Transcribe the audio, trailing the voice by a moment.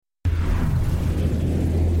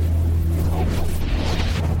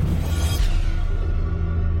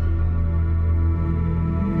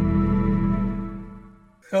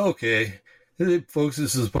Okay. Hey, folks,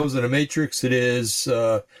 this is Opposing the Matrix. It is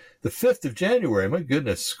the 5th of January. My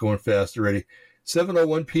goodness, it's going fast already.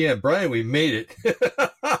 7:01 p.m. Brian, we made it.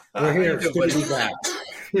 We're here. It's good to be back.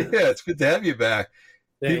 Yeah, it's good to have you back.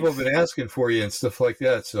 Thanks. People have been asking for you and stuff like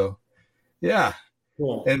that. So, yeah.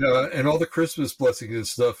 Cool. And all the Christmas blessings and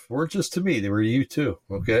stuff weren't just to me. They were to you, too.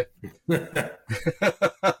 Okay?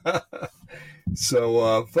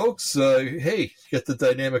 So, folks, hey, get the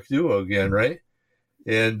dynamic duo again, right?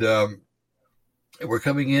 And we're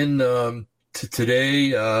coming in to today.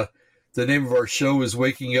 The name of our show is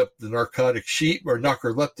Waking Up the Narcotic Sheep, or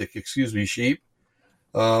Narcoleptic, sheep.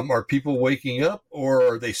 Are people waking up, or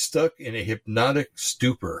are they stuck in a hypnotic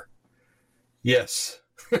stupor? Yes.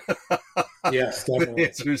 Yes, definitely. The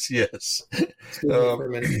answer is yes. For a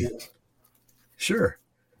minute. Sure.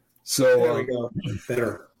 So there we go.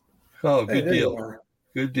 Better. Oh, good deal.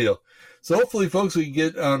 Good deal. So hopefully, folks, we can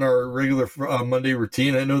get on our regular Monday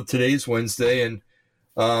routine. I know today's Wednesday, and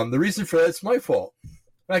the reason for that's my fault.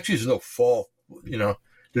 Actually, there's no fault. You know,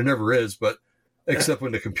 there never is, but except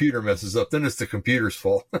when the computer messes up, then it's the computer's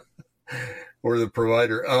fault or the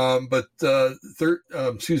provider.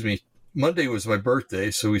 Monday was my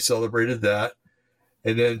birthday, so we celebrated that.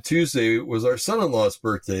 And then Tuesday was our son-in-law's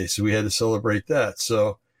birthday, so we had to celebrate that.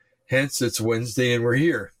 So hence it's Wednesday and we're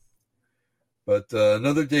here. But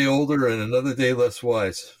another day older and another day less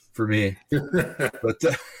wise for me. But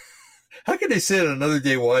how can they say it another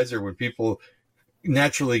day wiser when people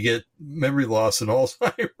naturally get memory loss and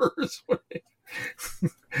Alzheimer's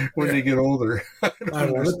when they get older? I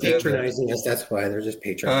don't know. They're patronizing us. That's why they're just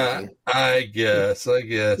patronizing. I guess.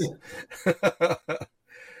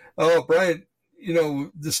 Oh, Brian, you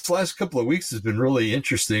know, this last couple of weeks has been really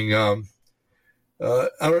interesting.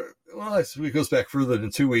 It goes back further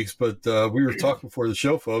than 2 weeks, but we were talking before the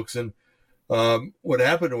show, folks, and what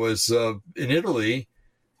happened was in Italy,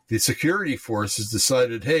 the security forces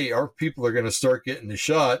decided, hey, our people are going to start getting the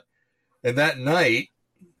shot, and that night,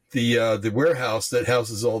 the warehouse that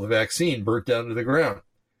houses all the vaccine burnt down to the ground.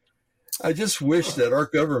 I just wish that our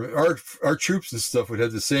government, our troops and stuff would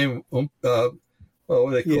have the same, what do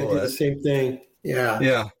they call that? The same thing.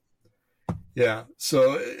 Yeah. Yeah.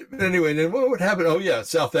 So anyway, then what would happen? Oh yeah,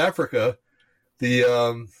 South Africa,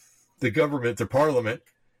 the government, the parliament,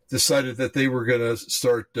 decided that they were going to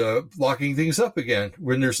start locking things up again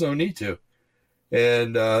when there's no need to.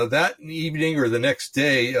 And that evening or the next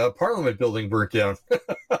day, Parliament building burnt down.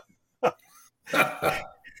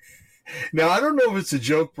 Now I don't know if it's a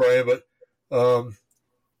joke, Brian, but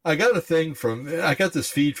I got this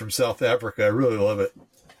feed from South Africa. I really love it.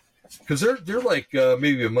 Because they're like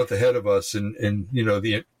maybe a month ahead of us in you know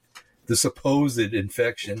the supposed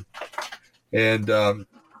infection, and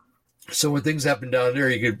so when things happen down there,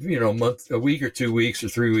 you could a week or 2 weeks or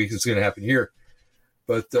 3 weeks, it's going to happen here.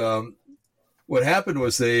 But what happened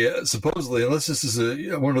was they supposedly, unless this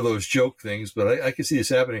is one of those joke things, but I can see this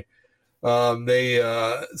happening. They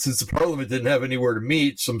since the parliament didn't have anywhere to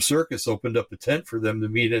meet, some circus opened up a tent for them to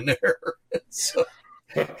meet in there. So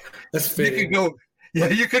that's fitting. You could go. Yeah,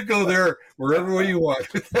 you could go there wherever way you want.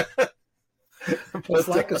 It's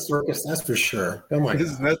like a circus, that's for sure. Oh my God.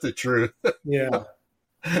 Isn't that the truth? Yeah.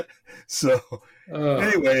 So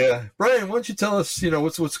anyway, Brian, why don't you tell us,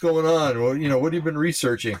 what's going on? Well, what have you been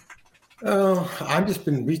researching? Oh, I've just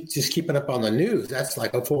been keeping up on the news. That's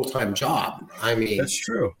like a full-time job. I mean, that's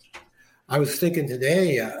true. I was thinking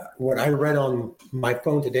today, what I read on my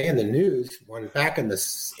phone today in the news, when back in the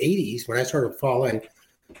 80s, when I started following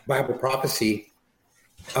Bible prophecy,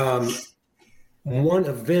 one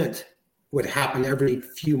event would happen every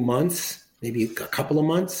few months, maybe a couple of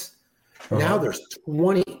months. Uh-huh. Now there's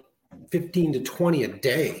 15 to 20 a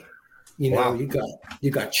day. Wow. you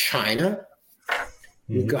got China,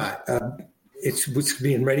 you got it's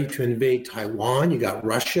being ready to invade Taiwan. You got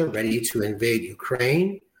Russia ready to invade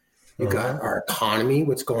Ukraine. You got our economy,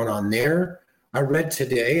 what's going on there. I read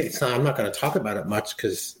today. I'm not going to talk about it much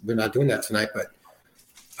because we're not doing that tonight. But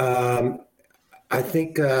I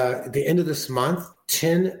think at the end of this month,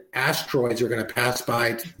 10 asteroids are going to pass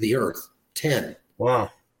by the Earth. 10.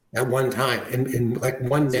 Wow. At one time, in like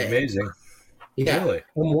one day. That's amazing. Yeah. Really?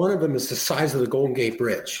 And one of them is the size of the Golden Gate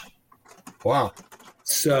Bridge. Wow.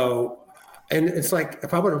 So, and it's like,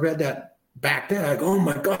 if I would have read that back then, I'd go, oh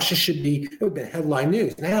my gosh, it would have been headline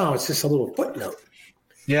news. Now it's just a little footnote.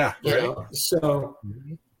 Yeah. You right. know? So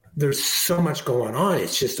there's so much going on.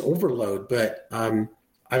 It's just overload. But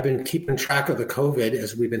I've been keeping track of the COVID,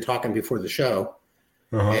 as we've been talking before the show,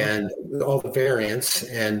 and all the variants.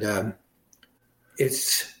 And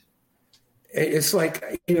it's it's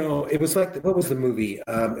like, it was like, what was the movie?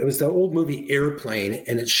 It was the old movie Airplane,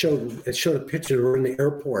 and it showed a picture. We're in the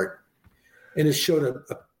airport, and it showed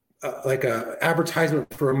a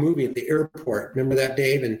advertisement for a movie at the airport. Remember that,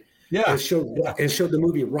 Dave? And Yeah. it showed the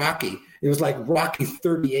movie Rocky. It was like Rocky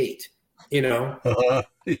 38, Yeah.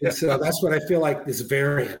 And so that's what I feel like this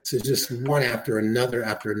variance is, just one after another,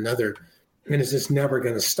 and it's just never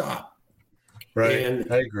going to stop. Right.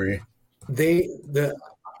 And I agree.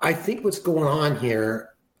 I think what's going on here,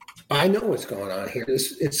 I know what's going on here.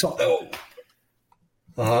 It's all. Go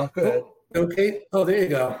ahead. Okay. Oh, there you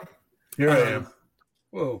go. Here I am.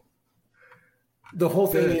 Whoa. The whole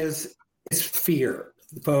thing is fear,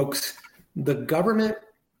 folks. The government,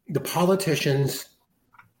 the politicians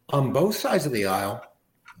on both sides of the aisle,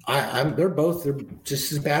 they're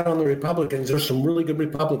just as bad on the Republicans. There's some really good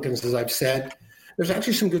Republicans, as I've said. There's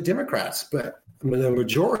actually some good Democrats, but the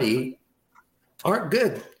majority aren't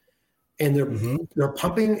good. And they're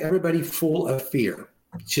pumping everybody full of fear.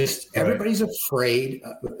 Just everybody's afraid.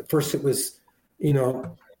 First it was,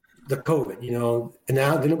 the COVID, and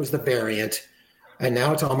then it was the variant, and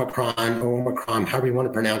now it's Omicron, however you want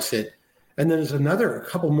to pronounce it. And then there's a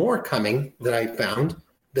couple more coming that I found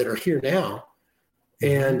that are here now,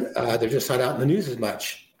 and they're just not out in the news as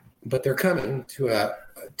much, but they're coming to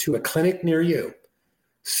a clinic near you.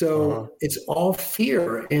 So it's all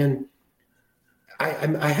fear. And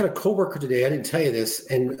I had a coworker today. I didn't tell you this,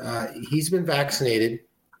 and he's been vaccinated.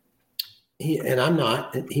 And I'm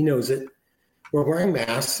not. And he knows it. We're wearing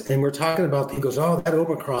masks, and we're talking about. He goes, "Oh, that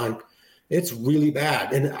Omicron, it's really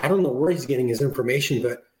bad." And I don't know where he's getting his information,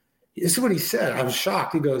 but this is what he said. I was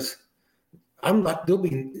shocked. He goes, "I'm like, we'll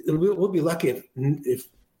be lucky if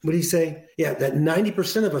what did he say? Yeah, that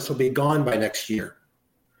 90% of us will be gone by next year.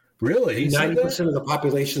 Really? 90% of the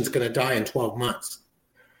population is going to die in 12 months."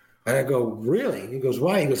 And I go, "Really?" He goes,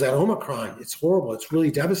 "Why?" He goes, "That Omicron, it's horrible. It's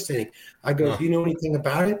really devastating." I go, "Do you know anything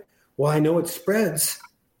about it?" "Well, I know it spreads."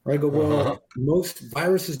 I go, "Well, most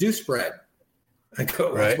viruses do spread." I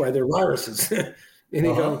go, "That's why they're viruses." And he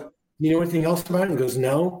goes, "You know anything else about it?" He goes,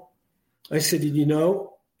 "No." I said, "Did you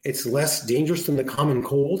know it's less dangerous than the common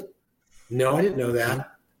cold?" "No, I didn't know that."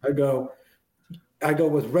 I go,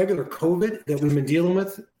 "With regular COVID that we've been dealing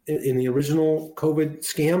with in the original COVID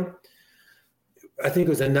scam, I think it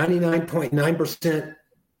was a 99.9%,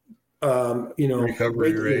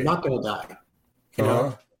 recovery rate. You're not going to die."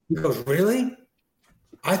 He goes, "Really?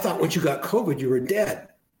 I thought once you got COVID, you were dead."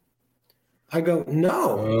 I go,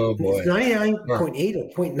 "No." Oh, boy. It's 99.8 or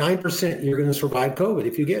 0.9% you're going to survive COVID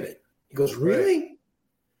if you get it. He goes, "Really?" Right.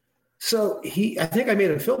 So I think I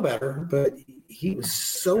made him feel better, but he was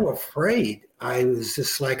so afraid. I was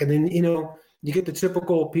just like, and then, you get the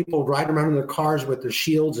typical people riding around in their cars with their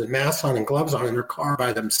shields and masks on and gloves on in their car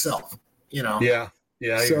by themselves, Yeah.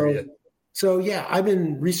 Yeah. I agree. So yeah, I've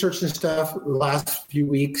been researching stuff the last few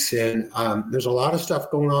weeks, and there's a lot of stuff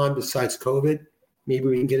going on besides COVID. Maybe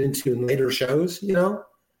we can get into in later shows,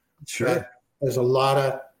 Sure. But there's a lot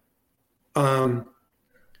of,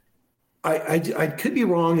 I could be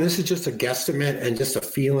wrong. This is just a guesstimate and just a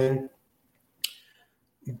feeling,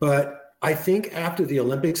 but I think after the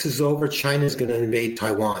Olympics is over, China's going to invade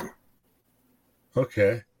Taiwan.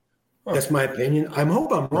 Okay. That's my opinion. I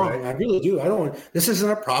hope I'm wrong. Right. I really do. This isn't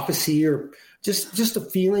a prophecy or just a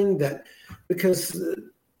feeling that, because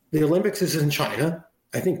the Olympics is in China,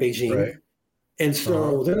 I think Beijing. Right. And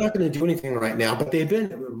so they're not going to do anything right now, but they've been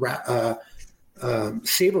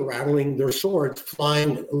saber rattling their swords,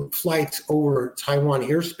 flying flights over Taiwan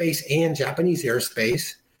airspace and Japanese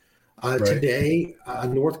airspace. Today,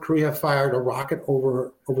 North Korea fired a rocket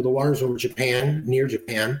over the waters over Japan, near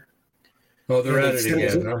Japan. Oh, they're at it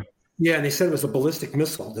again, huh? Yeah, and they said it was a ballistic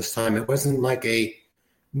missile this time. It wasn't like a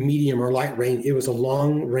medium or light range. It was a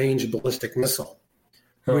long-range ballistic missile,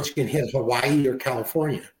 which can hit Hawaii or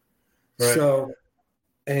California. Right. So,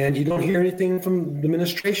 and you don't hear anything from the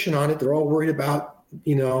administration on it. They're all worried about,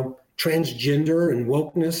 transgender and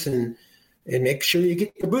wokeness and make sure you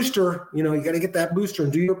get your booster. You got to get that booster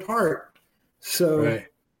and do your part. So, and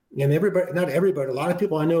not everybody, a lot of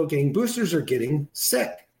people I know getting boosters are getting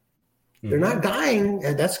sick. They're not dying,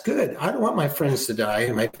 and that's good. I don't want my friends to die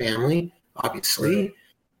and my family, obviously,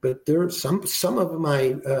 but there's some of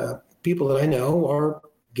my people that I know are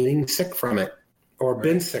getting sick from it or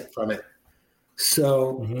been sick from it.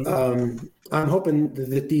 So I'm hoping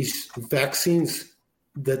that these vaccines,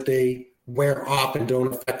 that they wear off and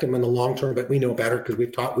don't affect them in the long term, but we know better because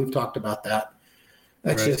we've talked about that.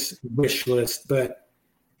 That's just wish list, but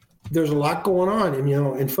there's a lot going on. And,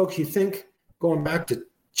 and folks, you think going back to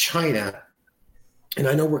China, and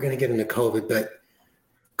I know we're going to get into COVID, but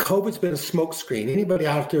COVID's been a smokescreen. Anybody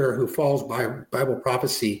out there who follows Bible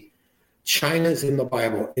prophecy, China's in the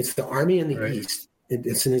Bible. It's the army in the east.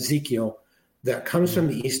 It's in Ezekiel that comes from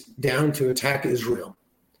the east down to attack Israel.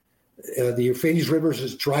 The Euphrates rivers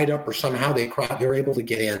is dried up, or somehow they're able to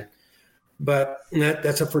get in. But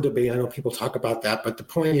that's up for debate. I know people talk about that. But the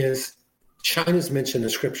point is, China's mentioned in the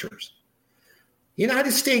scriptures. The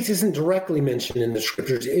United States isn't directly mentioned in the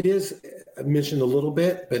scriptures. It is mentioned a little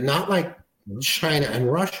bit, but not like China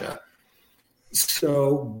and Russia.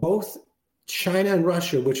 So both China and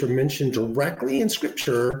Russia, which are mentioned directly in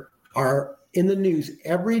scripture, are in the news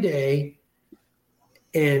every day.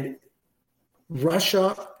 And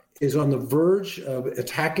Russia is on the verge of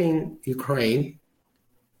attacking Ukraine,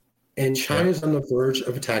 and China's on the verge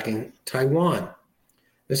of attacking Taiwan.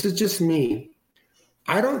 This is just me.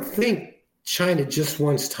 I don't think China just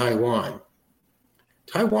wants Taiwan.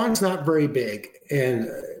 Taiwan's not very big. And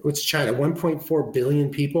what's China? 1.4 billion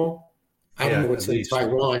people? I don't know what's in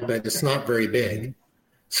Taiwan, but it's not very big.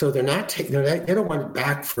 So they're not taking, they don't want it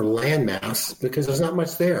back for landmass because there's not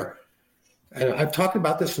much there. And I've talked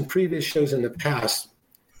about this in previous shows in the past.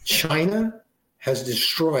 China has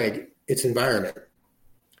destroyed its environment.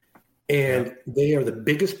 And they are the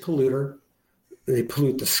biggest polluter. They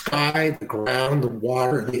pollute the sky, the ground, the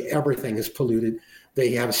water, everything is polluted.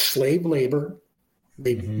 They have slave labor.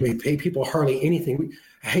 They pay people hardly anything.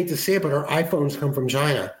 I hate to say it, but our iPhones come from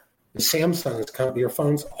China. The Samsungs come, your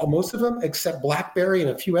phones, most of them, except BlackBerry and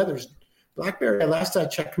a few others. BlackBerry, last I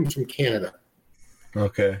checked, comes from Canada.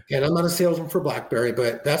 Okay. And I'm not a salesman for BlackBerry,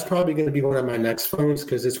 but that's probably going to be one of my next phones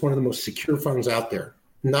because it's one of the most secure phones out there.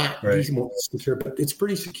 Not the most secure, but it's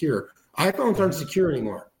pretty secure. iPhones aren't secure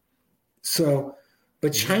anymore. So,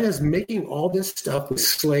 but China's making all this stuff with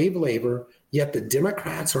slave labor, yet the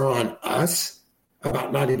Democrats are on us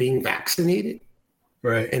about not being vaccinated.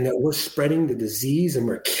 Right. And that we're spreading the disease and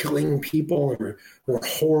we're killing people and we're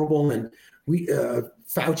horrible. And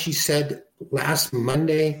Fauci said last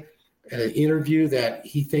Monday at an interview that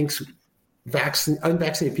he thinks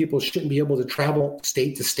unvaccinated people shouldn't be able to travel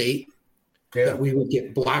state to state, that we would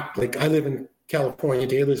get blocked. Like I live in California,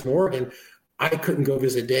 Dave lives in Oregon. I couldn't go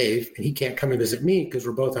visit Dave and he can't come and visit me because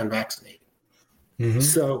we're both unvaccinated.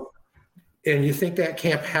 So, and you think that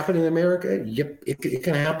can't happen in America? Yep, it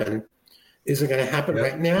can happen. Is it going to happen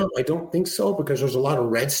right now? I don't think so because there's a lot of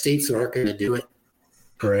red states that aren't going to do it.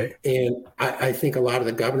 Right. And I think a lot of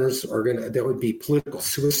the governors are there would be political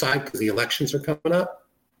suicide because the elections are coming up.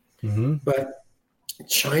 But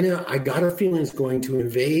China, I got a feeling is going to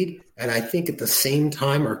invade. And I think at the same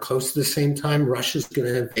time or close to the same time, Russia's going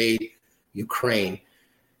to invade Ukraine.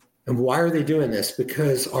 And why are they doing this?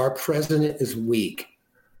 Because our president is weak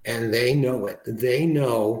and they know it. They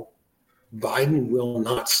know Biden will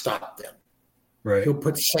not stop them. Right. He'll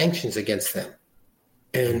put sanctions against them.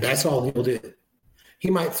 And that's all he'll do. He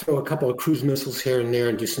might throw a couple of cruise missiles here and there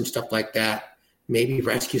and do some stuff like that. Maybe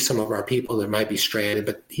rescue some of our people that might be stranded,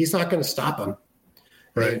 but he's not going to stop them.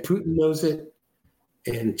 Right. And Putin knows it,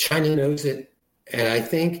 and China knows it. And I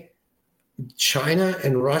think China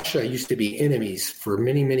and Russia used to be enemies for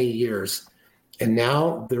many, many years. And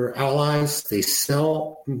now they're allies. They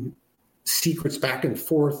sell secrets back and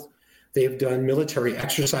forth. They've done military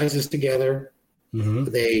exercises together.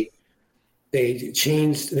 They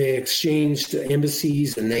exchanged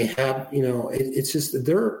embassies, and they have, it's just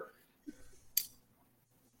they're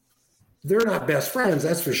not best friends,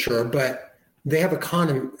 that's for sure, but they have a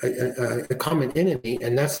common enemy,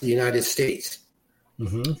 and that's the United States.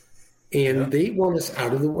 And they want us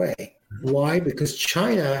out of the way. Why? Because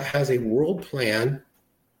China has a world plan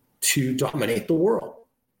to dominate the world,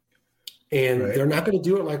 and they're not going to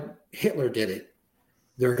do it like Hitler did it.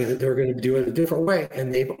 They're going to do it a different way,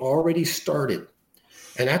 and they've already started.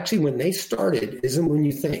 And actually, when they started, isn't when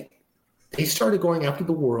you think. They started going after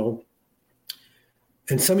the world.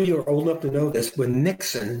 And some of you are old enough to know this. When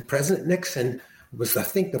President Nixon was, I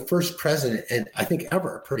think, the first president, and I think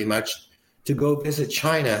ever, pretty much, to go visit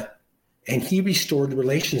China, and he restored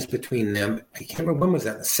relations between them. I can't remember, when was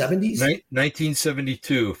that? The 70s?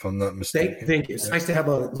 1972, if I'm not mistaken. Thank you. It's nice to have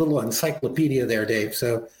a little encyclopedia there, Dave.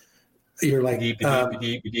 So you're like,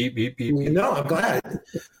 no, I'm glad.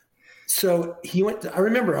 So he went. I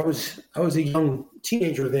remember I was a young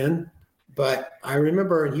teenager then, but I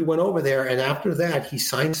remember he went over there, and after that, he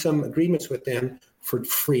signed some agreements with them for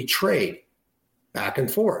free trade, back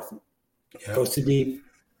and forth. Supposed to be,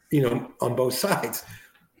 on both sides.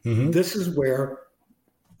 This is where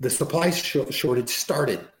the supply shortage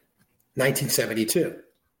started, 1972,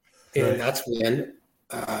 and that's when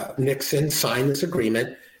Nixon signed this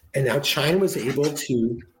agreement. And now China was able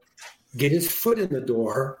to get his foot in the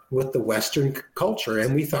door with the Western culture.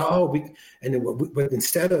 And we thought, but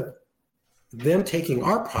instead of them taking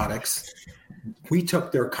our products, we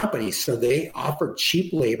took their companies. So they offered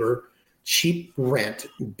cheap labor, cheap rent,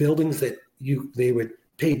 buildings that they would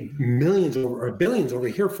pay millions or billions over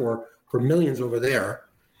here for millions over there.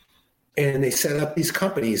 And they set up these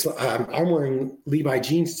companies. I'm wearing Levi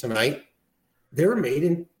jeans tonight. They're made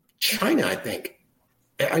in China, I think.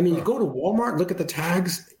 I mean, you go to Walmart, look at the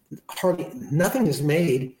tags. Hardly nothing is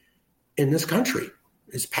made in this country.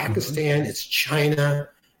 It's Pakistan, it's China,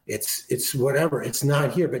 it's whatever. It's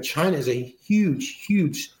not here, but China is a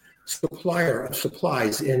huge supplier of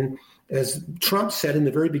supplies. And as Trump said in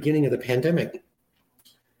the very beginning of the pandemic,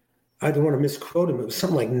 I don't want to misquote him. It was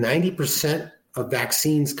something like 90% of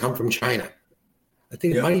vaccines come from China. I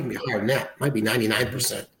think it might even be higher than that. It might be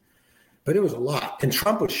 99%. But it was a lot. And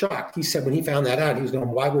Trump was shocked. He said when he found that out, he was going,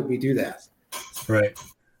 why would we do that? Right.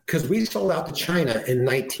 Because we sold out to China in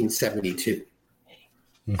 1972.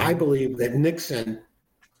 I believe that Nixon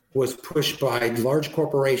was pushed by large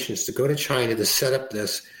corporations to go to China to set up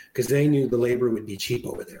this because they knew the labor would be cheap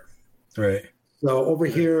over there. Right. So over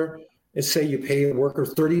here, let's say you pay a worker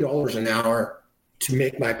 $30 an hour to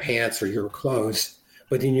make my pants or your clothes,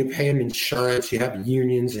 but then you pay them insurance, you have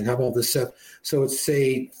unions and have all this stuff. So it's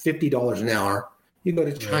say $50 an hour. You go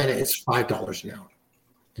to China, it's $5 an hour.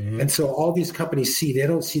 And so all these companies they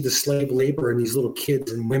don't see the slave labor and these little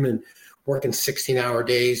kids and women working 16-hour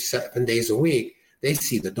days, 7 days a week. They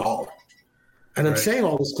see the dollar. And I'm saying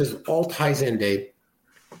all this because it all ties in, Dave.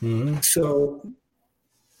 So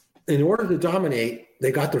in order to dominate,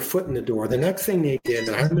 they got their foot in the door. The next thing they did,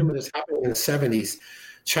 and I remember this happening in the 70s,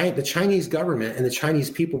 the Chinese government and the Chinese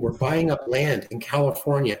people were buying up land in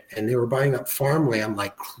California, and they were buying up farmland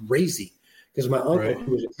like crazy. Because my uncle,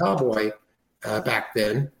 who was a cowboy back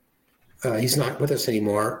then, he's not with us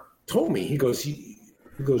anymore, told me, he goes,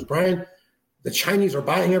 Brian, the Chinese are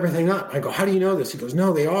buying everything up. I go, how do you know this? He goes,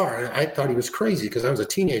 no, they are. And I thought he was crazy because I was a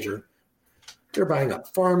teenager. They're buying up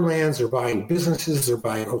farmlands, they're buying businesses, they're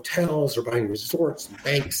buying hotels, they're buying resorts and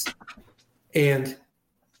banks. And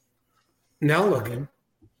now look,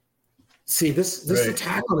 see, this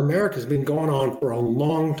attack on America has been going on for a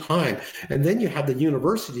long time. And then you have the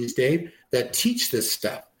universities, Dave, that teach this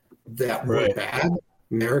stuff, that we're bad,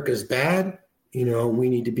 America's bad. You know, we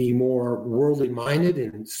need to be more worldly minded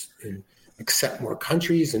and accept more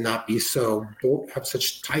countries and not be have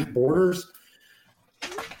such tight borders.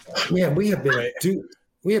 Man, we have been duped.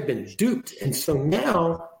 We have been duped. And so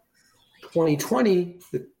now, 2020,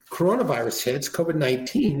 the coronavirus hits,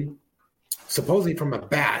 COVID-19, supposedly from a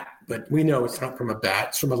bat, but we know it's not from a bat.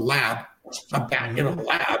 It's from a bat in a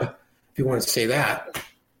lab, if you want to say that.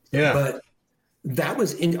 Yeah. But that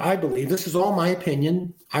was, I believe, this is all my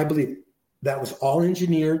opinion. I believe that was all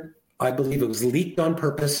engineered. I believe it was leaked on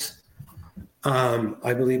purpose.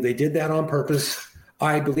 I believe they did that on purpose.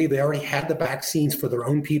 I believe they already had the vaccines for their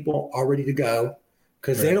own people all ready to go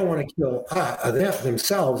because they don't want to kill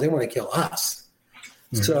themselves. They want to kill us.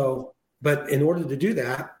 So, but in order to do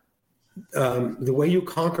that, the way you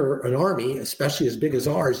conquer an army, especially as big as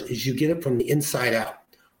ours, is you get it from the inside out.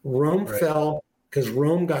 Rome fell because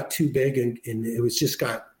Rome got too big and it was just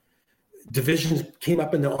got divisions came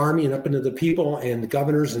up in the army and up into the people and the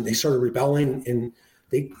governors, and they started rebelling and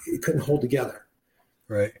they couldn't hold together.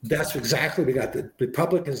 Right. That's exactly, we got the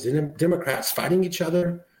Republicans and Democrats fighting each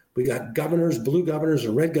other. We got governors, blue governors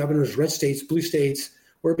and red governors, red states, blue states.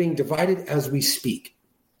 We're being divided as we speak.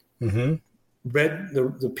 Red,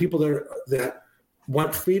 the people that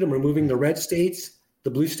want freedom are moving to red states.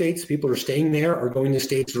 The blue states, people are staying there or going to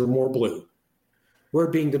states that are more blue. We're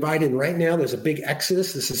being divided right now. There's a big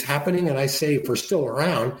exodus. This is happening. And I say if we're still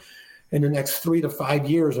around in the next 3 to 5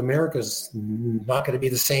 years, America's not going to be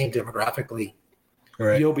the same demographically.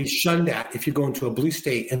 Right. You'll be shunned at if you go into a blue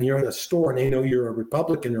state and you're in a store and they know you're a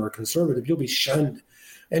Republican or a conservative. You'll be shunned,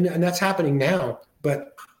 and that's happening now.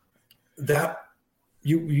 But that's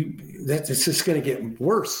it's just going to get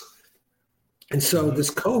worse. And so this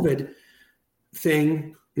COVID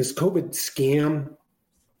thing, this COVID scam,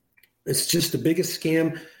 it's just the biggest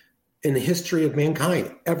scam in the history of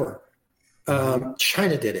mankind ever.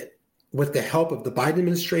 China did it with the help of the Biden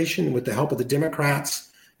administration, with the help of the Democrats,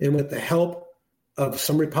 and with the help of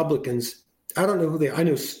some Republicans. I don't know who I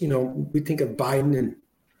know, we think of Biden and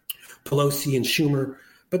Pelosi and Schumer,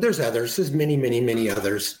 but there's others. There's many, many, many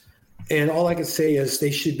others. And all I can say is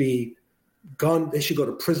they should be gone. They should go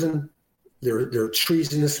to prison. They're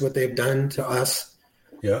treasonous what they've done to us.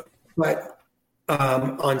 Yeah. But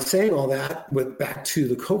on saying all that, back to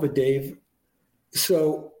the COVID, Dave,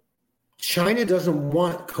 so China doesn't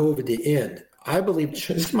want COVID to end. I believe, this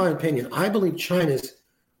is my opinion, I believe China's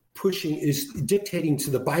is dictating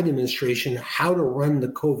to the Biden administration how to run the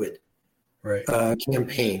COVID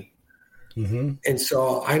campaign. Mm-hmm. And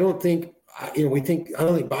so I don't think, I don't think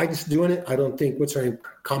Biden's doing it. I don't think, what's her name,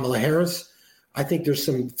 Kamala Harris. I think there's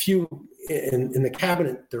some few in the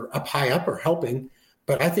cabinet, they're up high up are helping,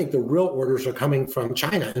 but I think the real orders are coming from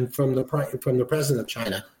China and from the president of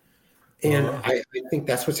China. And I think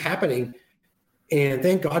that's what's happening. And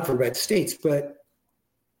thank God for red states. But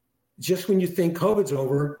just when you think COVID's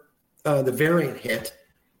over, the variant hit.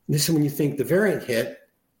 This is when you think the variant hit,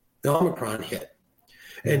 the Omicron hit.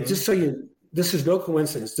 And just so this is no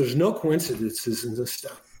coincidence. There's no coincidences in this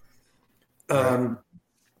stuff.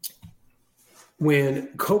 When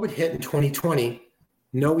COVID hit in 2020,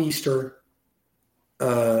 no Easter,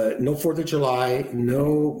 no 4th of July,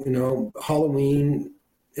 no Halloween,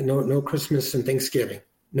 no Christmas and Thanksgiving,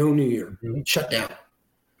 no New Year, shut down.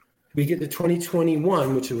 We get to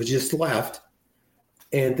 2021, which was just left,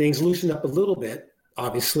 and things loosened up a little bit,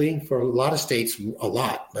 obviously, for a lot of states, a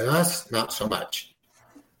lot, but us, not so much.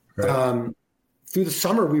 Right. Through the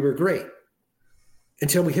summer, we were great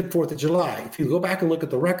until we hit 4th of July. If you go back and look at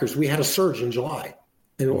the records, we had a surge in July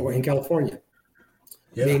in California.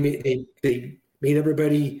 Yeah. They made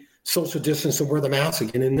everybody social distance and wear the mask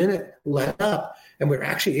again, and then it let up, and we were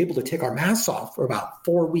actually able to take our masks off for about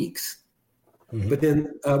 4 weeks. Mm-hmm. But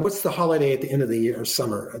then what's the holiday at the end of the year,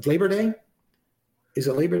 summer? Labor Day? Is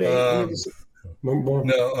it Labor Day?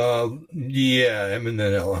 No, yeah,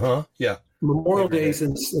 yeah. Memorial Days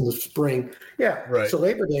in the spring. Yeah, right. So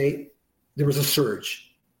Labor Day, there was a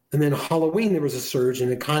surge. And then Halloween, there was a surge, and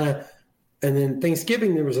then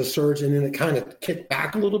Thanksgiving, there was a surge, and then it kind of kicked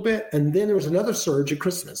back a little bit. And then there was another surge at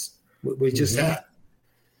Christmas. We just had.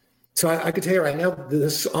 So I could tell you right now,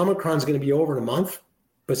 this Omicron is going to be over in a month,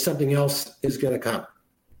 but something else is going to come.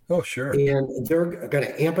 Oh, sure. And they're going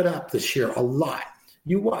to amp it up this year a lot.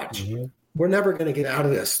 You watch. Mm-hmm. We're never going to get out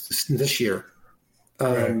of this year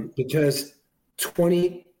because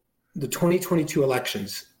the 2022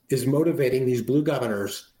 elections is motivating these blue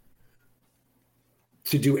governors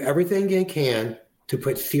to do everything they can to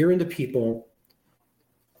put fear into people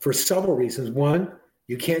for several reasons. One,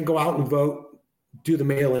 you can't go out and vote, do the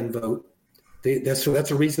mail-in vote. That's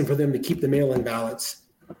a reason for them to keep the mail-in ballots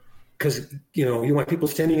because, you want people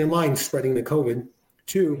standing in line spreading the COVID.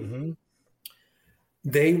 Two,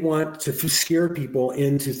 they want to scare people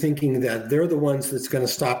into thinking that they're the ones that's going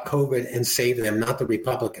to stop COVID and save them, not the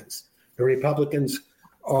Republicans. The Republicans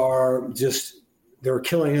are they're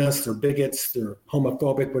killing us. They're bigots. They're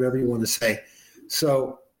homophobic, whatever you want to say.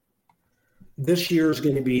 So this year is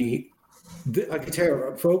going to be, I can tell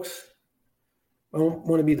you, folks, I don't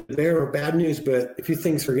want to be the bearer of bad news, but if you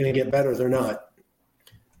think they're going to get better, they're not.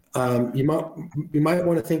 You might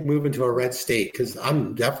want to think moving to a red state because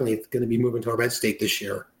I'm definitely going to be moving to a red state this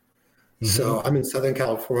year. Mm-hmm. So I'm in Southern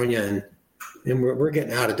California and we're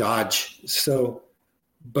getting out of Dodge. So,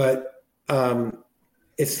 but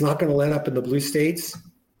it's not going to let up in the blue states.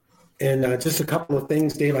 And just a couple of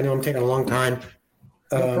things, Dave. I know I'm taking a long time.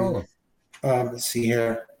 No problem. Let's see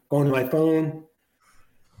here. Going to my phone.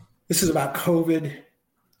 This is about COVID.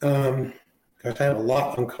 I have a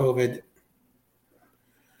lot on COVID.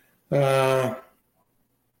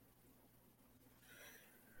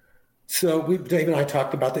 So Dave and I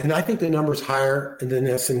talked about that, and I think the number's higher than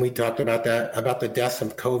this, and we talked about that, about the deaths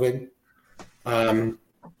of COVID. And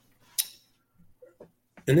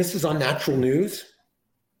this is on Natural News.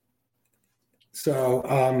 So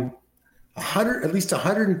at least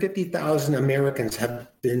 150,000 Americans have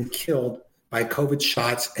been killed by COVID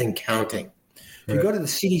shots and counting. If you go to the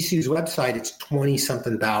CDC's website, it's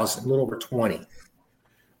 20-something thousand, a little over 20.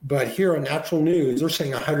 But here on Natural News, they're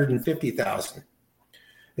saying 150,000.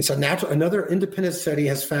 It's another independent study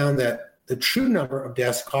has found that the true number of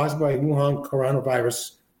deaths caused by Wuhan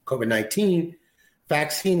coronavirus COVID-19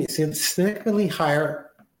 vaccine is significantly higher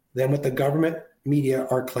than what the government media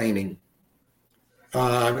are claiming.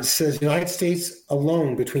 It says United States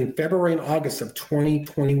alone between February and August of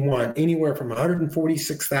 2021, anywhere from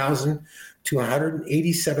 146,000 to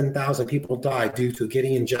 187,000 people died due to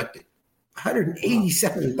getting injected.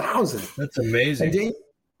 187,000. That's amazing. Dave,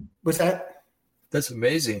 what's that? That's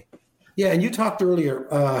amazing. Yeah, and you talked earlier.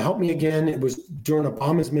 Help me again. It was during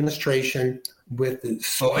Obama's administration with the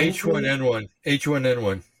H1N1.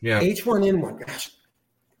 H1N1. Yeah. H1N1. Gosh,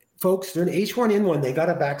 folks, during H1N1, they got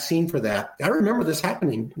a vaccine for that. I remember this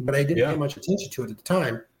happening, but I didn't pay much attention to it at the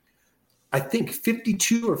time. I think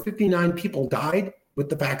 52 or 59 people died with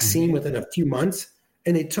the vaccine within a few months,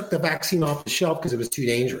 and they took the vaccine off the shelf because it was too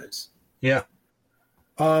dangerous. Yeah.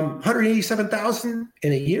 187,000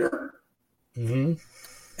 in a year. Mm-hmm.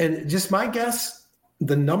 And just my guess,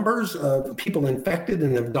 the numbers of people infected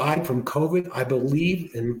and have died from COVID, I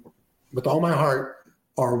believe, and with all my heart,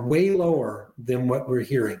 are way lower than what we're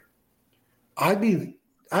hearing. I'd be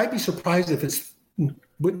surprised if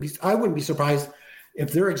I wouldn't be surprised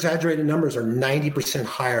if their exaggerated numbers are 90%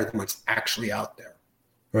 higher than what's actually out there.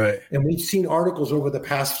 Right. And we've seen articles over the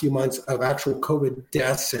past few months of actual COVID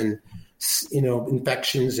deaths and,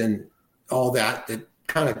 infections and all that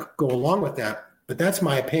kind of go along with that. But that's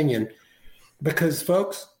my opinion, because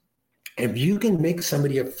folks, if you can make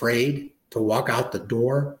somebody afraid to walk out the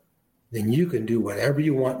door, then you can do whatever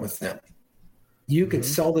you want with them. You can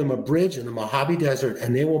sell them a bridge in the Mojave Desert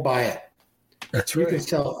and they will buy it. That's right. You can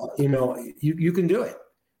sell, you can do it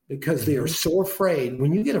because they are so afraid.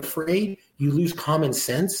 When you get afraid, you lose common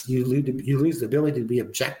sense. You lose the ability to be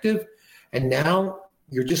objective. And now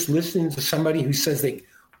you're just listening to somebody who says that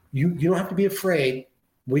you don't have to be afraid.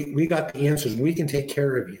 We got the answers. We can take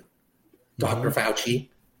care of you. Dr. Fauci,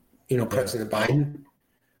 President Biden.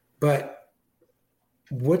 But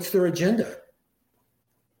what's their agenda?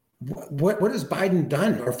 What has Biden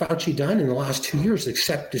done or Fauci done in the last 2 years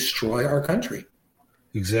except destroy our country?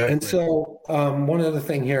 Exactly. And so one other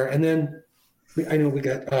thing here, and then I know we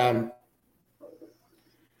got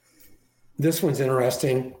this one's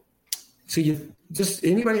interesting. So you just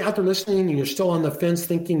anybody out there listening, and you're still on the fence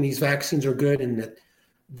thinking these vaccines are good and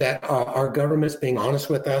that our government's being honest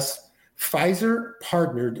with us. Pfizer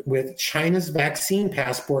partnered with China's vaccine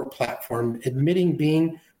passport platform, admitting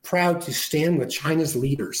being proud to stand with China's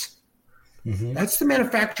leaders. Mm-hmm. That's the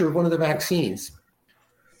manufacturer of one of the vaccines.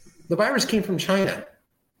 The virus came from China.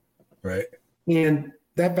 Right. And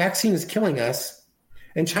that vaccine is killing us.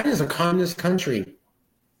 And China is a communist country.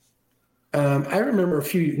 I remember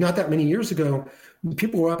not that many years ago,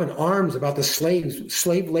 people were up in arms about the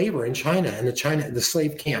slave labor in China and the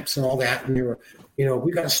slave camps and all that. And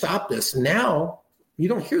we got to stop this. And now you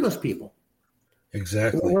don't hear those people.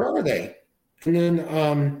 Exactly. Where are they? And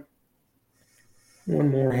then one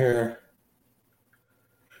more here.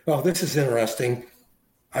 Oh, this is interesting.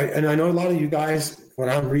 I know a lot of you guys, what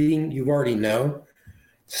I'm reading, you already know.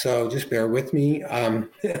 So just bear with me.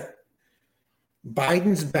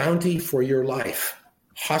 Biden's bounty for your life.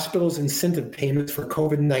 Hospitals' incentive payments for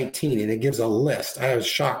COVID-19. And it gives a list. I was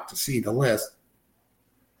shocked to see the list.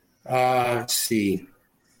 Let's see.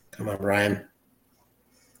 Come on, Brian.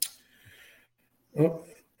 Oh,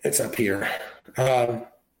 it's up here. Here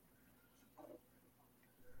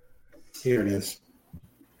it is.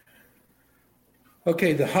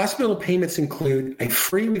 Okay, the hospital payments include a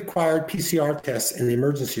free required PCR test in the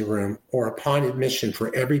emergency room or upon admission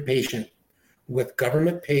for every patient with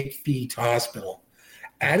government-paid fee to hospital.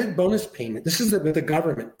 Added bonus payment. This is what the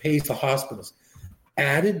government pays the hospitals.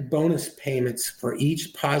 Added bonus payments for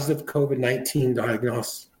each positive COVID-19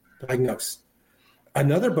 diagnosed.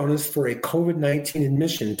 Another bonus for a COVID-19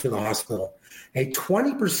 admission to the hospital. A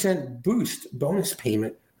 20% boost bonus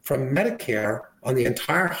payment from Medicare on the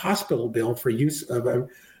entire hospital bill for use of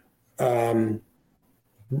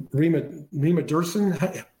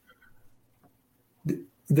remedicine.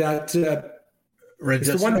 That is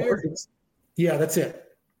the one that, yeah, that's it.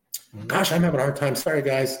 Gosh, I'm having a hard time. Sorry,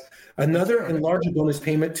 guys. Another and larger bonus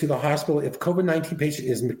payment to the hospital if COVID-19 patient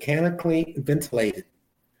is mechanically ventilated.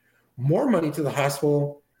 More money to the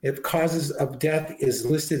hospital if causes of death is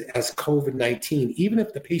listed as COVID-19, even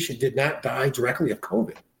if the patient did not die directly of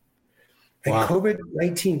COVID. Wow. A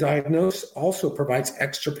COVID-19 diagnosis also provides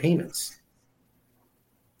extra payments.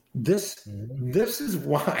 This is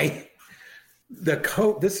why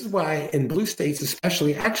this is why in blue states,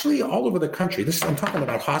 especially, actually all over the country. I'm talking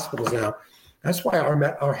about hospitals now. That's why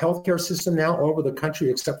our healthcare system now all over the country,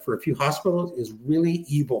 except for a few hospitals, is really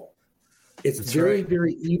evil. It's very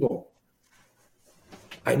evil.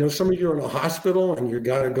 I know some of you are in a hospital and you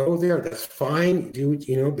got to go there. That's fine,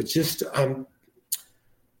 but just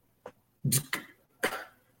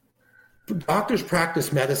doctors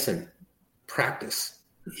practice medicine.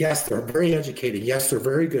 Yes, they're very educated. Yes, they're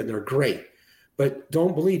very good. They're great. But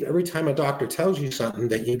don't believe every time a doctor tells you something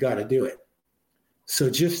that you got to do it. So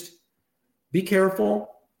just be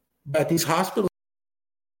careful. But these hospitals,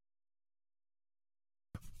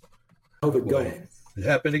 COVID going. It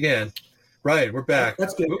happened again. Right, we're back.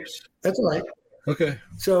 That's good. Oops. That's all right. Okay.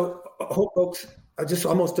 So, folks, I'm just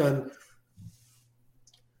almost done.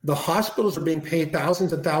 The hospitals are being paid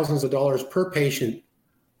thousands and thousands of dollars per patient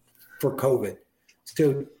for COVID.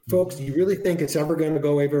 So, folks, do you really think it's ever going to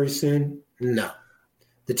go away very soon? No.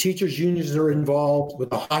 The teachers' unions are involved with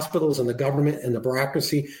the hospitals and the government and the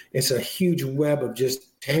bureaucracy. It's a huge web of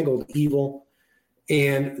just tangled evil.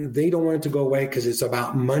 And they don't want it to go away because it's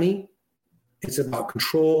about money. It's about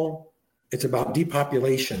control. It's about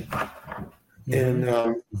depopulation. Mm-hmm. And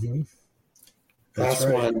Mm-hmm. last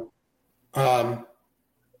right. one.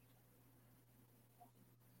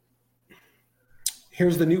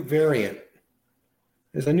 Here's the new variant.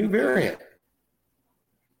 There's a new variant.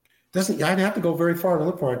 I'd have to go very far to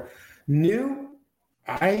look for it. New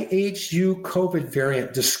IHU COVID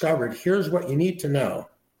variant discovered. Here's what you need to know.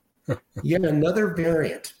 Yet another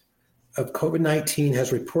variant of COVID-19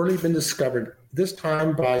 has reportedly been discovered, this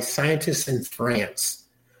time by scientists in France.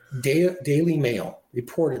 Daily Mail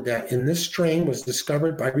reported that in this strain was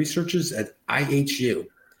discovered by researchers at IHU.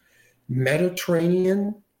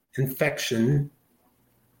 Mediterranean infection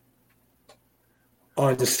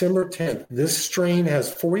on December 10th. This strain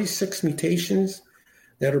has 46 mutations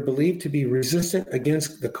that are believed to be resistant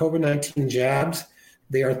against the COVID-19 jabs.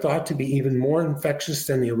 They are thought to be even more infectious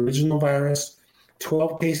than the original virus.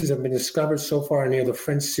 12 cases have been discovered so far near the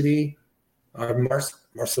French city of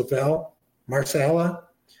Marseille,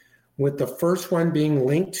 with the first one being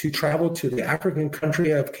linked to travel to the African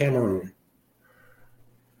country of Cameroon.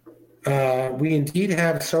 We indeed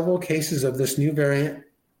have several cases of this new variant,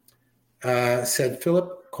 said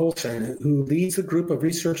Philip Coulson, who leads the group of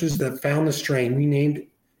researchers that found the strain. We named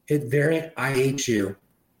it variant IHU.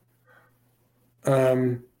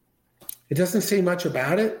 It doesn't say much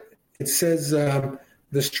about it. It says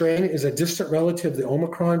the strain is a distant relative of the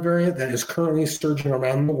Omicron variant that is currently surging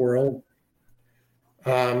around the world.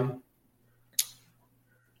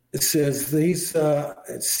 It says these,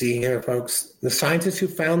 let's see here, folks. The scientists who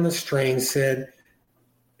found the strain said,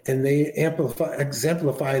 and they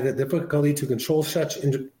exemplify the difficulty to control such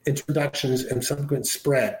introductions and subsequent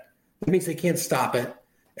spread. That means they can't stop it.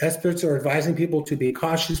 Experts are advising people to be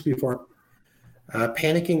cautious before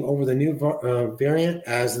panicking over the new variant.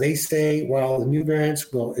 As they say, while the new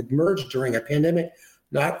variants will emerge during a pandemic,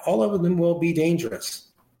 not all of them will be dangerous.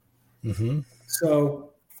 Mm-hmm. So,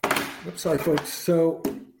 oops, sorry, folks. So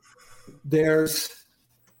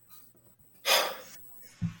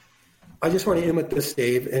I just want to end with this,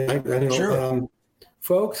 Dave. And I know, Sure.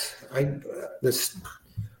 Folks,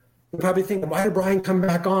 you're probably thinking, why did Brian come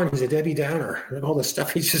back on? He's a Debbie Downer and all the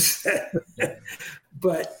stuff he just said.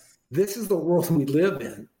 But this is the world we live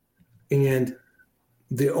in. And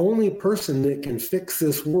the only person that can fix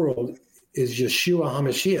this world is Yeshua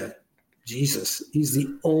HaMashiach, Jesus. He's the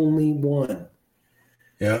only one.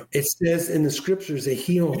 Yeah. It says in the scriptures that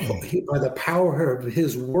he by the power of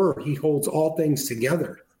his word, he holds all things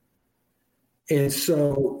together. And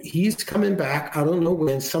so he's coming back. I don't know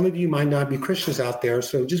when. Some of you might not be Christians out there,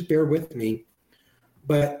 so just bear with me.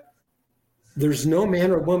 But there's no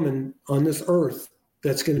man or woman on this earth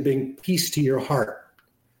that's going to bring peace to your heart.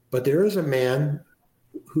 But there is a man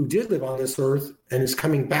who did live on this earth and is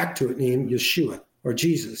coming back to it, named Yeshua or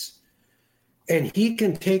Jesus. And he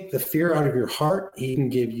can take the fear out of your heart. He can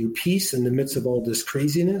give you peace in the midst of all this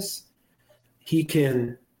craziness. He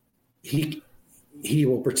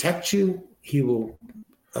will protect you. He will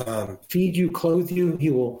feed you, clothe you.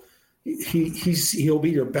 He'll be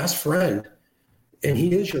your best friend. And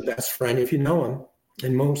he is your best friend if you know him.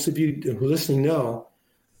 And most of you who are listening know.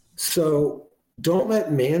 So don't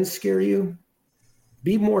let man scare you.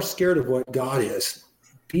 Be more scared of what God is.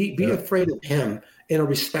 Be afraid of him in a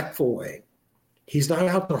respectful way. He's not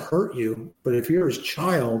out to hurt you, but if you're his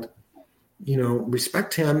child,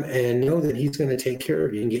 respect him and know that he's going to take care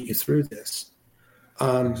of you and get you through this.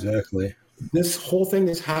 Exactly. This whole thing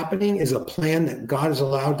that's happening is a plan that God has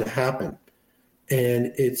allowed to happen.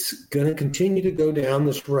 And it's going to continue to go down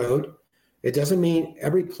this road. It doesn't mean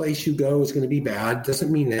every place you go is going to be bad. It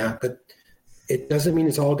doesn't mean that, but it doesn't mean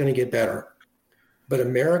it's all going to get better. But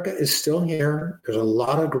America is still here. There's a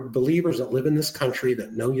lot of believers that live in this country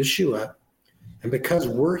that know Yeshua. And because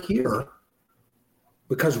we're here,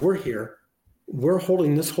 we're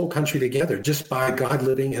holding this whole country together just by God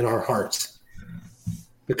living in our hearts.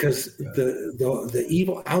 Because the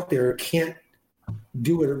evil out there can't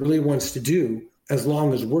do what it really wants to do as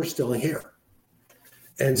long as we're still here.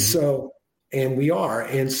 And so, and we are.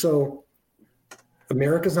 And so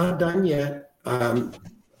America's not done yet.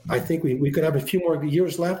 I think we could have a few more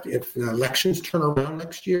years left. If the elections turn around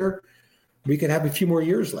next year, we could have a few more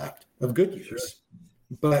years left of good years. Sure.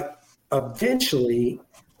 But eventually,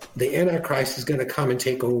 the Antichrist is going to come and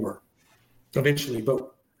take over. Eventually.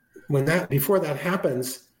 But before that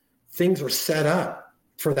happens, things are set up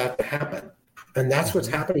for that to happen. And that's what's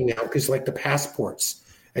happening now, because like the passports.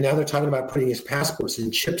 And now they're talking about putting these passports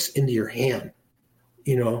and chips into your hand,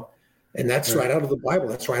 and that's right out of the Bible.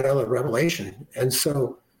 That's right out of Revelation. And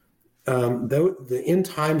so the end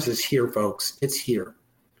times is here, folks. It's here.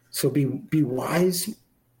 So be wise,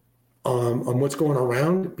 on what's going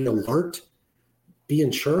around. Be alert. Be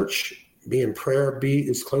in church. Be in prayer. Be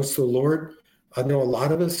as close to the Lord. I know a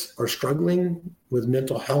lot of us are struggling with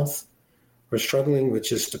mental health. We're struggling with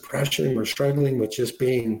just depression. We're struggling with just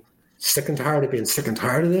being sick and tired of being sick and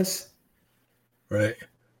tired of this. Right.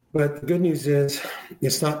 But the good news is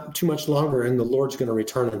it's not too much longer, and the Lord's going to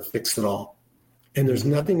return and fix it all. And there's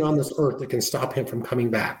nothing on this earth that can stop him from coming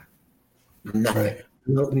back. Nothing. Right.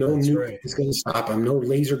 No nuke right. is going to stop him. No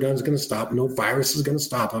laser gun is going to stop him. No virus is going to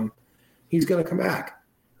stop him. He's going to come back,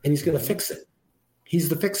 and he's going to fix it. He's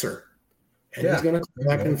the fixer, and he's going to come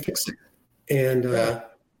back and fix it. And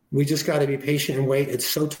we just got to be patient and wait. It's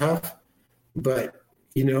so tough, but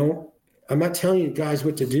I'm not telling you guys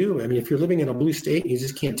what to do. I mean, if you're living in a blue state and you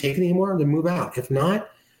just can't take it anymore, then move out. If not,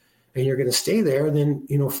 and you're going to stay there, then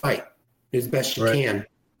fight as best you can.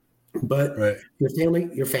 But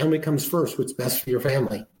your family comes first. What's best for your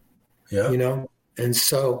family? Yeah. And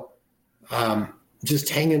so just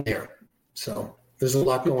hang in there. So there's a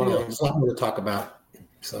lot going on. There's a lot more to talk about.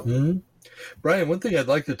 So, Brian, one thing I'd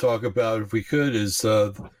like to talk about, if we could, is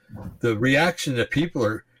the reaction that people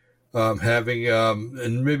are having,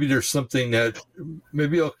 and maybe there's something that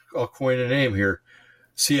maybe I'll coin a name here,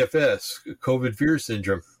 CFS, COVID fear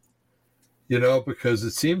syndrome. Because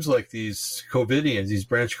it seems like these COVIDians, these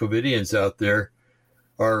branch COVIDians out there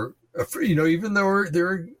are, even though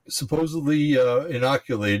they're supposedly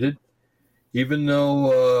inoculated, even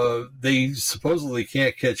though they supposedly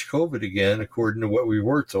can't catch COVID again, according to what we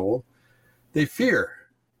were told, they fear.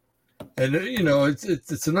 And,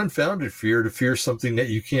 it's an unfounded fear to fear something that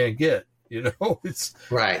you can't get. It's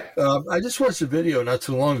right. I just watched a video not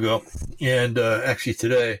too long ago, and actually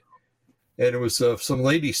today, and it was some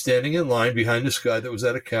lady standing in line behind this guy that was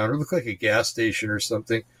at a counter, looked like a gas station or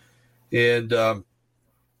something. And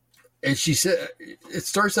she said, it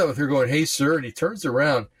starts out with her going, "Hey, sir," and he turns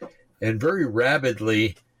around and very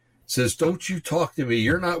rabidly says, "Don't you talk to me.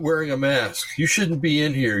 You're not wearing a mask. You shouldn't be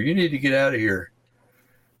in here. You need to get out of here."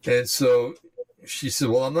 And so she said,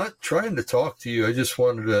 "Well, I'm not trying to talk to you. I just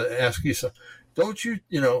wanted to ask you something. Don't you,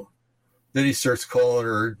 Then he starts calling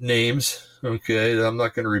her names, okay, that I'm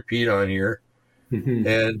not going to repeat on here. Mm-hmm.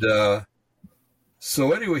 And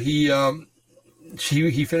so anyway, he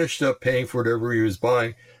finished up paying for whatever he was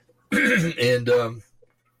buying. And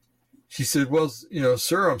she said, "Well,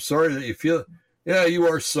 sir, I'm sorry that you feel." "Yeah, you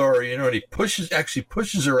are sorry." And he pushes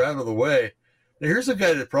her out of the way. Now, here's a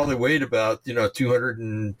guy that probably weighed about,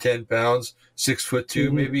 210 pounds, 6'2",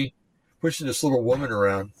 mm-hmm. maybe, pushing this little woman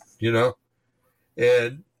around,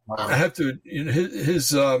 and wow. I have to,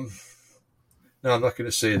 his no, I'm not going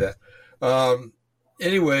to say that.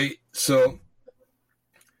 Anyway, so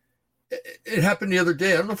it happened the other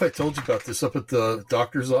day. I don't know if I told you about this up at the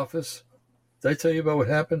doctor's office. Did I tell you about what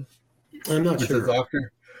happened? I'm not sure. With the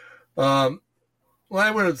doctor? Well,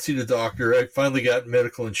 I went to see the doctor. I finally got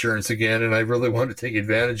medical insurance again, and I really wanted to take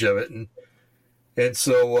advantage of it. And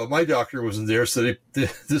so my doctor wasn't there, so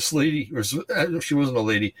this lady, she wasn't a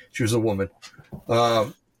lady, she was a woman.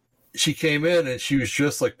 She came in, and she was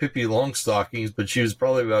dressed like Pippi Longstockings, but she was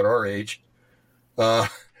probably about our age. Everything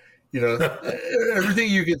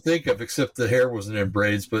you could think of, except the hair wasn't in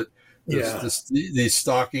braids, but these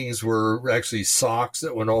stockings were actually socks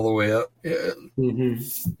that went all the way up.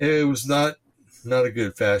 Mm-hmm. It was not a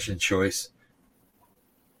good fashion choice.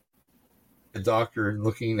 A doctor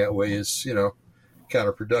looking that way is,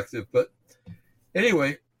 counterproductive. But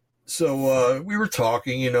anyway, so we were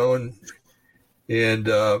talking, and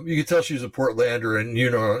you could tell she was a Portlander, and you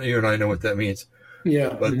and I know what that means.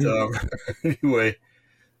 Yeah. But anyway,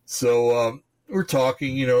 so we're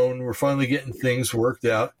talking, and we're finally getting things worked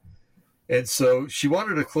out. And so she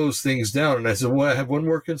wanted to close things down, and I said, "Well, I have one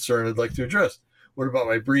more concern I'd like to address. What about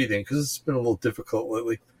my breathing? Because it's been a little difficult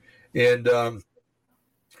lately." And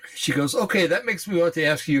she goes, "Okay, that makes me want to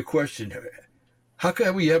ask you a question. How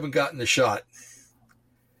come we haven't gotten the shot?"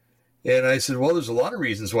 And I said, "Well, there's a lot of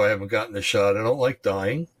reasons why I haven't gotten the shot. I don't like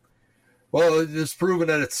dying." "Well, it's proven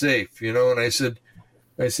that it's safe, And I said,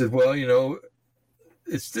 "Well,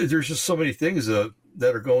 there's just so many things that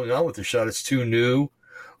are going on with the shot. It's too new."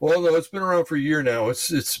 "Well, no, it's been around for a year now.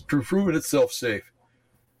 It's proven itself safe."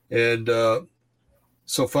 And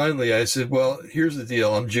so finally I said, "Well, here's the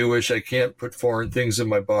deal. I'm Jewish. I can't put foreign things in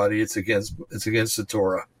my body. It's against the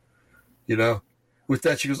Torah." With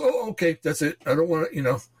that, she goes, "Oh, okay, that's it. I don't want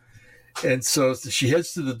to, And so she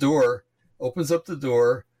heads to the door, opens up the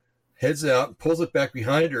door, heads out, pulls it back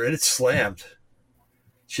behind her, and it's slammed.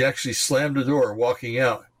 She actually slammed the door walking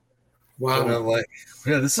out. Wow. And I'm like,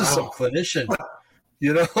 yeah, this is some clinician.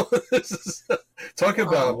 This is talk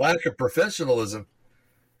about lack of professionalism.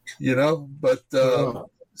 But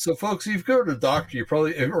So, folks, if you go to a doctor, you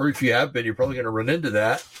probably, or if you have been, you're probably going to run into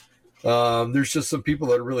that. There's just some people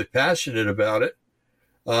that are really passionate about it,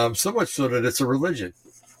 so much so that it's a religion,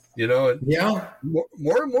 And more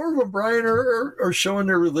and more of them, Brian, are showing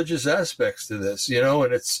their religious aspects to this,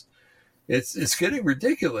 and it's getting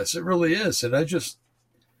ridiculous. It really is, and I'm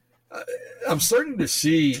starting to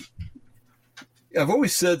see. I've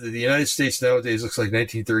always said that the United States nowadays looks like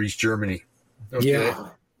 1930s Germany. Okay? Yeah.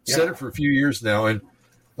 Said it for a few years now, and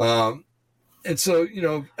so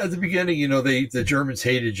at the beginning, the Germans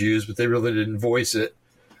hated Jews, but they really didn't voice it.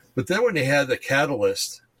 But then when they had the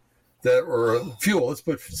catalyst or fuel,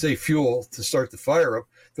 say fuel to start the fire up,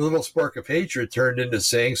 the little spark of hatred turned into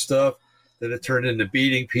saying stuff, then it turned into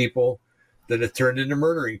beating people, then it turned into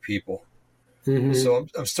murdering people. Mm-hmm. So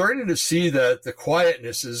I'm starting to see that the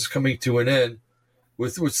quietness is coming to an end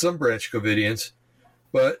with some Branch Covidians,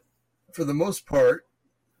 but for the most part,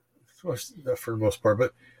 not for the most part,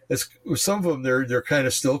 but with some of them, they're kind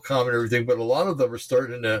of still calm and everything, but a lot of them are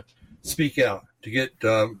starting to speak out to get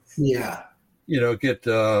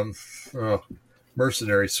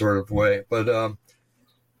mercenary sort of way. But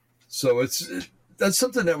so that's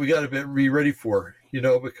something that we got to be ready for,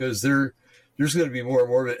 because there's going to be more and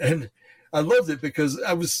more of it. And I loved it because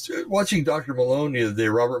I was watching Dr. Malone the other day,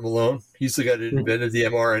 Robert Malone. He's the guy that invented the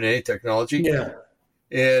mRNA technology. Yeah.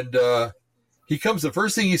 And the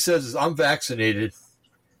first thing he says is, "I'm vaccinated."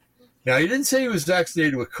 Now, he didn't say he was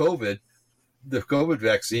vaccinated with COVID, the COVID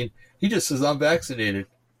vaccine. He just says, "I'm vaccinated."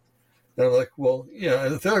 And I'm like, well,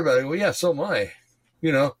 and I thought about it. Well, yeah, so am I.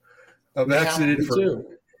 I'm vaccinated for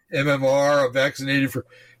MMR. I'm vaccinated for,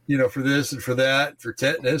 for this and for that, for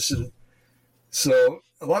tetanus. And so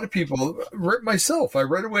a lot of people, myself,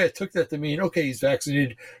 right away I took that to mean, okay, he's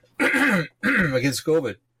vaccinated against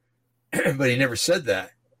COVID. But he never said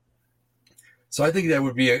that. So I think that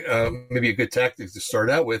would be maybe a good tactic to start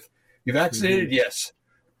out with. You vaccinated? Mm-hmm. Yes.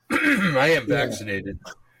 I am vaccinated.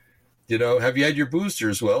 Have you had your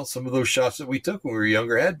boosters? Well, some of those shots that we took when we were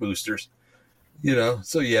younger had boosters.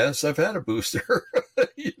 So yes, I've had a booster.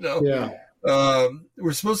 Yeah.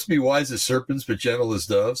 We're supposed to be wise as serpents, but gentle as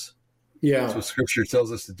doves. Yeah. That's what Scripture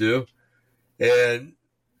tells us to do. And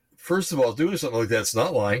first of all, doing something like that's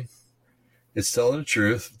not lying. It's telling the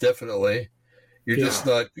truth, definitely. You're just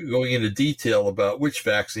not going into detail about which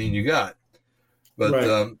vaccine you got.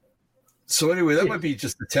 But so anyway, that might be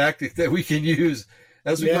just a tactic that we can use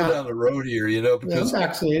as we go down the road here, because I'm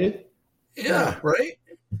vaccinated. Yeah, right.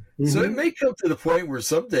 Mm-hmm. So it may come to the point where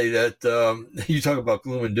someday that you talk about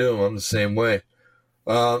gloom and doom. I'm the same way.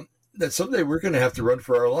 That someday we're going to have to run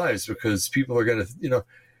for our lives because people are going to,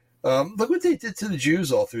 look what they did to the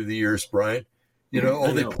Jews all through the years, Brian.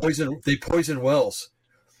 They poison wells.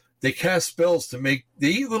 They cast spells to they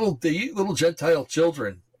eat little Gentile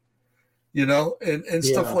children, and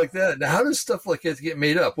stuff like that. Now, how does stuff like that get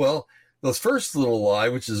made up? Well, the first little lie,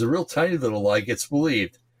 which is a real tiny little lie, gets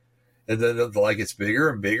believed. And then the lie gets bigger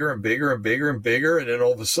and bigger and bigger and bigger and bigger. And then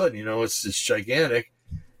all of a sudden, it's gigantic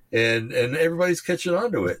and everybody's catching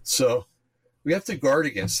on to it. So we have to guard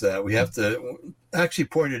against that. We have to actually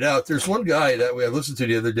point it out. There's one guy that I listened to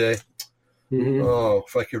the other day. Mm-hmm. Oh,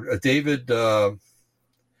 if I could, David, I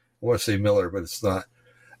want to say Miller, but it's not.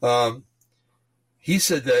 He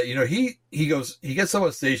said that, he gets up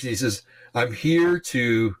on stage and he says, "I'm here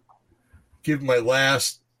to give my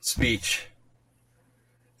last speech."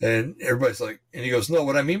 And everybody's like, and he goes, "No,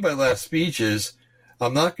 what I mean by last speech is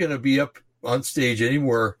I'm not going to be up on stage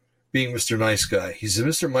anymore being Mr. Nice Guy." He said,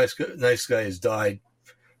 "Mr. Nice Guy has died."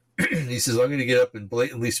 He says, "I'm going to get up and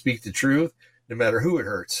blatantly speak the truth, no matter who it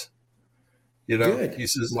hurts." Good. He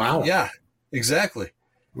says, "Wow. Yeah, exactly."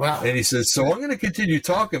 Wow. And he says, "So I'm going to continue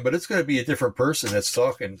talking, but it's going to be a different person that's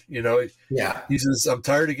talking." Yeah. He says, "I'm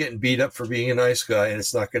tired of getting beat up for being a nice guy, and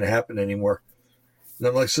it's not going to happen anymore." And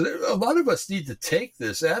I'm like, so a lot of us need to take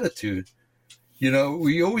this attitude.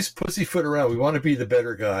 We always pussyfoot around. We want to be the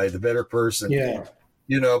better guy, the better person. Yeah.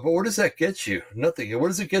 But what does that get you? Nothing. And what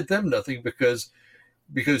does it get them? Nothing, because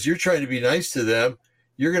you're trying to be nice to them.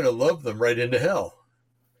 You're going to love them right into hell.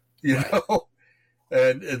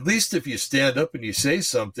 And at least if you stand up and you say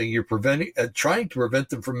something, you're trying to prevent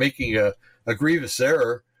them from making a grievous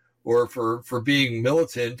error or for being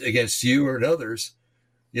militant against you or others.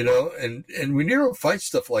 And when you don't fight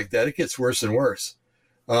stuff like that, it gets worse and worse.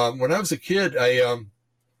 When I was a kid, I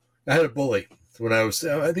had a bully when I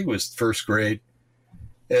think it was first grade,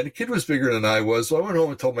 and the kid was bigger than I was. So I went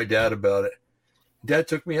home and told my dad about it. Dad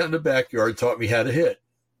took me out in the backyard and taught me how to hit,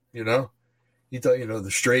 He taught, the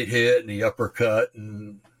straight hit and the uppercut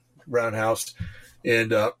and roundhouse.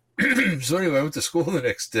 And so anyway, I went to school the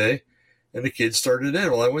next day, And the kid started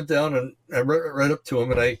in. Well, I went down and I right up to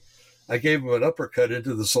him, and I gave him an uppercut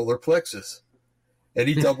into the solar plexus. And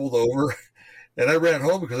he doubled over, and I ran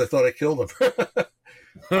home because I thought I killed him.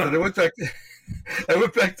 And I went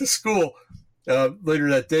back to school later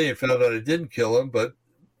that day and found out I didn't kill him, but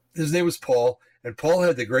his name was Paul, and Paul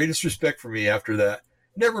had the greatest respect for me after that.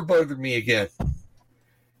 Never bothered me again.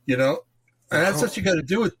 You know, and that's what you got to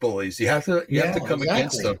do with bullies. You have to come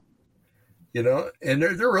against them. You know, and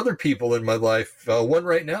there are other people in my life. One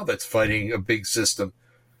right now that's fighting a big system.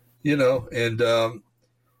 You know, and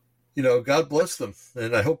you know, God bless them,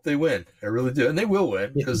 and I hope they win. I really do, and they will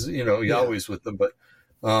win because you know Yahweh's with them. But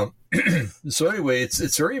so anyway,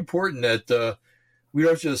 it's very important that we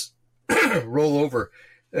don't just roll over.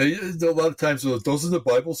 A lot of times, doesn't the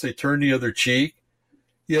Bible say turn the other cheek?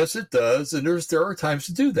 Yes, it does, and there are times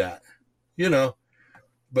to do that, you know.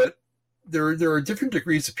 But there are different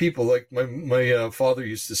degrees of people. Like my father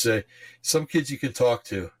used to say, some kids you can talk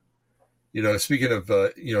to. You know, speaking of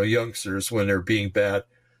you know, youngsters when they're being bad,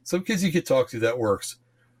 some kids you can talk to, that works.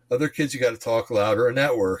 Other kids you got to talk louder, and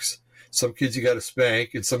that works. Some kids you got to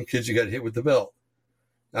spank, and some kids you got to hit with the belt.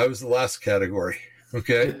 I was the last category,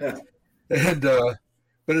 okay, and.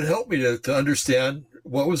 But it helped me to understand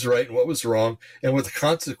what was right and what was wrong, and what the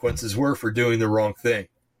consequences were for doing the wrong thing.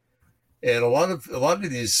 And a lot of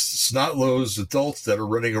these snot-nosed adults that are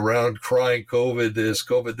running around crying COVID this,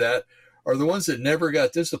 COVID that, are the ones that never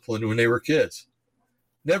got disciplined when they were kids.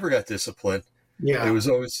 Never got disciplined. Yeah. It was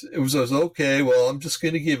always okay. Well, I'm just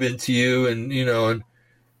going to give in to you, and you know,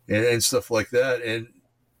 and stuff like that. And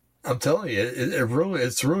I'm telling you,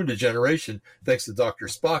 it's ruined a generation. Thanks to Dr.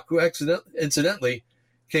 Spock, who incidentally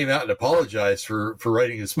came out and apologized for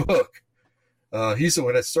writing his book. He's the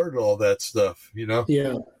one that started all that stuff, you know?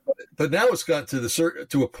 Yeah. But now it's gotten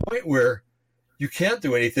to a point where you can't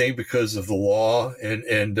do anything because of the law and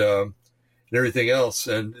everything else.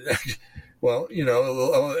 And, well, you know,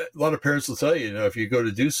 a lot of parents will tell you, you know, if you go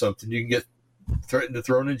to do something, you can get threatened to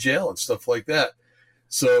thrown in jail and stuff like that.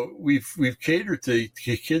 So we've catered to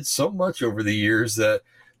kids so much over the years that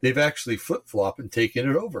they've actually flip-flopped and taken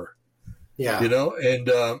it over. Yeah. You know, and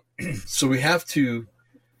so we have to,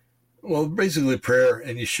 well, basically prayer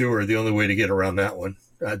and Yeshua are the only way to get around that one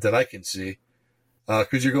that I can see,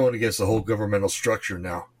 because you're going against the whole governmental structure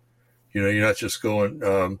now. You know, you're not just going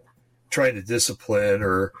trying to discipline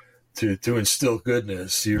or to instill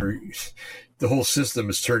goodness. The whole system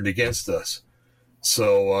is turned against us.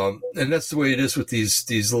 So, and that's the way it is with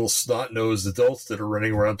these little snot-nosed adults that are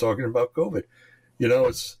running around talking about COVID. You know,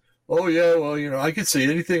 it's, oh, yeah, well, you know, I can say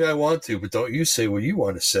anything I want to, but don't you say what you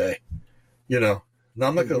want to say. You know, and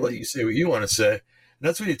I'm not going to let you say what you want to say. And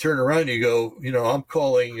that's when you turn around and you go, you know, I'm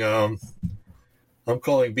calling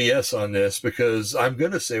BS on this because I'm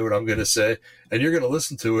going to say what I'm going to say, and you're going to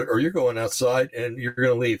listen to it, or you're going outside and you're going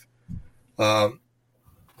to leave. And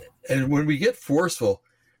when we get forceful,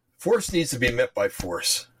 force needs to be met by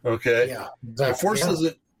force. Okay. Yeah. Exactly. If force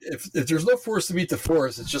doesn't, if there's no force to meet the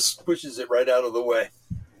force, it just pushes it right out of the way.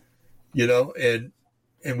 You know, and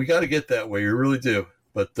we got to get that way. We really do.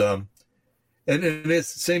 But and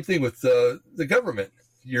it's the same thing with the government.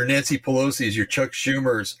 Your Nancy Pelosi's, your Chuck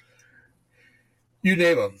Schumer's, you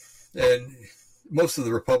name them. And most of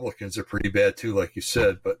the Republicans are pretty bad too, like you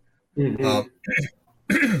said. But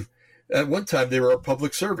at one time they were our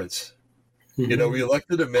public servants. You know, we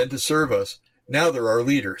elected the men to serve us. Now they're our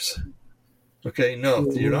leaders. Okay,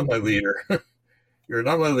 no, you're not my leader. You're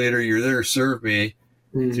not my leader. You're there to serve me,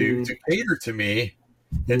 to cater to me,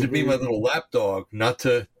 and to be my little lapdog, not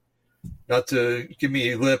to give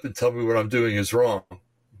me a lip and tell me what I'm doing is wrong.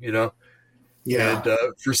 You know? Yeah.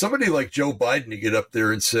 And for somebody like Joe Biden to get up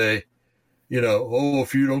there and say, you know, oh,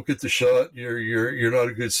 if you don't get the shot, you're not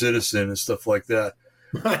a good citizen and stuff like that.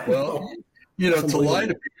 Well, you know, to lie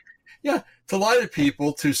to people. Yeah, to lie to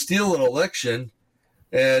people, to steal an election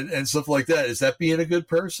and stuff like that. Is that being a good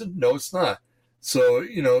person? No, it's not. So,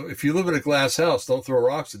 you know, if you live in a glass house, don't throw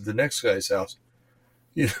rocks at the next guy's house.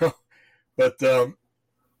 You know? But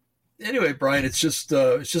anyway, Brian, it's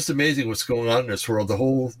just amazing what's going on in this world. The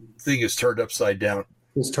whole thing is turned upside down.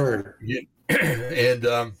 It's turned. Yeah.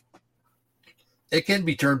 And it can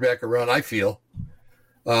be turned back around, I feel.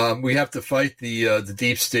 We have to fight the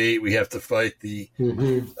deep state. We have to fight the.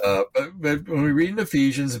 But when we read in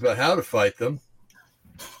Ephesians about how to fight them,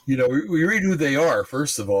 you know, we read who they are.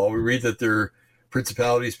 First of all, we read that they're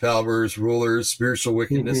principalities, powers, rulers, spiritual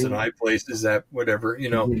wickedness in high places. That whatever, you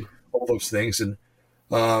know, all those things, and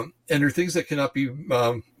they're things that cannot be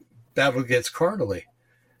battled against carnally.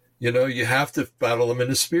 You know, you have to battle them in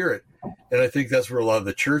the spirit, and I think that's where a lot of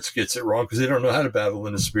the church gets it wrong because they don't know how to battle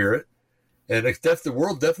in the spirit. And the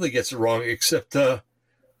world definitely gets it wrong, except who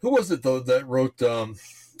was it, though, that wrote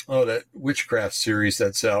that witchcraft series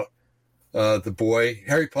that's out? The boy,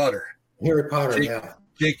 Harry Potter. Harry Potter, yeah.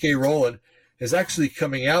 J.K. Rowling is actually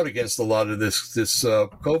coming out against a lot of this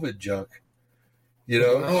COVID junk.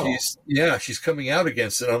 Wow. She's coming out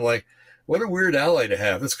against it. I'm like, what a weird ally to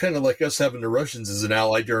have. It's kind of like us having the Russians as an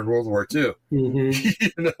ally during World War II.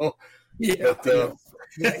 Mm-hmm. Yeah.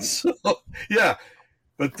 But, so, yeah.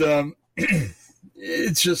 But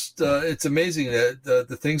it's just it's amazing that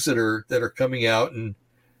the things that are coming out, and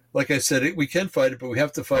like I said, we can fight it, but we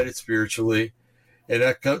have to fight it spiritually, and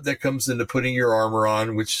that comes into putting your armor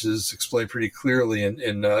on, which is explained pretty clearly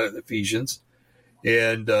in Ephesians,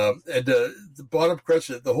 and the bottom crutch,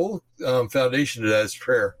 the whole foundation of that is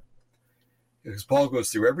prayer, because Paul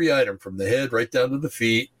goes through every item from the head right down to the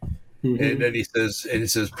feet, and then he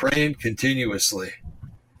says praying continuously,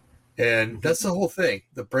 and that's the whole thing.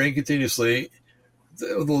 The praying continuously.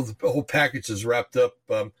 The whole package is wrapped up.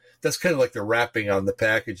 That's kind of like the wrapping on the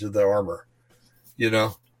package of the armor,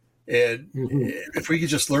 And if we could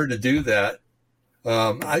just learn to do that,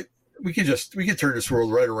 we could turn this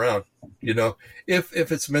world right around.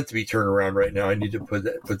 If it's meant to be turned around right now, I need to put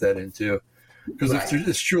that in too, because if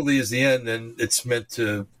this truly is the end, then it's meant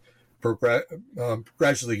to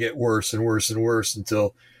gradually get worse and worse and worse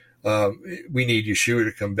until. We need Yeshua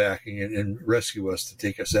to come back and rescue us, to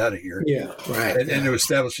take us out of here. Yeah, right. And to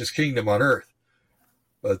establish his kingdom on earth.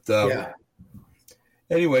 But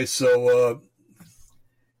anyway, so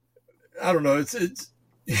I don't know. It's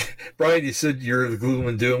Brian, you said you're the gloom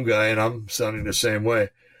and doom guy, and I'm sounding the same way.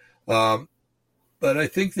 But I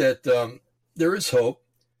think that there is hope.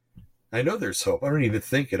 I know there's hope. I don't even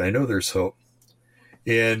think it. I know there's hope.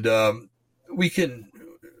 And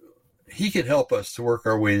he can help us to work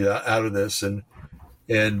our way out of this, and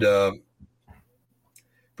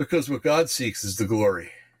because what God seeks is the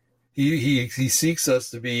glory. He seeks us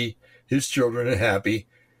to be his children and happy,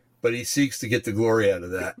 but he seeks to get the glory out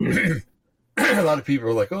of that. A lot of people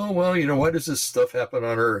are like, oh, well, why does this stuff happen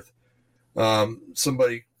on earth?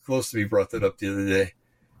 Somebody close to me brought that up the other day.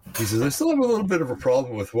 He says, I still have a little bit of a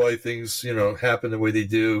problem with why things, happen the way they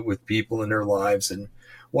do with people in their lives, and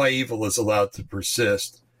why evil is allowed to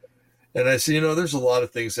persist. And I say, there's a lot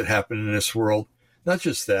of things that happen in this world, not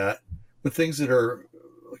just that, but things that are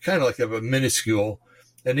kind of like a minuscule,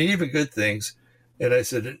 and even good things. And I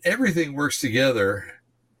said, and everything works together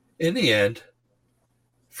in the end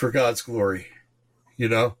for God's glory,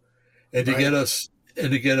 and to get us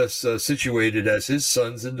situated as his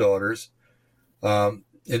sons and daughters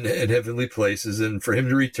in heavenly places, and for him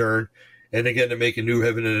to return, and again to make a new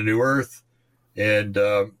heaven and a new earth, and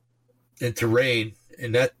to reign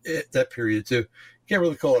in that period too. You can't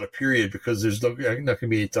really call it a period, because there's not going to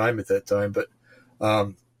be any time at that time, but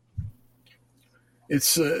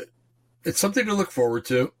it's something to look forward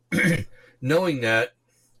to. Knowing that,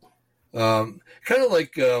 kind of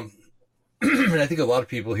like, and I think a lot of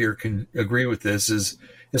people here can agree with this, is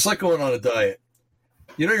it's like going on a diet.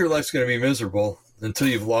 Your life's going to be miserable until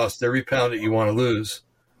you've lost every pound that you want to lose.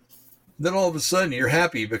 Then all of a sudden you're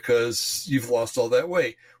happy because you've lost all that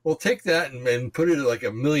weight. Well, take that and put it like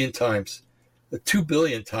 1 million times, 2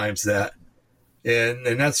 billion times that. And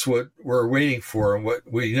that's what we're waiting for, and what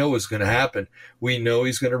we know is going to happen. We know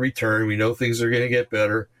he's going to return. We know things are going to get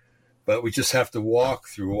better, but we just have to walk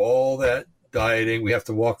through all that dieting. We have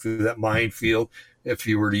to walk through that minefield, if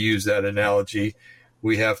you were to use that analogy.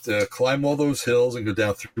 We have to climb all those hills and go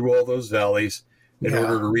down through all those valleys in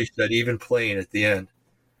order to reach that even plane at the end.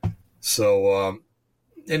 So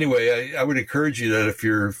anyway, I would encourage you that if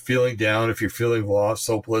you're feeling down, if you're feeling lost,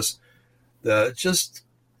 hopeless, just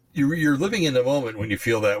you're living in the moment when you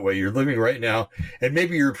feel that way. You're living right now, and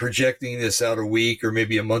maybe you're projecting this out a week or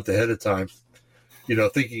maybe a month ahead of time,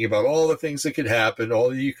 thinking about all the things that could happen, all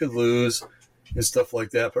that you could lose and stuff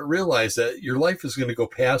like that. But realize that your life is going to go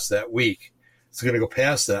past that week. It's going to go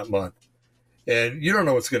past that month. And you don't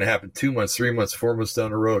know what's going to happen 2 months, 3 months, 4 months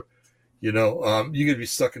down the road. You're going to be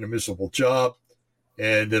stuck in a miserable job.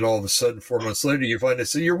 And then all of a sudden, 4 months later, you find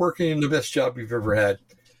that you're working in the best job you've ever had.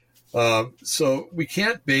 So we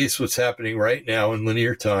can't base what's happening right now in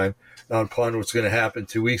linear time upon what's going to happen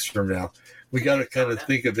 2 weeks from now. We got to kind of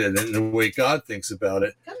think of it in the way God thinks about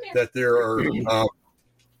it, that there are,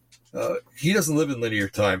 he doesn't live in linear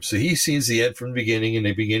time. So he sees the end from the beginning and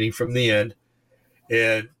the beginning from the end.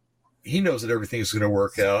 And he knows that everything's going to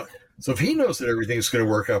work out. So if he knows that everything's going to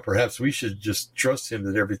work out, perhaps we should just trust him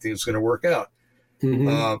that everything's going to work out.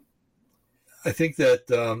 Mm-hmm. I think that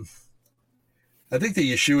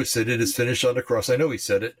Yeshua said it is finished on the cross. I know he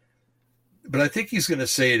said it, but I think he's going to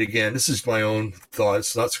say it again. This is my own thought.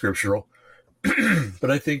 It's not scriptural,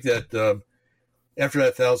 but I think that after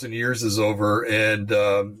that 1,000 years is over and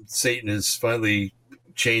Satan is finally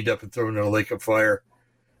chained up and thrown in a lake of fire,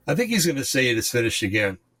 I think he's going to say it is finished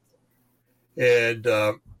again. And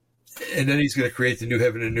then he's going to create the new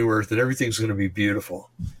heaven and new earth, and everything's going to be beautiful.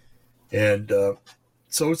 And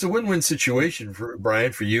so it's a win-win situation for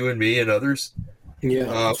Brian, for you and me and others. Yeah,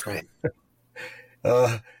 that's right.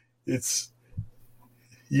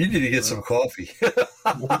 You need to get some coffee.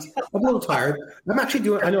 I'm a little tired. I'm actually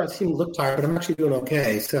doing. I know I seem to look tired, but I'm actually doing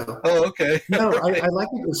okay. So. Oh, okay. No, I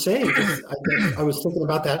like what you're saying. I was thinking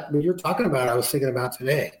about that when you're talking about it. I was thinking about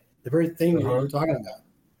today, the very thing you were talking about.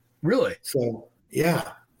 Really? So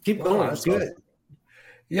yeah, keep going. That's good. Awesome.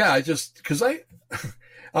 Yeah, because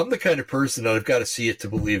I'm the kind of person that I've got to see it to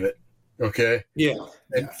believe it. Okay. Yeah.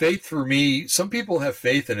 And faith for me, some people have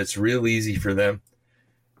faith and it's real easy for them.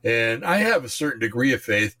 And I have a certain degree of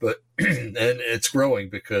faith, but and it's growing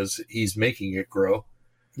because he's making it grow.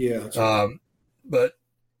 Yeah. Right. But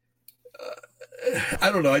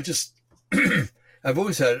I don't know. I've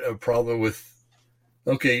always had a problem with,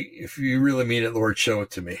 okay, if you really mean it, Lord, show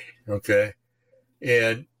it to me. Okay.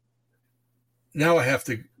 And now I have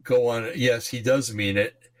to go on. Yes, he does mean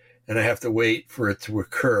it. And I have to wait for it to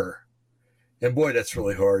occur. And boy, that's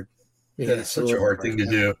really hard. Yeah, that is such a hard thing to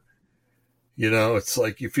do. You know, it's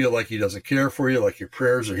like you feel like he doesn't care for you, like your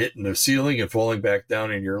prayers are hitting the ceiling and falling back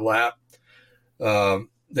down in your lap. That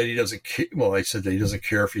he doesn't, I said that he doesn't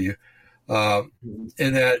care for you, and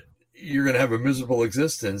that you're going to have a miserable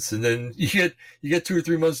existence. And then you get 2 or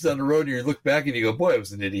 3 months down the road, and you look back and you go, "Boy, I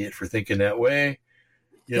was an idiot for thinking that way."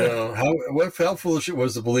 You know how foolish it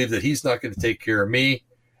was to believe that he's not going to take care of me.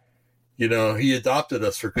 You know, he adopted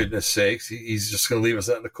us for goodness sakes. He's just going to leave us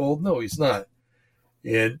out in the cold. No, he's not.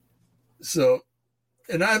 And so,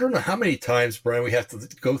 and I don't know how many times, Brian, we have to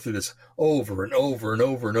go through this over and over and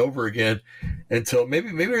over and over again until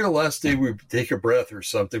maybe the last day we take a breath or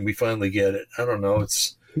something, we finally get it. I don't know.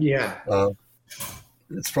 It's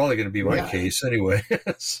probably going to be my case anyway.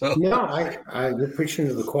 So no, you're preaching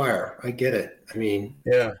to the choir. I get it. I mean,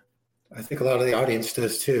 yeah, I think a lot of the audience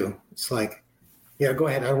does too. It's like, yeah, go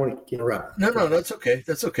ahead. I don't want to interrupt. No, that's okay.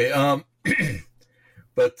 That's okay.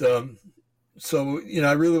 But so, you know,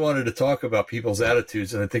 I really wanted to talk about people's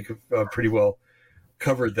attitudes, and I think I've pretty well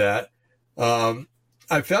covered that. I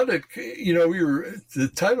found it, you know, the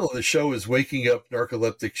title of the show is Waking Up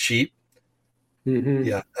Narcoleptic Sheep. Mm-hmm.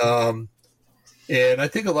 Yeah. And I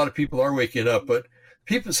think a lot of people are waking up, but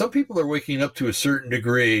some people are waking up to a certain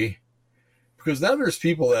degree, because now there's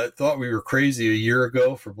people that thought we were crazy a year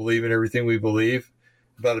ago for believing everything we believe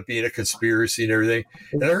about it being a conspiracy and everything.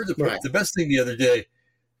 And I heard the best thing the other day,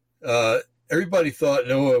 everybody thought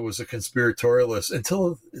Noah was a conspiratorialist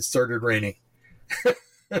until it started raining.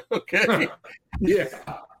 Okay. Yeah.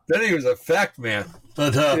 Then he was a fact man.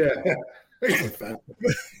 But, it's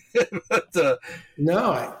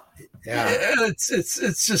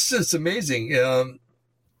amazing.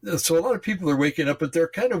 So a lot of people are waking up, but they're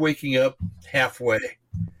kind of waking up halfway.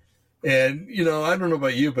 And, you know, I don't know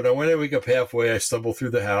about you, but when I wake up halfway, I stumble through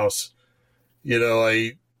the house. You know,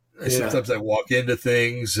 sometimes I walk into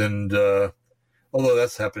things, and although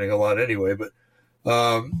that's happening a lot anyway, but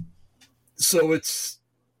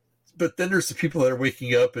but then there's the people that are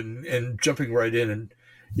waking up and jumping right in and,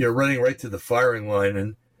 you know, running right to the firing line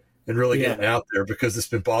and really getting out there because it's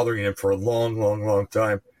been bothering them for a long, long, long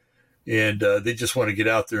time. And they just want to get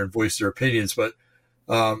out there and voice their opinions. But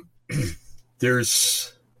there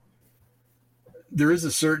is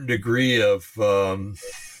a certain degree of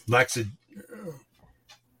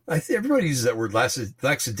I think everybody uses that word,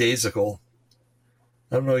 lackadaisical.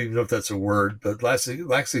 I don't even know if that's a word, but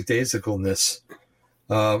lackadaisicalness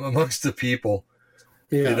amongst the people.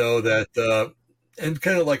 Yeah. You know, that, and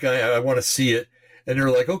kind of like I want to see it. And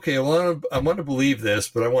they're like, okay, well, I want to believe this,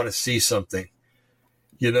 but I want to see something.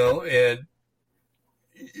 You know, and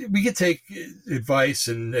we can take advice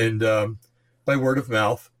and by word of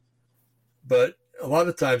mouth, but a lot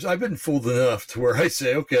of times I've been fooled enough to where I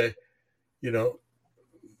say, okay, you know,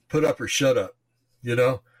 put up or shut up, you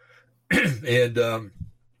know, and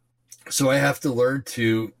so I have to learn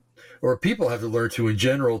to, or people have to learn to, in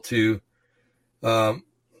general, to kind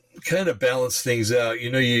of balance things out.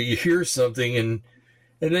 You know, you hear something and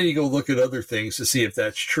then you go look at other things to see if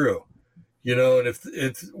that's true. You know, and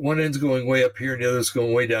if one end's going way up here and the other's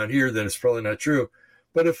going way down here, then it's probably not true.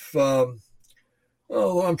 But if, I'm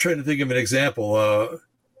trying to think of an example.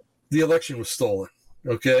 The election was stolen.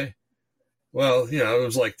 Okay. Well, you know, it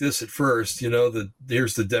was like this at first, you know,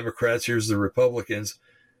 here's the Democrats, here's the Republicans.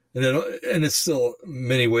 And it's still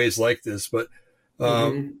many ways like this, but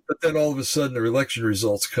then all of a sudden the election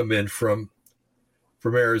results come in from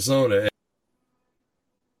from Arizona.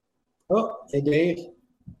 Oh, hey, Dave.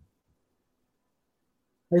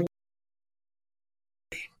 Hey,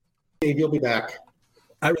 Dave, you'll be back.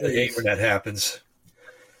 I really hate when that happens.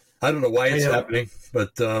 I don't know why it's happening,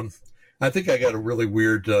 but I think I got a really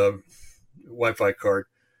weird Wi-Fi card.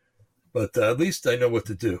 But at least I know what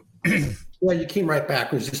to do. Well, you came right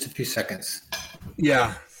back. It was just a few seconds.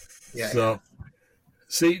 Yeah. Yeah. So,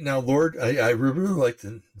 see, now, Lord, I really like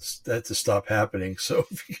that to stop happening. So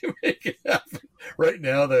if you can make it happen right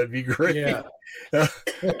now, that'd be great. Yeah. But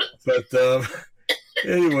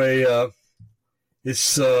anyway,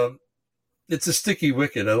 it's a sticky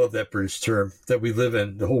wicket. I love that British term that we live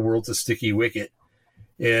in. The whole world's a sticky wicket.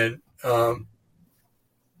 And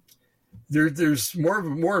there's more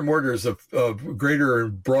and more. There's a greater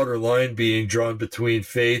and broader line being drawn between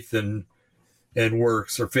faith and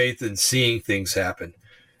works, or faith and seeing things happen.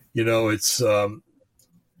 It's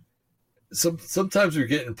sometimes we're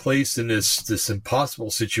getting placed in this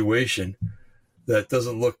impossible situation that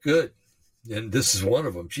doesn't look good, and this is one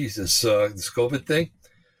of them. Jesus, this COVID thing,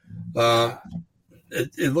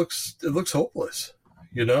 it looks hopeless,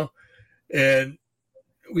 and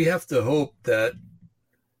we have to hope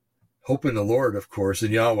in the Lord, of course,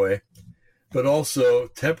 in Yahweh, but also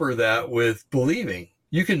temper that with believing.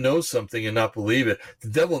 You can know something and not believe it. The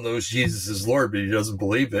devil knows Jesus is Lord, but he doesn't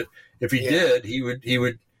believe it. If he did, he would, he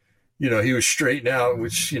would straighten out,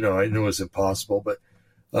 which, I know is impossible, but,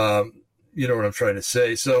 you know what I'm trying to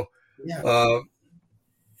say. So,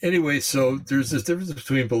 anyway, so there's this difference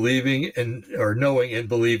between believing or knowing and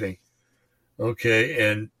believing.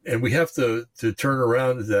 Okay. And we have to turn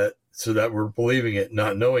around that so that we're believing it,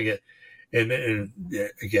 not knowing it. And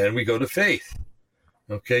again, we go to faith.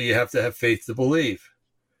 Okay. You have to have faith to believe.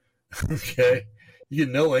 Okay. You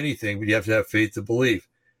can know anything, but you have to have faith to believe.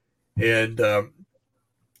 And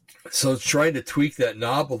so it's trying to tweak that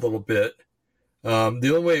knob a little bit. The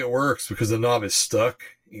only way it works, because the knob is stuck,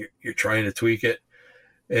 you're trying to tweak it.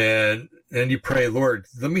 And you pray, Lord,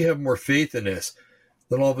 let me have more faith in this.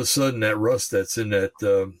 Then all of a sudden that rust that's in that,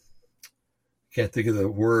 can't think of the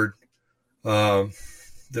word,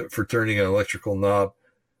 for turning an electrical knob,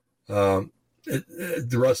 the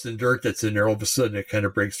rust and dirt that's in there, all of a sudden it kind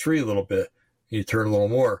of breaks free a little bit. You turn a little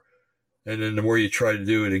more. And then the more you try to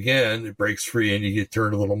do it again, it breaks free and you get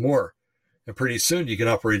turned a little more. And pretty soon you can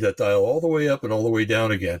operate that dial all the way up and all the way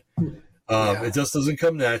down again. It just doesn't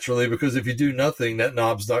come naturally, because if you do nothing, that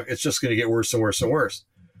knob's not, it's just going to get worse and worse and worse.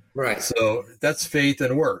 Right. So that's faith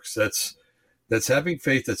and works. That's having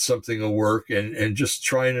faith that something will work, and just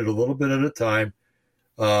trying it a little bit at a time.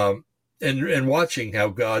 And watching how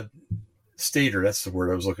God stator, that's the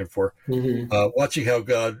word I was looking for. Watching how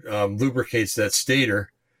God lubricates that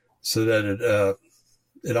stator so that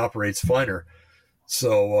it operates finer.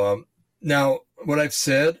 So now what I've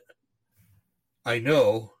said, I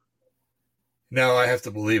know. Now I have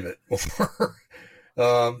to believe it. And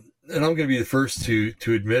I'm going to be the first to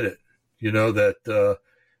admit it, that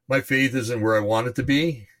my faith isn't where I want it to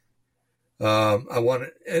be. I want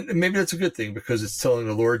it, and maybe that's a good thing, because it's telling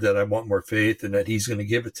the Lord that I want more faith and that he's going to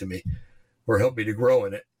give it to me or help me to grow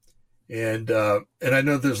in it. And I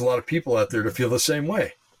know there's a lot of people out there that feel the same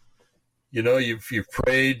way. You've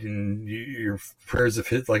prayed, and your prayers have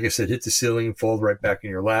hit, like I said, hit the ceiling and fall right back in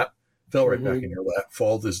your lap. Fell right back in your lap.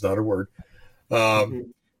 Fall is not a word.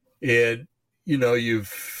 And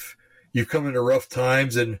you've come into rough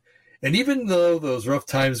times, and even though those rough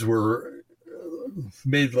times were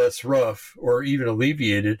made less rough or even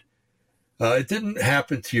alleviated, it didn't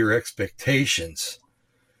happen to your expectations.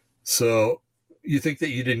 So you think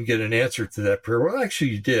that you didn't get an answer to that prayer. Well,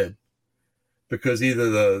 actually you did, because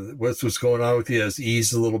either what's going on with you has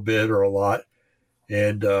eased a little bit or a lot,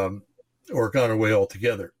 and or gone away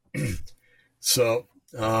altogether. So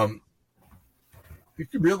you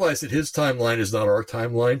can realize that his timeline is not our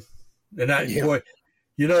timeline. And boy,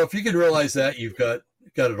 if you can realize that, you've got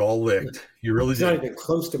it all licked. You really do. It's not even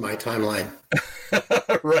close to my timeline.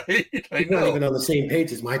 Right? I know. Not even on the same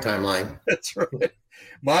page as my timeline. That's right.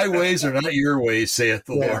 My ways are not your ways, saith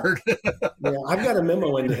the Lord. Yeah, I've got a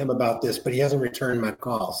memo into him about this, but he hasn't returned my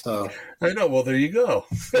call. So I know. Well, there you go.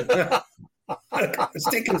 It's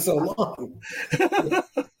taking so long.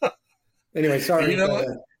 Anyway, sorry. You know what?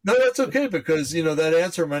 No, that's okay, because that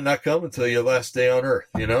answer might not come until your last day on earth.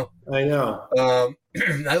 I know.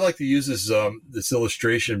 I like to use this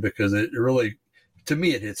illustration because it really, to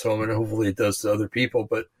me, it hits home, and hopefully it does to other people.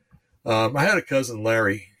 But I had a cousin,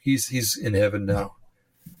 Larry. He's in heaven now.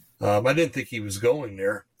 I didn't think he was going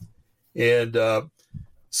there, and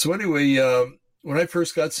so anyway, when I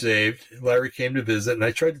first got saved, Larry came to visit, and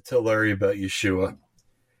I tried to tell Larry about Yeshua.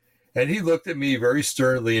 And he looked at me very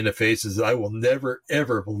sternly in the face and said, I will never,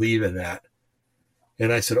 ever believe in that.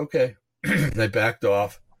 And I said, okay. And I backed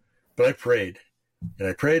off, but I prayed. And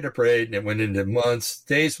I prayed, and it went into months,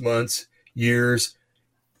 days, months, years,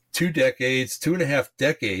 2 decades, 2.5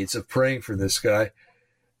 decades of praying for this guy.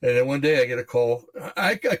 And then one day I get a call.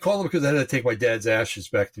 I called him because I had to take my dad's ashes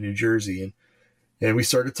back to New Jersey. And we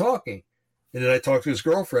started talking. And then I talked to his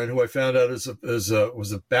girlfriend, who I found out was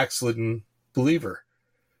a backslidden believer.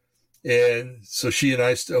 And so she and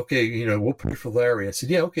I said, okay, we'll pray for Larry. I said,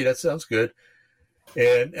 yeah, okay, that sounds good.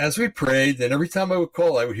 And as we prayed, then every time I would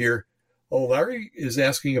call, I would hear, oh, Larry is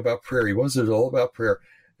asking about prayer. He wants it all about prayer.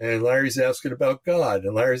 And Larry's asking about God.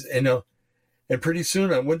 And Larry's, and pretty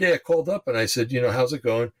soon, one day I called up and I said, how's it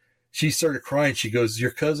going? She started crying. She goes,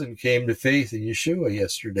 your cousin came to faith in Yeshua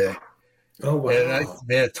yesterday. Oh, wow.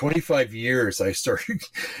 And 25 years, I started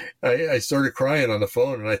crying on the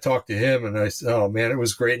phone, and I talked to him, and I said, oh man, it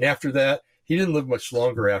was great. And after that, he didn't live much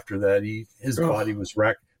longer after that. His body was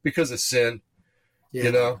wrecked because of sin,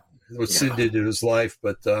 what sin did to his life.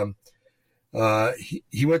 But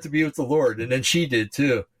he went to be with the Lord, and then she did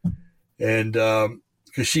too. And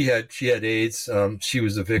because she had AIDS, she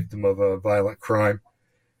was a victim of a violent crime.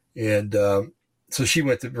 And so she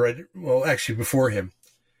went actually before him.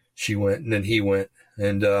 She went, and then he went.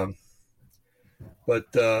 And, man,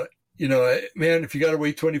 if you got to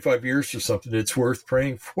wait 25 years for something, it's worth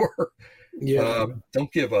praying for. Yeah.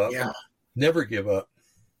 Don't give up. Yeah. Never give up.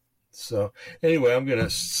 So anyway, I'm going to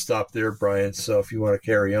stop there, Brian. So if you want to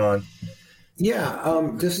carry on. Yeah.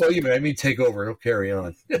 Take over. Don't carry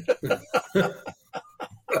on.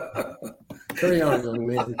 Carry on, young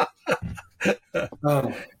man.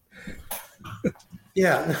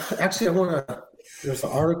 Yeah, actually, I want to. There's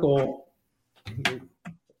an article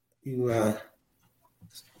you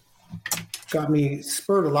got me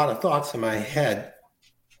spurred a lot of thoughts in my head,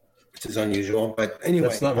 which is unusual. But anyway,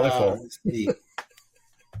 that's not my fault.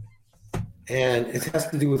 And it has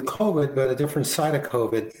to do with COVID, but a different side of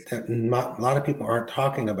COVID that a lot of people aren't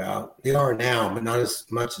talking about. They are now, but not as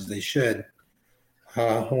much as they should.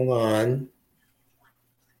 Hold on.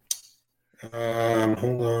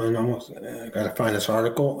 Almost. I got to find this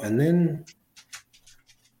article, and then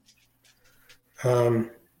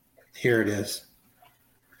here it is.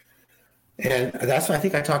 And that's what I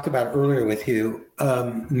think I talked about earlier with you.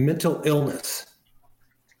 Mental illness,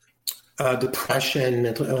 depression,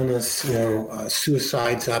 mental illness,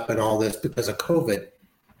 suicides up and all this because of COVID.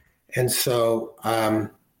 And so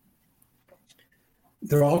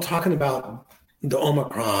they're all talking about the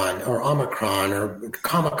Omicron or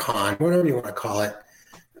Comic-Con, whatever you want to call it.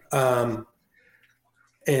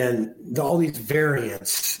 And all these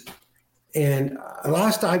variants. And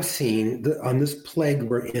last I've seen on this plague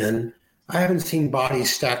we're in, I haven't seen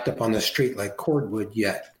bodies stacked up on the street like cordwood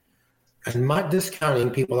yet. I'm not discounting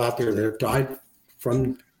people out there that have died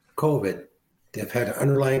from COVID. They've had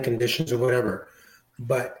underlying conditions or whatever,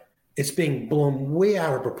 but it's being blown way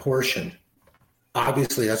out of proportion.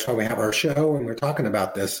 Obviously, that's why we have our show and we're talking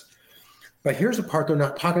about this. But here's the part they're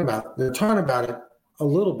not talking about. They're talking about it a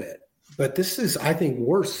little bit, but this is, I think,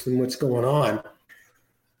 worse than what's going on.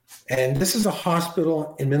 And this is a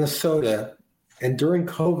hospital in Minnesota. And during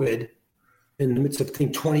COVID, in the midst of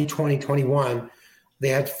 2020, 21, they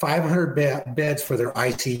had 500 beds for their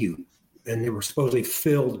ICU. And they were supposedly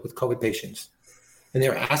filled with COVID patients. And they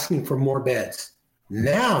were asking for more beds.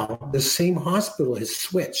 Now, the same hospital is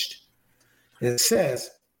switched. And it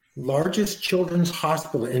says, largest children's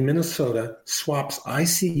hospital in Minnesota swaps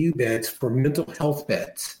ICU beds for mental health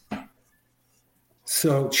beds.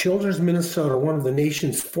 So Children's Minnesota, one of the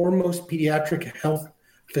nation's foremost pediatric health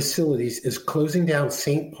facilities, is closing down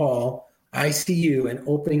St. Paul ICU and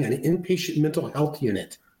opening an inpatient mental health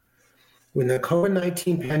unit. When the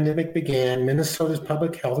COVID-19 pandemic began, Minnesota's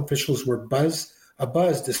public health officials were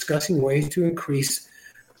abuzz discussing ways to increase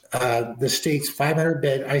the state's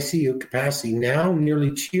 500-bed ICU capacity. Now,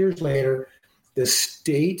 nearly 2 years later, the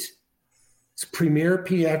state's premier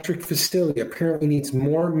pediatric facility apparently needs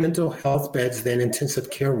more mental health beds than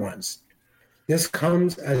intensive care ones. This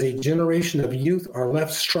comes as a generation of youth are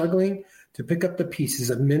left struggling to pick up the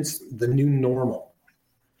pieces amidst the new normal.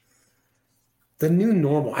 The new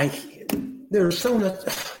normal. There's so much.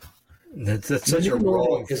 That's such a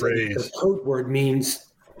wrong phrase. The code word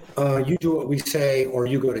means you do what we say, or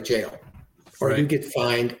you go to jail, or you get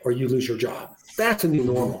fined, or you lose your job. That's a new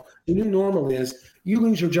normal. The new normal is you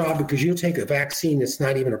lose your job because you take a vaccine that's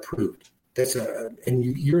not even approved. And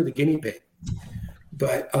you're the guinea pig.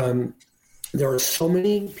 But there are so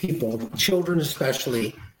many people, children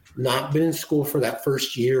especially, not been in school for that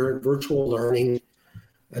first year, virtual learning,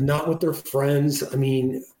 and not with their friends. I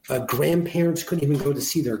mean, grandparents couldn't even go to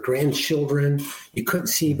see their grandchildren. You couldn't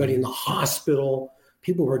see anybody in the hospital.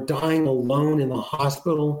 People were dying alone in the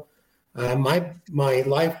hospital. My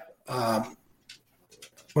life,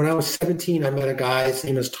 when I was 17, I met a guy, his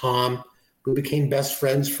name is Tom. We became best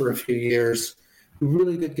friends for a few years.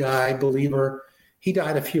 Really good guy, believer. He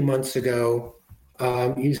died a few months ago.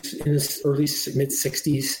 He's in his early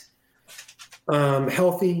mid-60s.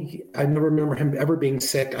 Healthy. I never remember him ever being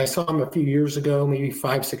sick. I saw him a few years ago, maybe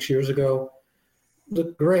 5-6 years ago.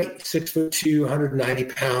 Looked great, 6'2", 190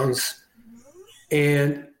 pounds.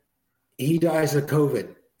 And he dies of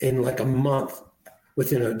COVID in like a month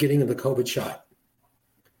within getting the COVID shot.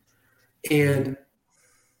 And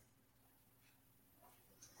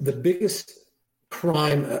the biggest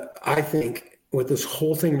crime, I think, with this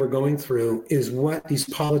whole thing we're going through is what these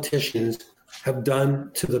politicians have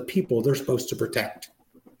done to the people they're supposed to protect.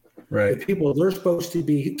 Right. The people they're supposed to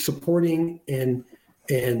be supporting and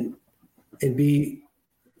be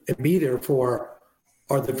there for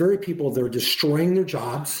are the very people that are destroying their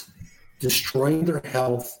jobs, destroying their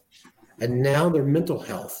health, and now their mental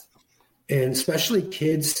health. And especially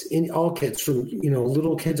kids, all kids, from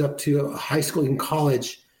little kids up to high school and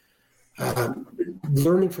college,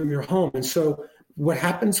 learning from your home. And so what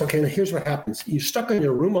happens? Okay, here's what happens. You're stuck in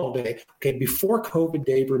your room all day. Okay, before COVID,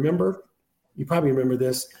 Dave, remember? You probably remember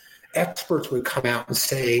this. Experts would come out and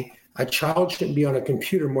say a child shouldn't be on a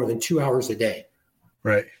computer more than 2 hours a day.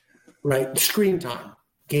 Right. Right. Screen time,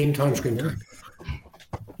 game time, screen time.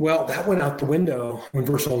 Well, that went out the window when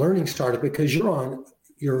virtual learning started because you're on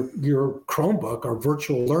your Chromebook or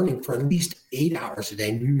virtual learning for at least 8 hours a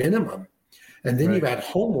day minimum. And then you add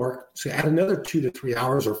homework, so add another 2 to 3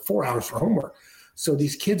 hours or 4 hours for homework. So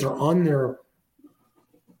these kids are on their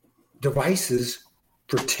devices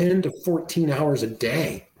for 10 to 14 hours a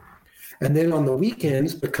day. And then on the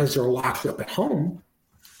weekends, because they're locked up at home,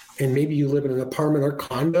 and maybe you live in an apartment or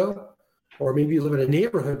condo, or maybe you live in a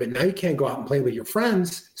neighborhood, but now you can't go out and play with your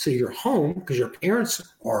friends. So you're home because your parents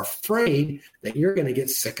are afraid that you're going to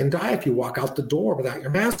get sick and die if you walk out the door without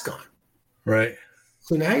your mask on. Right.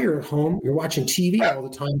 So now you're at home, you're watching TV all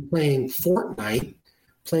the time, playing Fortnite,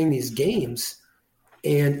 playing these games,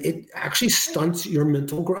 and it actually stunts your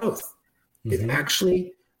mental growth. Mm-hmm. It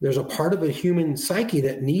actually, there's a part of a human psyche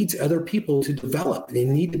that needs other people to develop. They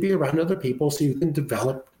need to be around other people so you can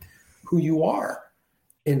develop who you are.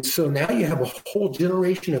 And so now you have a whole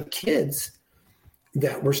generation of kids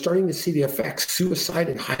that we're starting to see the effects. Suicide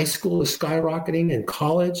in high school is skyrocketing, in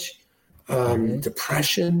college,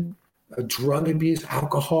 depression, drug abuse,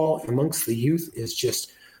 alcohol amongst the youth is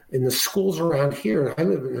just in the schools around here. And I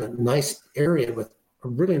live in a nice area with a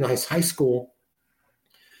really nice high school.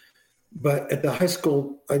 But at the high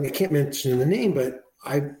school, I can't mention the name, but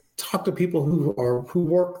I talk to people who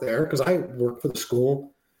work there because I work for the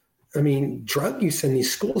school. I mean, drug use in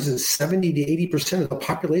these schools is 70 to 80% of the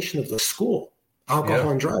population of the school,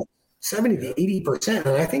 alcohol and drugs, 70 to 80%.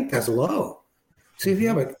 And I think that's low. So if you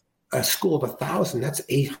have a school of 1,000, that's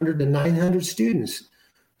 800 to 900 students.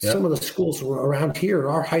 Yep. Some of the schools around here,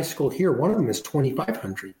 our high school here, one of them is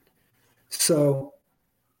 2,500. So,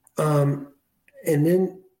 and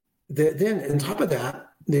then on top of that,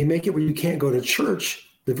 they make it where you can't go to church.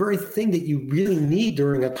 The very thing that you really need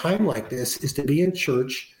during a time like this is to be in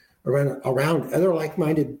church around other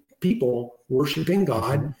like-minded people worshiping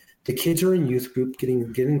God. The kids are in youth group,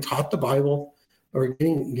 getting taught the Bible, or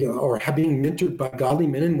being mentored by godly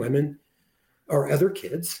men and women, or other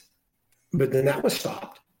kids. But then that was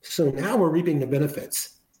stopped. So now we're reaping the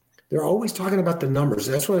benefits. They're always talking about the numbers.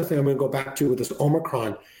 That's one thing I'm going to go back to with this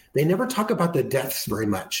Omicron. They never talk about the deaths very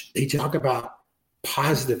much. They talk about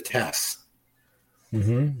positive tests.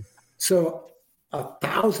 Mm-hmm. So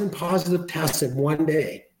 1,000 positive tests in one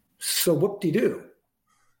day. So whoop-de-doo.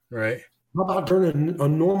 Right. How about during a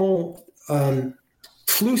normal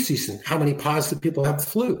flu season? How many positive people have the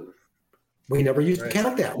flu? We never used to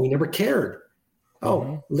count that. We never cared.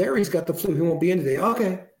 Oh, Larry's got the flu. He won't be in today.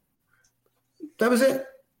 Okay. That was it.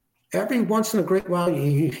 Every once in a great while,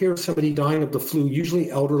 you hear somebody dying of the flu,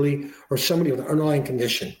 usually elderly or somebody with an underlying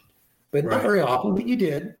condition. But not very often, but you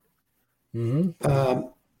did. Mm-hmm.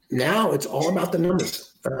 Now it's all about the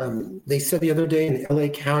numbers. They said the other day in LA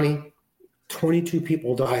County, 22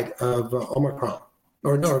 people died of Omicron,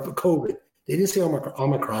 of COVID. They didn't say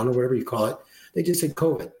Omicron or whatever you call it. They just said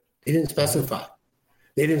COVID. They didn't specify.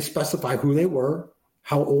 They didn't specify who they were,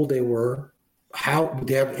 how old they were, how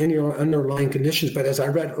they have any underlying conditions. But as I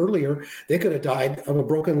read earlier, they could have died of a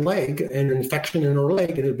broken leg and an infection in their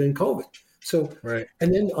leg and it had been COVID. So,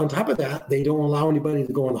 and then on top of that, they don't allow anybody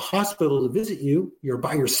to go in the hospital to visit you. You're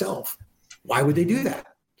by yourself. Why would they do that?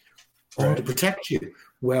 to protect you.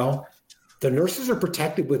 Well, the nurses are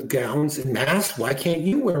protected with gowns and masks. Why can't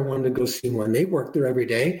you wear one to go see one? They work there every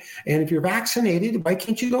day. And if you're vaccinated, why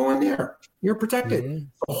can't you go in there? You're protected. Mm-hmm.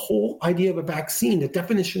 The whole idea of a vaccine, the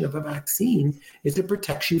definition of a vaccine is it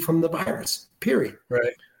protects you from the virus, period.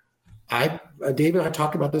 Right. David, I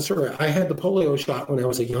talked about this earlier. I had the polio shot when I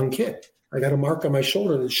was a young kid. I got a mark on my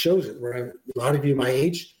shoulder that shows it, where a lot of you my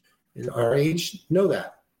age and our age know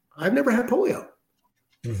that. I've never had polio,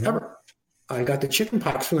 ever. I got the chicken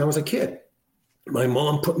pox when I was a kid. My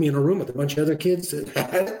mom put me in a room with a bunch of other kids that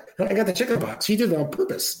had it, and I got the chicken pox. She did it on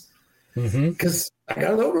purpose because I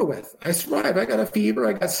got it over with. I survived. I got a fever.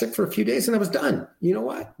 I got sick for a few days, and I was done. You know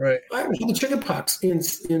what? Right. I haven't had the chicken pox in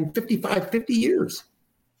 50 years.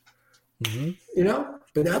 You know?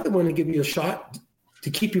 But now they want to give you a shot to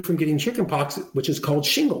keep you from getting chicken pox, which is called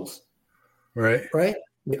shingles. Right. Right?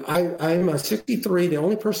 I'm a 63. The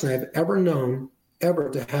only person I've ever known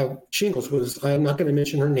to have shingles was, I'm not going to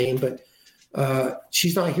mention her name, but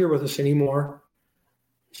she's not here with us anymore.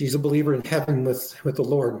 She's a believer in heaven with the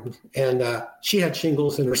Lord. And she had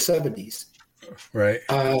shingles in her 70s. Right.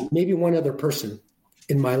 Maybe one other person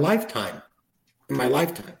in my lifetime.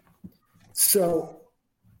 So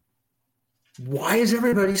why is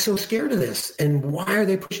everybody so scared of this? And why are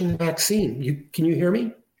they pushing the vaccine? Can you hear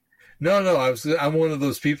me? No. I'm one of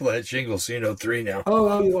those people that had shingles, 3 now.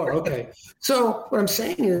 Oh, you are. Okay. So what I'm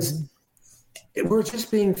saying is we're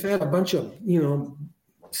just being fed a bunch of,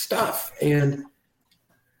 stuff, and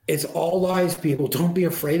it's all lies, people. Don't be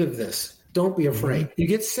afraid of this. Don't be afraid. You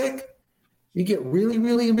get sick. You get really,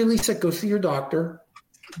 really, really sick. Go see your doctor.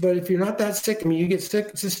 But if you're not that sick, you get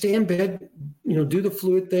sick, just stay in bed, do the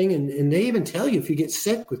fluid thing. And they even tell you if you get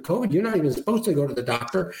sick with COVID, you're not even supposed to go to the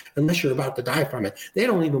doctor unless you're about to die from it. They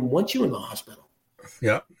don't even want you in the hospital.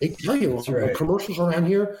 Yeah. They tell you on commercials around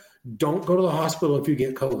here, don't go to the hospital if you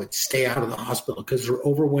get COVID. Stay out of the hospital because they're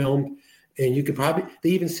overwhelmed. And you could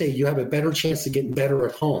they even say you have a better chance of getting better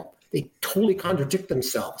at home. They totally contradict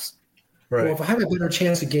themselves. Right. Well, if I have a better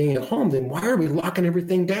chance of getting at home, then why are we locking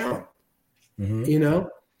everything down?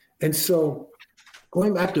 And so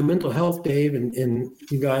going back to mental health, Dave, and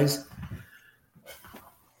you guys,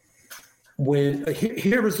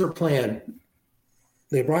 here was their plan.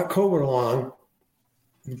 They brought COVID along,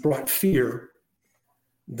 brought fear.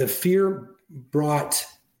 The fear brought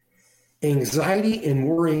anxiety and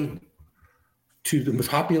worry to the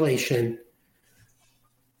population.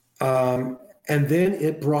 And then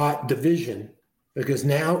it brought division because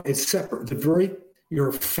now it's separate.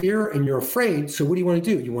 You're fear and you're afraid. So what do you want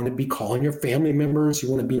to do? You want to be calling your family members. You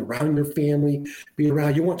want to be around your family,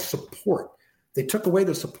 you want support. They took away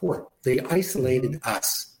the support. They isolated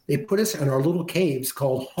us. They put us in our little caves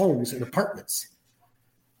called homes and apartments.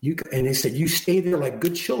 And they said, you stay there like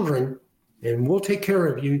good children and we'll take care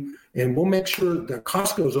of you. And we'll make sure that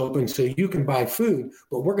Costco's open so you can buy food,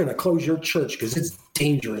 but we're going to close your church because it's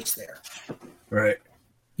dangerous there. Right.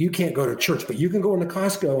 You can't go to church, but you can go into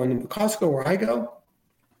Costco. And Costco where I go,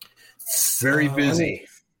 very busy.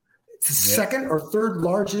 It's the second or third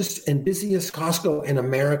largest and busiest Costco in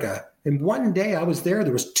America. And one day I was there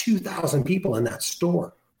was 2,000 people in that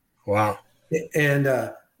store. Wow. And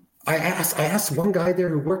I asked one guy there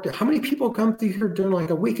who worked there, how many people come through here during like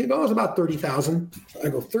a week? He goes, it was about 30,000. I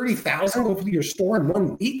go, 30,000 go through your store in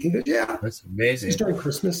 1 week? He goes, yeah. That's amazing. It's during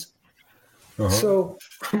Christmas. So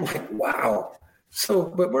I'm like, wow. So,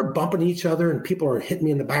 but we're bumping each other and people are hitting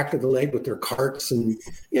me in the back of the leg with their carts and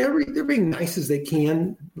they're being nice as they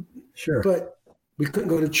can. Sure. But we couldn't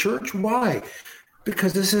go to church. Why?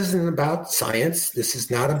 Because this isn't about science. This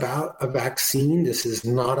is not about a vaccine. This is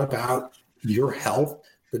not about your health.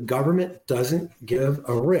 The government doesn't give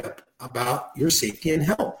a rip about your safety and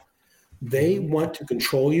health. They want to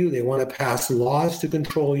control you. They want to pass laws to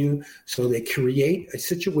control you. So they create a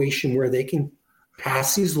situation where they can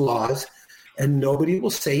pass these laws and nobody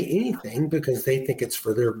will say anything because they think it's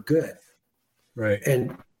for their good. Right.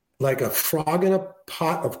 And like a frog in a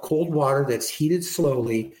pot of cold water that's heated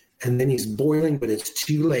slowly, and then he's boiling, but it's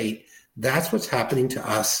too late. That's what's happening to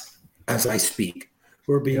us as I speak.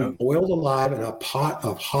 We're being boiled alive in a pot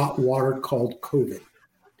of hot water called COVID.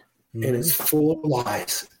 And it's full of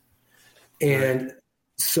lies. And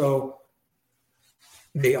so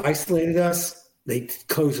they isolated us. They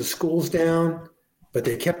closed the schools down. But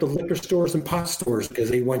they kept the liquor stores and pot stores because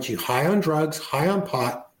they want you high on drugs, high on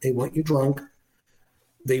pot. They want you drunk.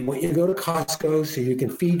 They want you to go to Costco so you can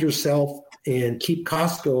feed yourself and keep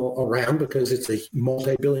Costco around because it's a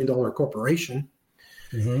multi-billion-dollar corporation.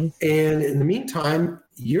 And in the meantime,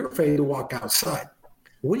 you're afraid to walk outside.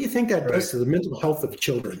 What do you think that does to the mental health of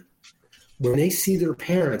children when they see their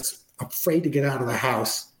parents afraid to get out of the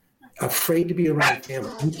house, afraid to be around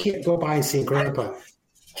family. You can't go by and say, Grandpa,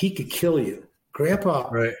 he could kill you.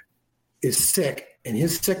 Grandpa is sick, and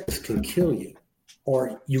his sickness can kill you.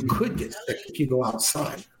 Or you could get sick if you go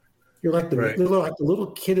outside. You're like the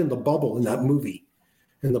little kid in the bubble in that movie.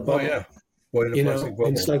 In the bubble. Oh, yeah. Bubble.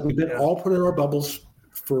 And it's like we've been all put in our bubbles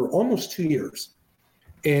for almost 2 years.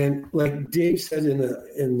 And like Dave said in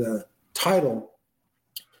the title,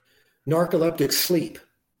 narcoleptic sleep.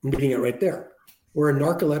 I'm reading it right there. We're in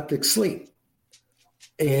narcoleptic sleep.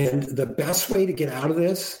 And the best way to get out of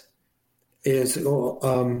this is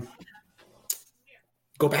go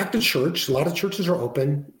back to church. A lot of churches are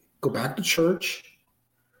open. Go back to church.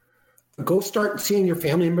 Go start seeing your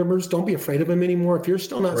family members. Don't be afraid of them anymore. If you're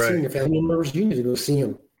still not seeing your family members, you need to go see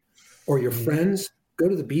them. Or your friends. Go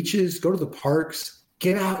to the beaches. Go to the parks.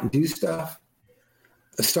 Get out and do stuff.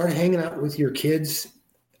 Start hanging out with your kids.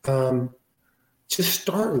 Just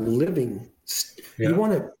start living. Yeah.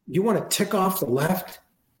 You want to tick off the left.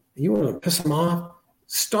 You want to piss them off.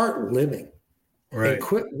 Start living. Right. And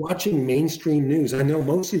quit watching mainstream news. I know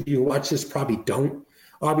most of you who watch this probably don't.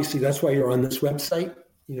 Obviously, that's why you're on this website.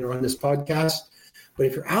 You're on this podcast. But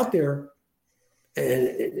if you're out there,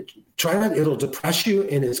 and try not, it'll depress you,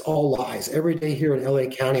 and it's all lies. Every day here in LA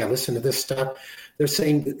County, I listen to this stuff. They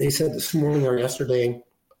said this morning or yesterday,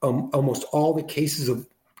 almost all the cases of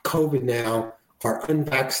COVID now are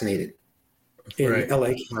unvaccinated in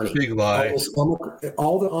LA County. Big lie.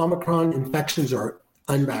 All the Omicron infections are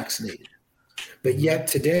unvaccinated. But yet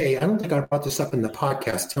today, I don't think I brought this up in the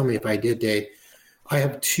podcast. Tell me if I did, Dave. I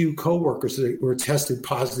have 2 coworkers that were tested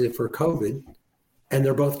positive for COVID, and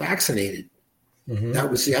they're both vaccinated. Mm-hmm. That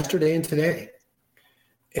was yesterday and today.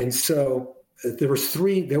 And so there was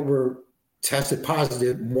 3 that were tested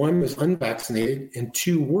positive. 1 was unvaccinated and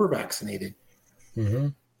 2 were vaccinated. Mm-hmm.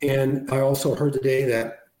 And I also heard today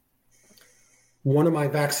that one of my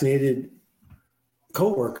vaccinated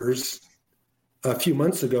coworkers a few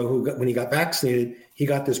months ago, when he got vaccinated, he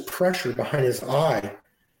got this pressure behind his eye.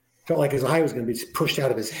 Felt like his eye was going to be pushed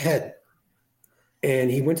out of his head.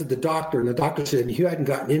 And he went to the doctor, and the doctor said, if you hadn't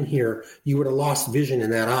gotten in here, you would have lost vision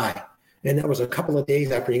in that eye. And that was a couple of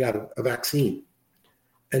days after he got a vaccine.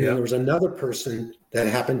 And then there was another person that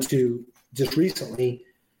happened to just recently,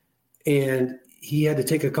 and he had to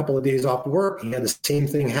take a couple of days off work. He had the same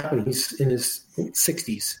thing happen. He's in his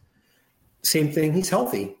 60s. Same thing. He's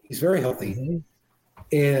healthy. He's very healthy. Mm-hmm.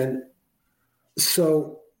 And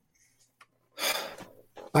so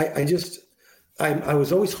I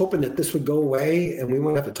was always hoping that this would go away and we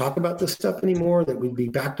wouldn't have to talk about this stuff anymore, that we'd be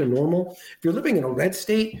back to normal. If you're living in a red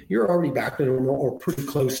state, you're already back to normal or pretty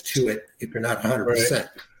close to it if you're not 100%. Right.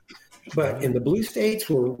 But in the blue states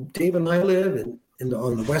where Dave and I live and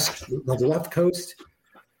on the left coast,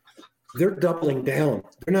 they're doubling down.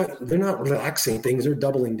 They're not relaxing things, they're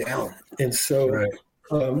doubling down. And so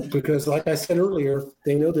because like I said earlier,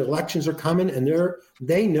 they know the elections are coming and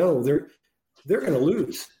they know they're going to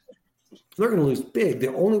lose. They're going to lose big.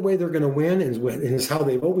 The only way they're going to win is how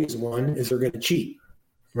they've always won, is they're going to cheat.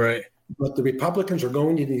 Right. But the Republicans are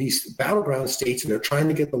going to these battleground states and they're trying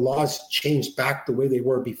to get the laws changed back the way they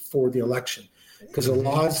were before the election. Because the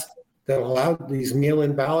laws that allowed these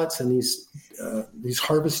mail-in ballots and these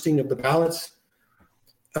harvesting of the ballots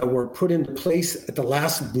were put into place at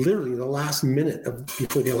literally the last minute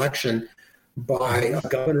before the election by a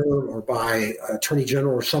governor or by attorney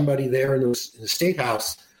general or somebody there in the state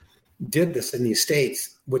house. Did this in these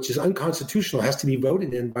states, which is unconstitutional, has to be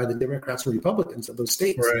voted in by the Democrats and Republicans of those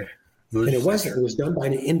states. Right. And it wasn't. It was done by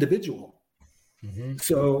an individual. Mm-hmm.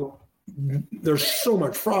 So there's so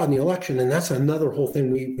much fraud in the election, and that's another whole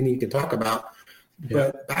thing we need to talk about. Yeah.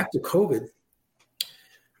 But back to COVID,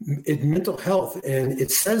 mental health, and it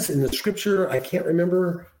says in the scripture, I can't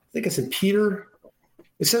remember, I think it's in Peter.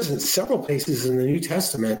 It says in several places in the New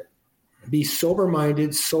Testament, be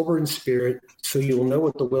sober-minded, sober in spirit, so you will know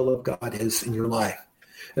what the will of God is in your life.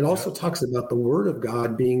 It also talks about the Word of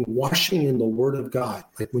God being washing in the Word of God.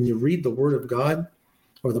 Like when you read the Word of God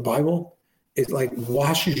or the Bible, it like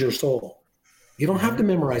washes your soul. You don't have to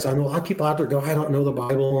memorize. I know a lot of people out there go, I don't know the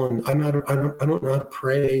Bible, and I don't know how to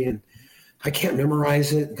pray, and I can't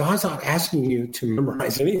memorize it. God's not asking you to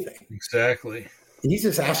memorize anything. Exactly. He's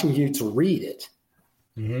just asking you to read it.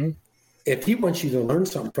 Mm-hmm. If he wants you to learn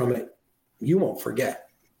something from it, you won't forget.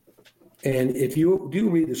 And if you do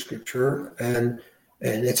read the scripture, and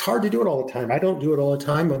it's hard to do it all the time. I don't do it all the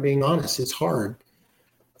time. I'm being honest. It's hard.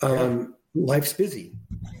 Life's busy.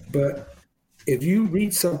 But if you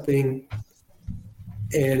read something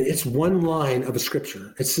and it's one line of a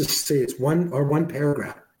scripture, let's just say it's one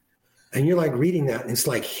paragraph, and you're like reading that, and it's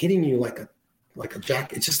like hitting you like a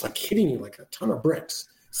jack. It's just like hitting you like a ton of bricks.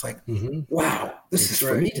 It's like, wow, this is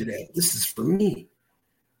for me today. This is for me.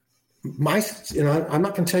 I'm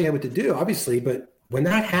not going to tell you what to do, obviously, but when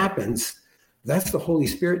that happens, that's the Holy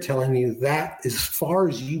Spirit telling you that is as far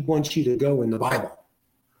as you want you to go in the Bible.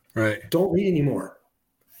 Right. Don't read anymore.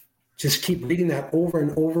 Just keep reading that over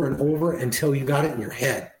and over and over until you got it in your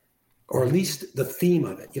head, or at least the theme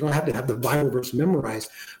of it. You don't have to have the Bible verse memorized,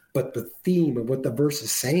 but the theme of what the verse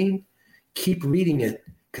is saying, keep reading it,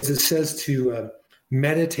 because it says to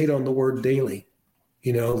meditate on the word daily.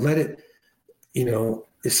 Let it,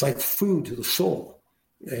 it's like food to the soul.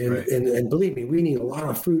 And believe me, we need a lot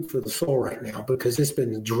of food for the soul right now, because it's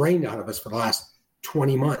been drained out of us for the last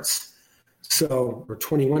 20 months. Or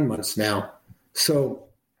 21 months now. So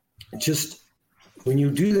just when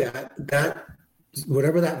you do that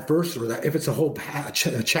whatever that verse, or that, if it's a whole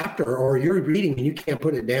chapter, or you're reading and you can't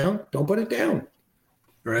put it down, don't put it down.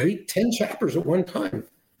 Right. Read 10 chapters at one time,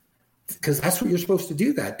 because that's what you're supposed to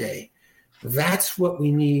do that day. That's what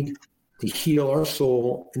we need to heal our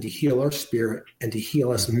soul and to heal our spirit and to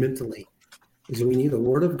heal us mentally, is we need the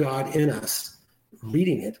Word of God in us,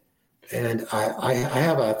 reading it. And I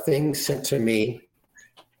have a thing sent to me,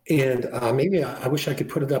 and maybe I wish I could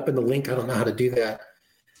put it up in the link. I don't know how to do that.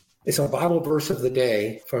 It's a Bible verse of the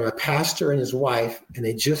day from a pastor and his wife, and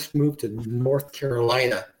they just moved to North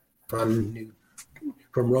Carolina from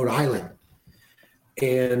Rhode Island.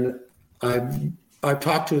 And I've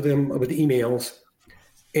talked to them with emails,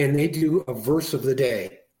 and they do a verse of the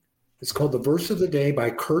day. It's called the Verse of the Day by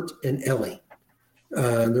Kurt and Ellie.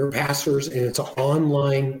 They're pastors, and it's an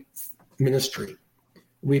online ministry.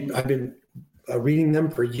 I've been reading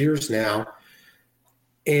them for years now,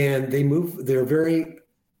 and they're very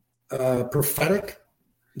prophetic.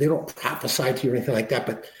 They don't prophesy to you or anything like that,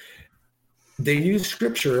 but they use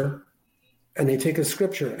scripture, and they take a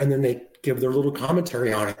scripture and then they give their little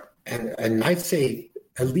commentary on it. And I'd say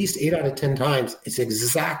at least 8 out of 10 times, it's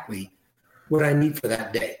exactly what I need for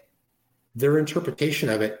that day. Their interpretation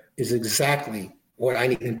of it is exactly what I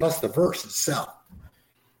need, and plus the verse itself.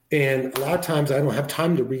 And a lot of times I don't have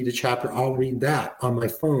time to read a chapter. I'll read that on my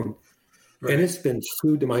phone. Right. And it's been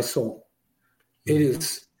food to my soul. They're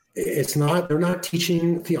not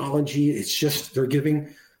teaching theology. It's just, they're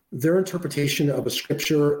giving their interpretation of a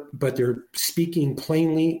scripture, but they're speaking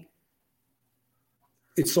plainly.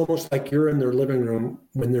 It's almost like you're in their living room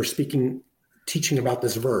when they're teaching about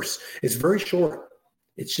this verse. It's very short.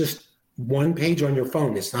 It's just one page on your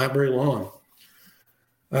phone. It's not very long.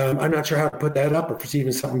 I'm not sure how to put that up, or if it's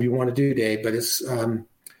even something you want to do, Dave, but it's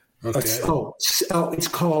it's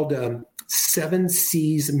called Seven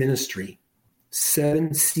Seas Ministry.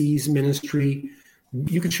 Seven Seas Ministry.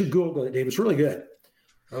 You can Google it, Dave. It's really good.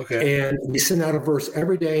 Okay. And we send out a verse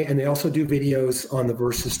every day, and they also do videos on the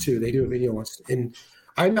verses too. They do a video once, and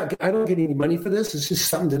I don't get any money for this. It's just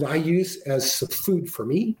something that I use as some food for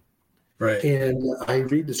me. Right. And I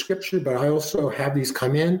read the scripture, but I also have these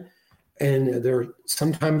come in. And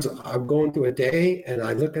sometimes I'm going through a day and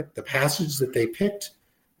I look at the passage that they picked,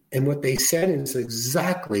 and what they said is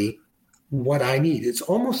exactly what I need. It's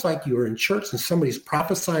almost like you were in church and somebody's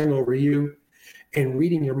prophesying over you and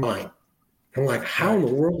reading your mind. I'm like, how in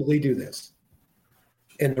the world do they do this?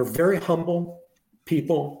 And they're very humble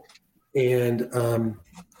people, and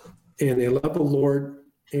they love the Lord,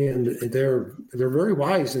 and they're very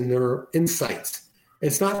wise in their insights.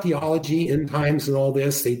 It's not theology, end times, and all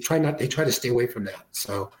this. They try to stay away from that.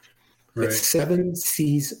 So It's Seven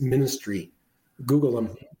Seas Ministry. Google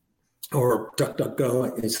them, or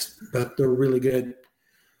DuckDuckGo. But they're really good.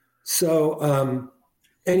 So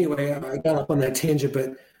anyway, I got up on that tangent,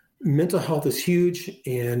 but mental health is huge,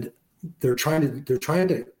 and they're trying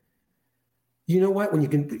to. You know what? When you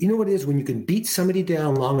can beat somebody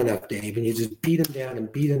down long enough, Dave, and you just beat them down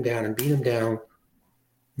and beat them down and beat them down.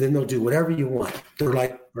 Then they'll do whatever you want. They're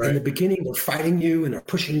like, in the beginning, they're fighting you and they're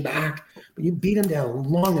pushing back, but you beat them down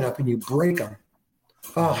long enough and you break them.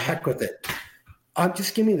 Oh, heck with it.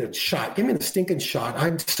 Just give me the shot. Give me the stinking shot.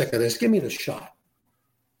 I'm sick of this. Give me the shot.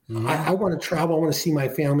 Mm-hmm. I want to travel. I want to see my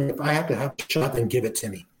family. If I have to have a shot, then give it to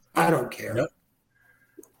me. I don't care. Yep.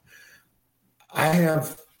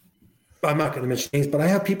 I'm not going to mention names, but I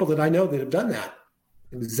have people that I know that have done that.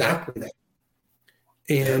 Exactly that.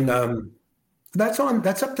 And, that's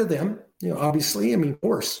up to them, obviously, of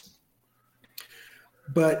course.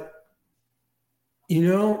 But,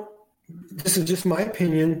 this is just my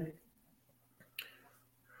opinion.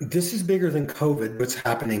 This is bigger than COVID, what's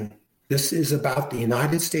happening. This is about the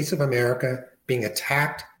United States of America being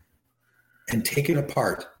attacked and taken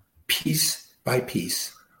apart piece by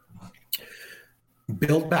piece.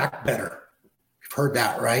 Build back better. You've heard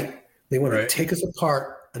that, right? They want to take us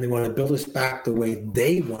apart and they want to build us back the way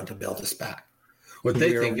they want to build us back. What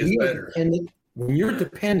they think is better. When you're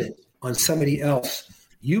dependent on somebody else,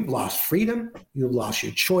 you've lost freedom, you've lost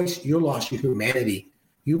your choice, you've lost your humanity,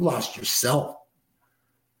 you've lost yourself.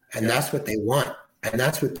 And that's what they want. And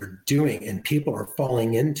that's what they're doing. And people are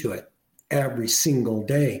falling into it every single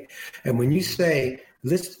day. And when you say,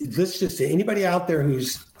 let's just say anybody out there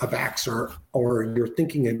who's a vaxxer or you're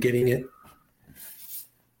thinking of getting it,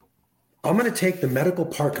 I'm going to take the medical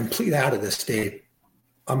part complete out of this, Dave.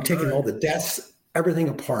 I'm taking all the deaths, everything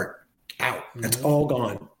apart, out. It's all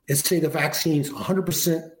gone. Let's say the vaccine's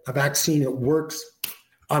 100% a vaccine. It works.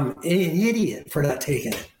 I'm an idiot for not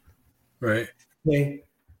taking it. Right. Okay.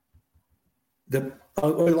 I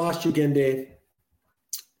lost you again, Dave.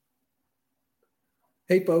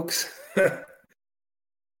 Hey, folks.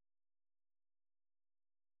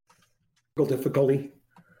 Difficulty.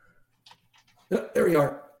 Oh, there we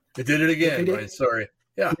are. I did it again. Right. Sorry.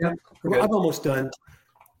 Yeah. Well, I'm almost done.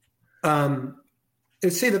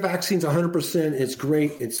 Let's say the vaccine's 100%. It's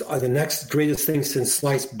great. It's the next greatest thing since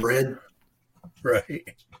sliced bread.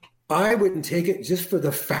 Right. I wouldn't take it just for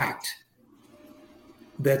the fact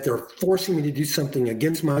that they're forcing me to do something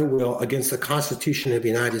against my will, against the Constitution of the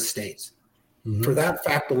United States. Mm-hmm. For that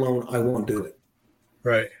fact alone, I won't do it.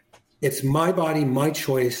 Right. It's my body, my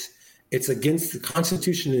choice. It's against the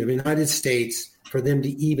Constitution of the United States for them to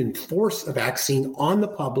even force a vaccine on the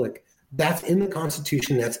public. That's in the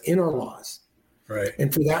Constitution. That's in our laws. Right.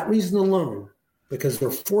 And for that reason alone, because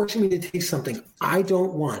they're forcing me to take something I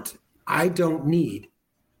don't want, I don't need,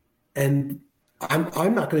 and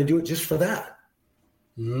I'm not going to do it just for that.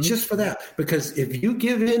 Mm-hmm. Just for that. Because if you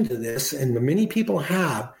give in to this, and many people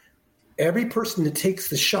have, every person that takes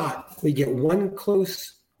the shot, we get one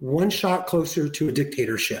shot closer to a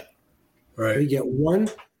dictatorship. Right. We get one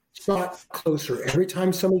shot closer. Every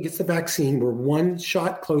time somebody gets the vaccine, we're one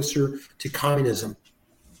shot closer to communism,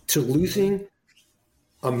 to losing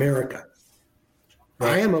America.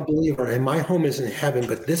 Right. I am a believer, and my home is in heaven,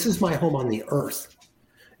 but this is my home on the earth.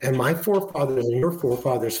 And my forefathers and your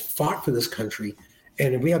forefathers fought for this country.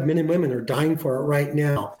 And we have men and women who are dying for it right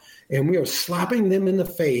now. And we are slapping them in the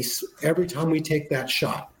face every time we take that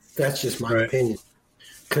shot. That's just my opinion.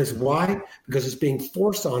 Because why? Because it's being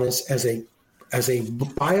forced on us as a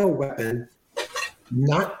bioweapon.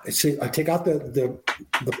 I take out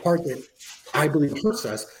the part that I believe hurts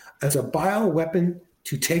us, as a bioweapon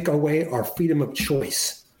to take away our freedom of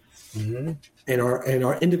choice. Mm-hmm. and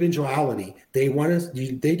our individuality. They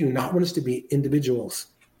do not want us to be individuals.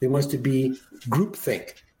 They want us to be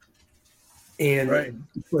groupthink. And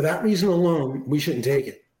for that reason alone, we shouldn't take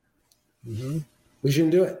it. Mm-hmm. We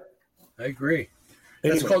shouldn't do it. I agree.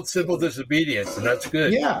 Anyway. That's called civil disobedience, and that's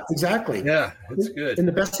good. Yeah, exactly. Yeah, it's good. And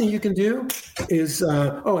the best thing you can do is,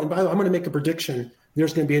 and by the way, I'm going to make a prediction.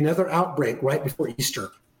 There's going to be another outbreak right before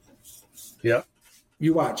Easter. Yeah.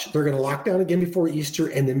 You watch. They're going to lock down again before Easter,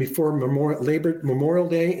 and then before Memorial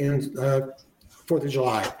Day and 4th of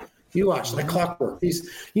July. You watch, like clockwork.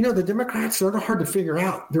 The Democrats, they're hard to figure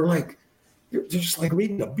out. They're just like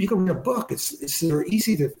reading you can read a book. They're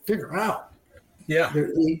easy to figure out. Yeah.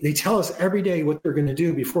 They tell us every day what they're going to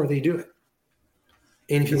do before they do it.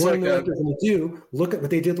 And if you want to know what they're going to do, look at what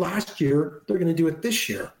they did last year. They're going to do it this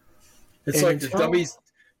year. It's like the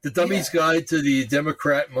dummy's guide to the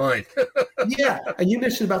Democrat mind. Yeah. And you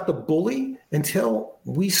mentioned about the bully. Until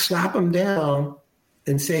we slap them down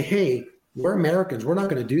and say, hey, we're Americans. We're not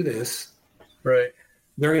going to do this. Right.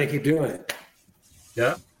 They're going to keep doing it.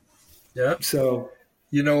 Yeah. Yeah. So,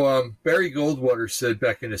 Barry Goldwater said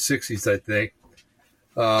back in the 60s, I think,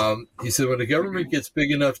 he said, when the government gets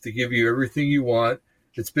big enough to give you everything you want,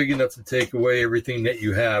 it's big enough to take away everything that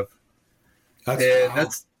you have.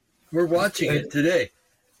 We're watching it today,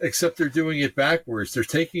 except they're doing it backwards. They're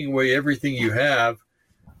taking away everything you have,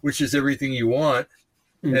 which is everything you want.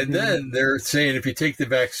 Mm-hmm. And then they're saying, if you take the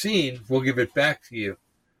vaccine, we'll give it back to you.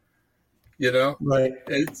 Right.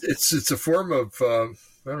 It's a form of,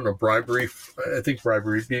 bribery. I think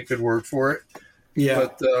bribery would be a good word for it. Yeah.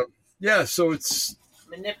 But, so it's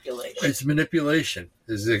manipulation. It's manipulation.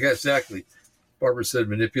 Exactly. Barbara said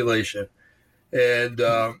manipulation. And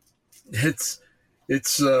it's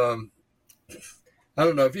I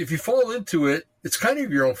don't know. If you fall into it, it's kind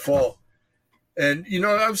of your own fault. And,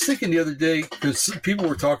 I was thinking the other day, because people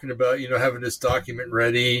were talking about, having this document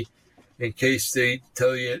ready in case they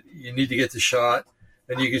tell you you need to get the shot,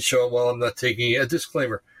 and you can show them, well, I'm not taking it. A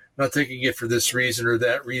disclaimer, I'm not taking it for this reason or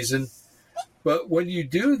that reason. But when you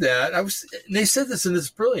do that, and they said this, and it's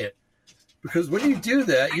brilliant, because when you do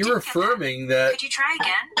that, you're affirming that. Could you try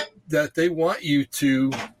again? That they want you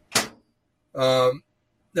to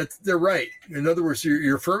they're right. In other words,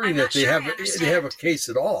 you're affirming that they have a case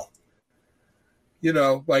at all.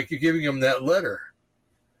 Like you're giving them that letter.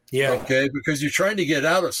 Yeah. Okay, because you're trying to get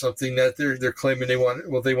out of something that they're claiming they want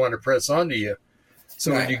to press onto you.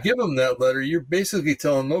 So when you give them that letter, you're basically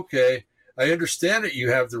telling them, okay, I understand that you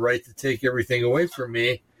have the right to take everything away from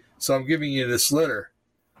me, so I'm giving you this letter.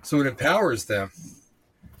 So it empowers them.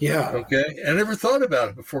 Yeah. Okay. I never thought about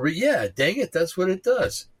it before, but yeah, dang it, that's what it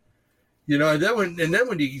does. And then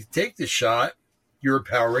when you take the shot, you're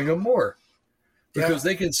empowering them more. Because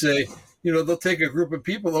they can say, they'll take a group of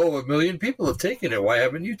people, 1 million people have taken it. Why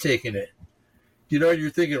haven't you taken it? You're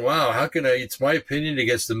thinking, wow, how can it's my opinion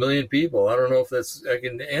against 1 million people. I don't know if I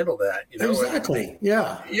can handle that. Exactly.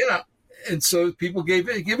 Yeah. Yeah. And so people give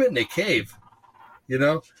in, they cave,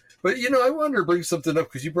 But, I wanted to bring something up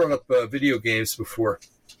because you brought up video games before.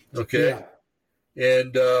 Okay. Yeah.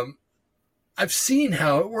 And I've seen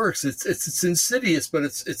how it works. It's insidious, but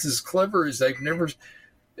it's as clever as I've never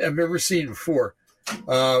seen before.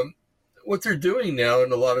 What they're doing now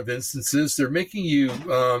in a lot of instances, they're making you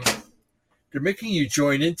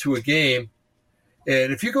join into a game,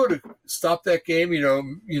 and if you go to stop that game,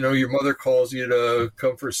 your mother calls you to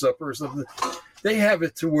come for supper or something. They have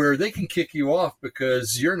it to where they can kick you off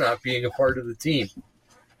because you're not being a part of the team.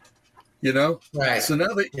 Right. So now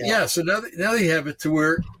now they have it to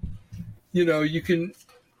where,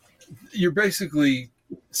 you're basically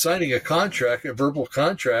signing a verbal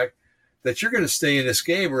contract that you're going to stay in this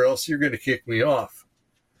game or else you're going to kick me off,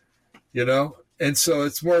 And so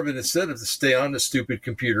it's more of an incentive to stay on the stupid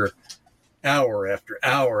computer hour after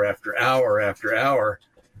hour after hour after hour.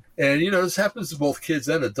 And, this happens to both kids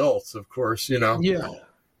and adults, of course, Yeah.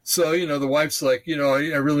 So, the wife's like, I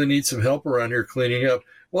really need some help around here cleaning up.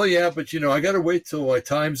 Well, yeah, but, I got to wait till my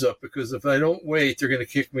time's up because if I don't wait, they're going to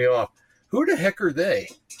kick me off. Who the heck are they?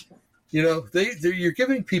 You're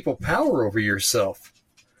giving people power over yourself,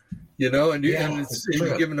 and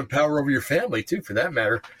you're giving them power over your family, too, for that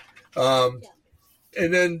matter. But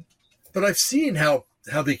I've seen how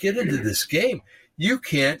they get into this game. You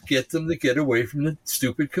can't get them to get away from the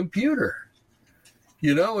stupid computer.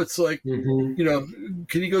 It's like, can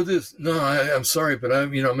you go do this? No, I'm sorry, but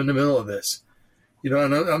I'm in the middle of this.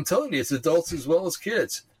 And I'm telling you, it's adults as well as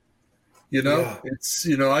kids. It's,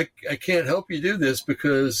 I can't help you do this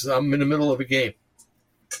because I'm in the middle of a game.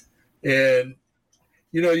 And,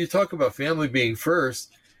 you talk about family being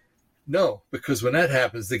first. No, because when that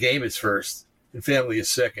happens, the game is first and family is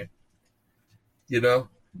second. And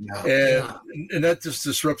that just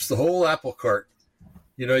disrupts the whole apple cart.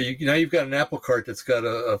 Now you've got an apple cart that's got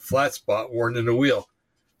a flat spot worn in the wheel.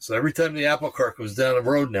 So every time the apple cart goes down the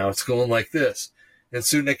road now, it's going like this. And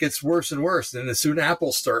soon it gets worse and worse. And then soon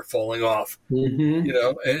apples start falling off,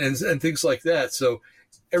 and things like that. So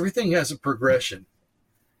everything has a progression,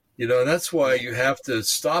 and that's why you have to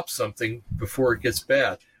stop something before it gets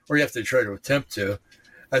bad, or you have to try to attempt to.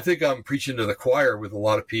 I think I'm preaching to the choir with a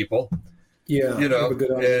lot of people. Yeah. Have a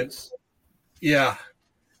good audience.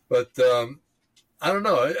 But I don't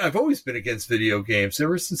know. I've always been against video games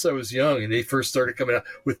ever since I was young, and they first started coming out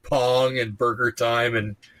with Pong and Burger Time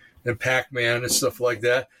and Pac-Man and stuff like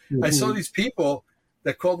that. I saw these people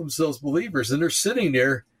that call themselves believers, and they're sitting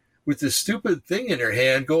there with this stupid thing in their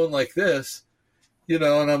hand going like this, and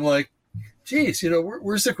I'm like, geez,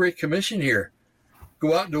 where's the Great Commission here?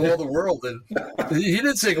 Go out into all the world. And he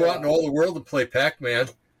didn't say go out into all the world and play Pac-Man,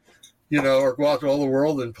 or go out to all the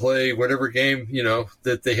world and play whatever game,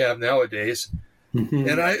 that they have nowadays.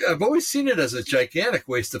 And I've always seen it as a gigantic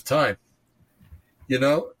waste of time.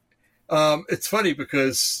 It's funny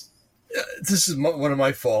because this is one of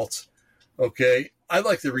my faults. Okay. I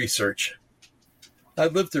like to research. I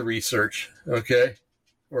live to research. Okay.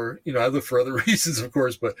 Or, I live for other reasons, of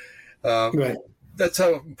course, but that's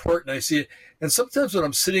how important I see it. And sometimes when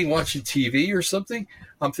I'm sitting watching TV or something,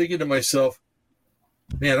 I'm thinking to myself,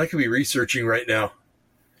 man, I could be researching right now.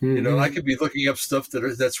 I could be looking up stuff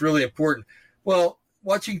that's really important. Well,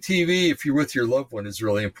 watching TV, if you're with your loved one, is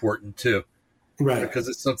really important too. Right. Because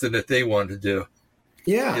it's something that they want to do.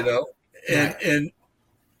 Yeah. And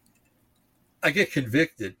I get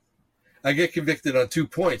convicted. I get convicted on 2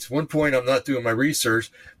 points. One point, I'm not doing my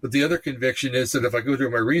research, but the other conviction is that if I go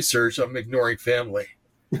do my research, I'm ignoring family.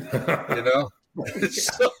 So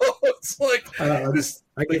it's like this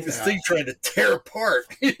thing trying to tear apart,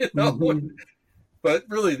 But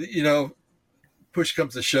really, push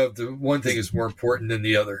comes to shove, the one thing is more important than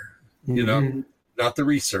the other, not the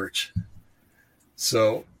research.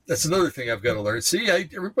 So that's another thing I've got to learn. See,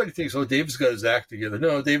 everybody thinks, David's got his act together.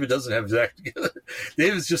 No, David doesn't have his act together.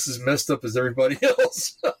 David's just as messed up as everybody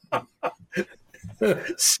else.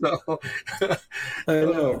 So, I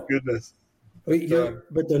oh know. goodness. But,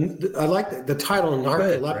 I like the title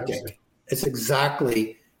Ahead, Narcoleptic. It's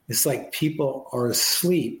exactly, it's like people are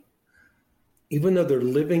asleep, even though they're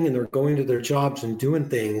living and they're going to their jobs and doing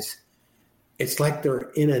things. It's like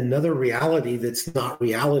they're in another reality that's not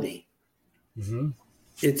reality. Mm-hmm.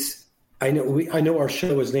 I know our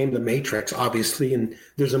show is named The Matrix, obviously, and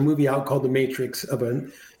there's a movie out called The Matrix of a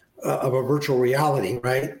virtual reality,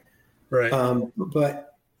 right? Right.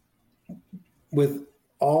 But with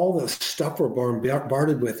all the stuff we're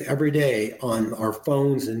bombarded with every day on our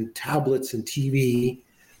phones and tablets and TV,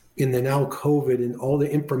 and then now COVID and all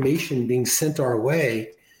the information being sent our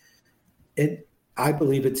way, I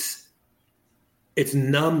believe it's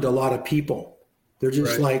numbed a lot of people. They're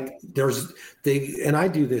just like, and I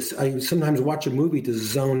do this. I sometimes watch a movie to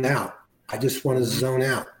zone out. I just want to zone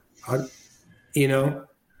out, and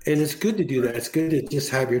it's good to do that. It's good to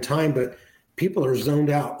just have your time, but people are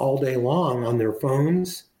zoned out all day long on their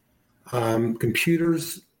phones,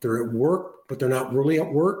 computers. They're at work, but they're not really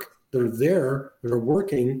at work. They're there, they're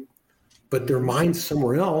working, but their mind's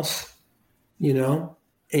somewhere else,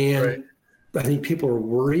 and I think people are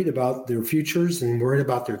worried about their futures and worried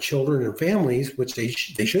about their children and families, which they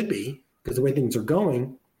should be because the way things are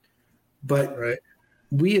going. But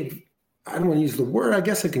we have, I don't want to use the word, I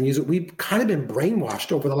guess I can use it. We've kind of been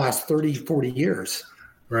brainwashed over the last 30, 40 years.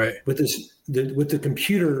 Right. With with the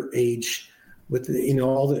computer age, with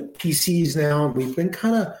all the PCs now, we've been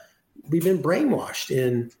brainwashed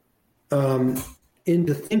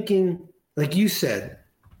into thinking, like you said,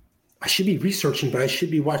 I should be researching, but I should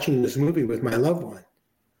be watching this movie with my loved one,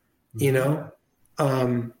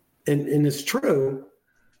 and it's true,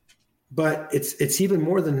 but it's even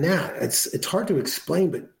more than that. It's hard to explain,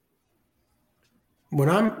 but when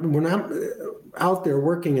I'm out there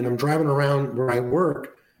working and I'm driving around where I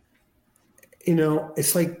work,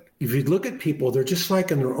 it's like, if you look at people, they're just like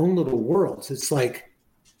in their own little worlds. It's like,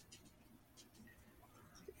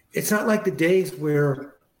 it's not like the days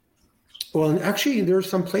where, well, actually, there are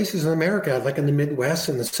some places in America, like in the Midwest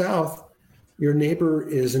and the South, your neighbor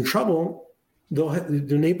is in trouble,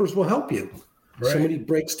 the neighbors will help you. Right. Somebody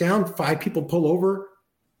breaks down, 5 people pull over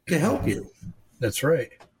to help you. That's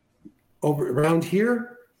right. Over around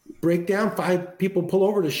here, break down, 5 people pull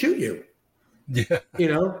over to shoot you. Yeah.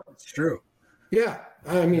 It's true. Yeah.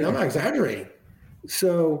 I mean, I'm not exaggerating.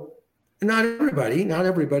 So not everybody,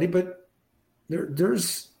 but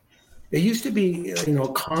there's, it used to be,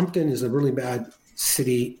 Compton is a really bad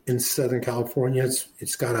city in Southern California.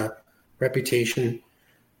 It's got a reputation.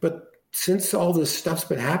 But since all this stuff's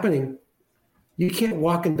been happening, you can't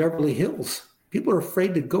walk in Beverly Hills. People are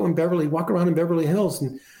afraid to walk around in Beverly Hills.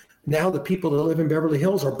 And now the people that live in Beverly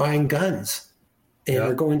Hills are buying guns. And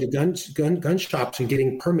they're going to gun shops and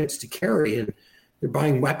getting permits to carry. And they're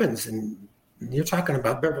buying weapons. And you're talking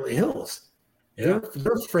about Beverly Hills. Yeah.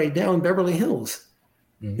 They're afraid now in Beverly Hills.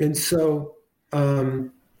 Mm-hmm. And so,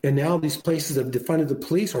 and now these places have defunded the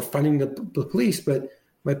police or funding the police. But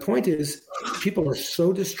my point is, people are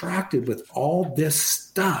so distracted with all this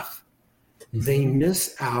stuff, mm-hmm. they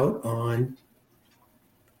miss out on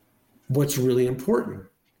what's really important.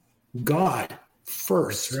 God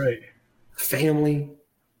first. That's right. Family,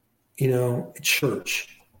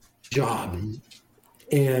 church, job. Mm-hmm.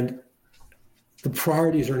 And the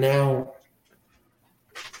priorities are now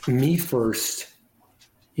me first.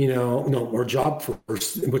 Or job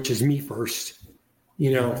first, which is me first,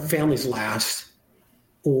 families last,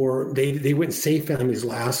 or they wouldn't say families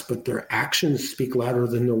last, but their actions speak louder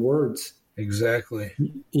than their words. Exactly.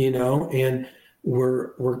 And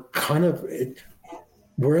we're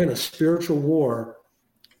in a spiritual war,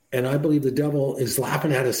 and I believe the devil is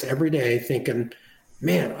laughing at us every day thinking,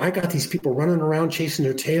 man, I got these people running around chasing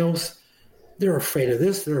their tails. They're afraid of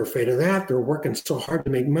this. They're afraid of that. They're working so hard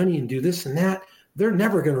to make money and do this and that. They're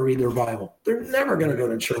never going to read their Bible. They're never going to go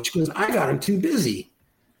to church because I got them too busy.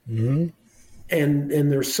 Mm-hmm.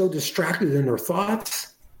 And they're so distracted in their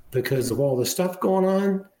thoughts because of all the stuff going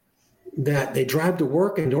on that they drive to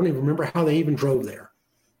work and don't even remember how they even drove there.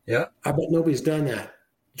 Yeah. I bet nobody's done that.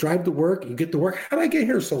 Drive to work, you get to work. How did I get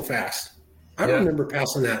here so fast? I don't remember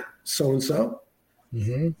passing that so-and-so.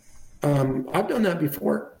 Mm-hmm. I've done that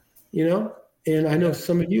before, and I know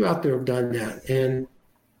some of you out there have done that. And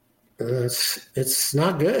it's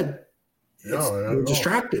not good. You're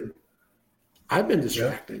distracted. I've been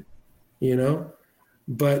distracted,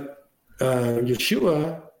 but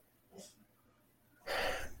Yeshua,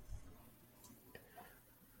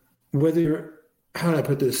 how do I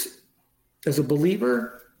put this? As a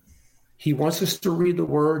believer, he wants us to read the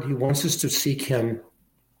word. He wants us to seek him.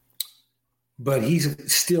 but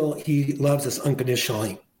he loves us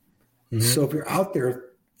unconditionally. Mm-hmm. So if you're out there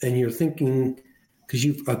and you're thinking,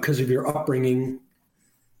 because of your upbringing,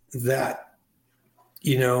 that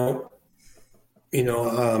God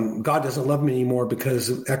doesn't love me anymore because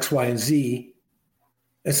of X, Y, and Z,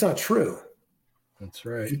 that's not true. That's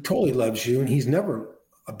right. He totally loves you, and he's never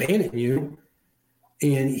abandoned you,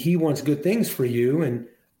 and he wants good things for you. And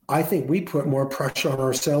I think we put more pressure on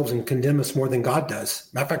ourselves and condemn us more than God does.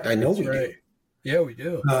 Matter of fact, I know we do. Yeah, we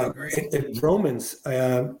do. I agree. In Romans,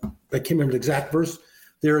 I can't remember the exact verse.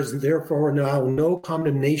 There is therefore now no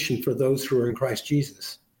condemnation for those who are in Christ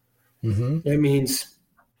Jesus. Mm-hmm. That means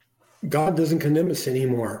God doesn't condemn us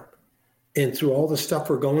anymore. And through all the stuff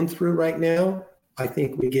we're going through right now, I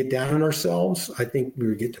think we get down on ourselves. I think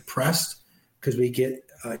we get depressed because we get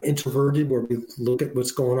introverted, where we look at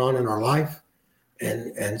what's going on in our life,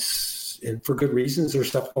 and for good reasons. There's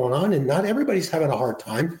stuff going on, and not everybody's having a hard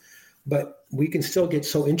time, but we can still get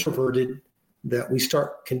so introverted that we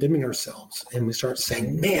start condemning ourselves, and we start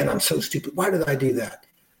saying, "Man, I'm so stupid. Why did I do that?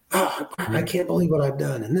 I can't believe what I've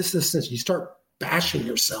done." And this. You start bashing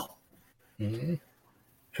yourself. Mm-hmm.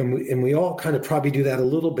 And we all kind of probably do that a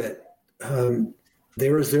little bit.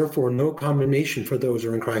 There is therefore no condemnation for those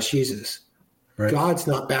who are in Christ Jesus. Right. God's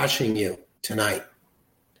not bashing you tonight.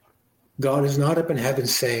 God is not up in heaven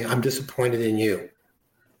saying, "I'm disappointed in you."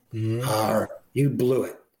 Mm-hmm. Or you blew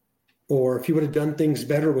it. Or if you would have done things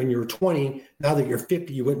better when you were 20, now that you're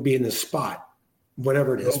 50, you wouldn't be in this spot.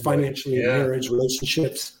 Whatever it is, financially, marriage,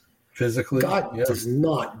 relationships. Physically. God does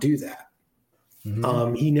not do that.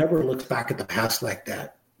 Mm-hmm. He never looks back at the past like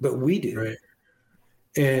that, but we do. Right.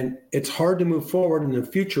 And it's hard to move forward in the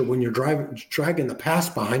future when you're dragging the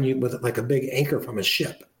past behind you with like a big anchor from a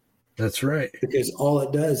ship. That's right. Because all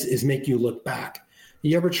it does is make you look back.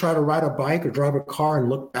 You ever try to ride a bike or drive a car and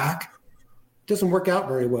look back? It doesn't work out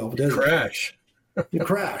very well, does it? You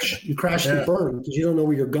crash. You crash and burn because you don't know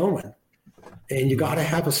where you're going. And you got to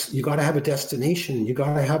have a destination. You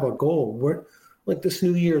got to have a goal. Like this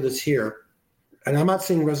new year that's here. And I'm not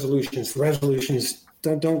saying resolutions. Resolutions,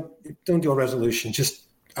 don't do a resolution.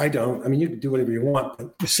 I don't. I mean, you can do whatever you want.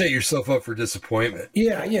 But you set yourself up for disappointment.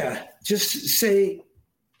 Yeah. Just say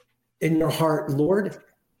in your heart, "Lord,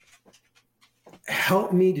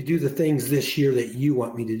 help me to do the things this year that you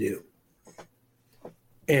want me to do.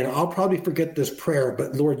 And I'll probably forget this prayer,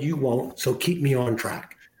 but Lord, you won't. So keep me on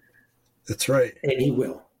track." That's right. And he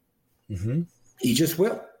will. Mm-hmm. He just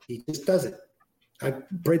will. He just does it. I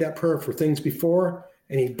prayed that prayer for things before,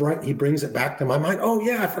 and he brings it back to my mind. "Oh,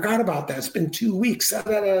 yeah, I forgot about that. It's been 2 weeks."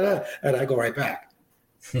 And I go right back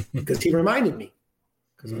because he reminded me,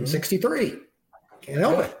 because I'm 63. Can't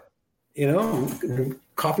help it.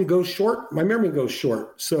 Coffee goes short. My memory goes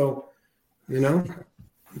short. So,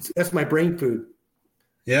 that's my brain food.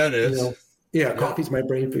 Yeah, it is. Coffee's my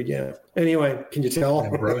brain food. Yeah. Anyway, can you tell?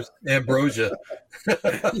 Ambrosia.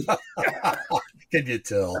 Can you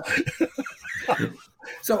tell?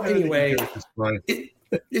 So anyway,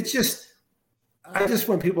 it's just, I just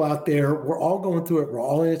want people out there, we're all going through it. We're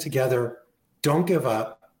all in it together. Don't give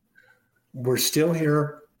up. We're still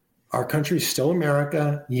here. Our country's still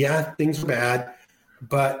America. Yeah, things are bad,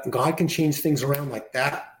 but God can change things around like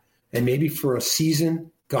that. And maybe for a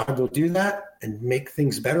season, God will do that and make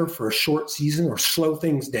things better for a short season, or slow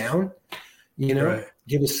things down,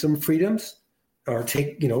 give us some freedoms, or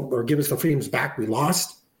or give us the freedoms back we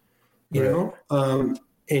lost,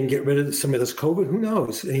 and get rid of some of this COVID. Who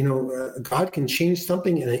knows? God can change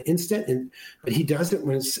something in an instant, but he does it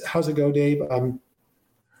when it's, how's it go, Dave?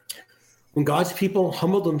 When God's people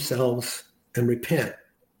humble themselves and repent,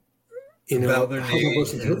 bow their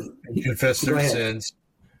knees and confess their sins.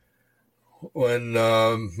 When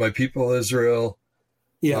my people Israel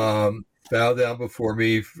bow down before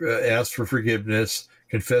me, ask for forgiveness,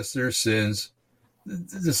 confess their sins.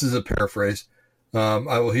 This is a paraphrase.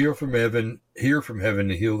 I will hear from heaven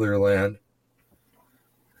to heal their land.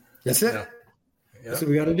 That's it. Yeah. That's what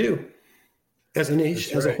we got to do as a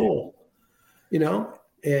nation, as a whole. And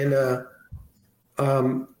I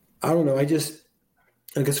don't know. I guess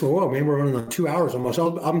maybe we're running on 2 hours almost.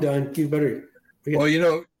 I'm done. You better.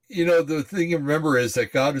 The thing to remember is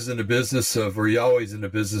that God is in the business of, or Yahweh's in the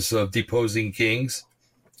business of, deposing kings.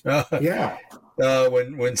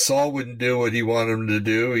 When Saul wouldn't do what he wanted him to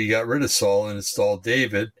do, he got rid of Saul and installed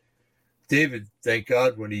David. David, thank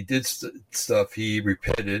God, when he did stuff, he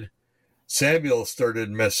repented. Solomon started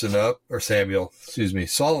messing up,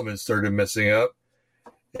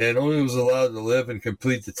 and only was allowed to live and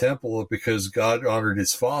complete the temple because God honored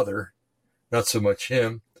his father, not so much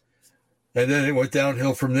him. And then it went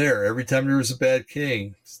downhill from there. Every time there was a bad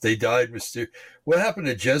king, they died mysterious. What happened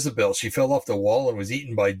to Jezebel? She fell off the wall and was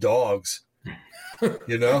eaten by dogs.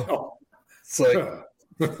 You know? It's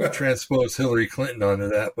like transpose Hillary Clinton onto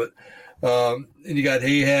that. But and you got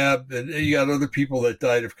Ahab, and you got other people that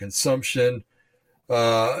died of consumption.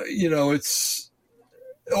 It's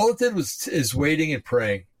all it did is waiting and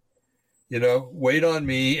praying. Wait on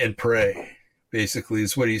me and pray, basically,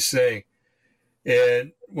 is what he's saying.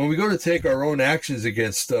 And when we go to take our own actions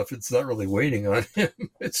against stuff, it's not really waiting on him.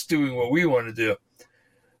 It's doing what we want to do.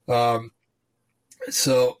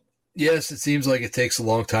 So, yes, it seems like it takes a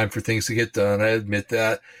long time for things to get done. I admit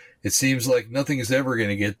that. It seems like nothing is ever going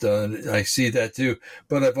to get done. I see that too.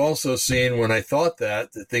 But I've also seen when I thought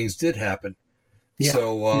that things did happen. Yeah.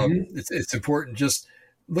 So it's important. Just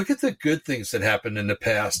look at the good things that happened in the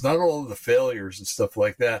past, not all of the failures and stuff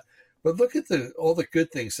like that. But look at all the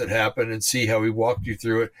good things that happened and see how he walked you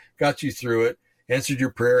through it, got you through it, answered your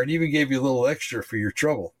prayer, and even gave you a little extra for your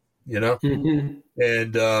trouble, Mm-hmm.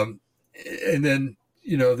 And then,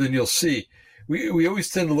 then you'll see. We always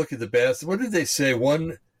tend to look at the bad. What did they say?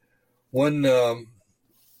 I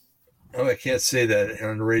can't say that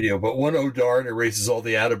on the radio, but one darn erases all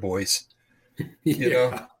the attaboys.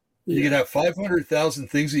 You can have 500,000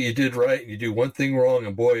 things that you did right, and you do one thing wrong,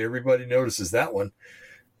 and boy, everybody notices that one.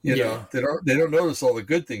 They don't notice all the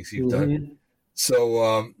good things you've done.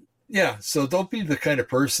 So, so don't be the kind of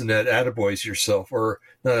person that attaboys yourself, or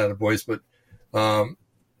not attaboys, but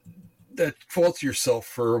that faults yourself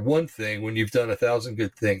for one thing when you've done 1,000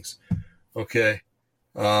 good things. Okay.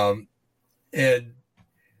 And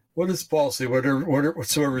what does Paul say?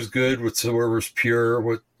 Whatsoever is good, whatsoever is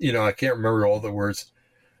pure, I can't remember all the words.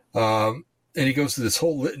 And he goes to this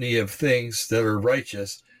whole litany of things that are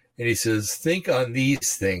righteous. And he says, think on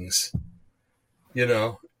these things,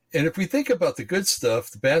 and if we think about the good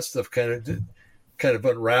stuff, the bad stuff kind of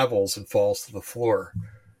unravels and falls to the floor,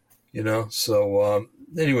 So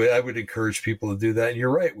anyway, I would encourage people to do that. And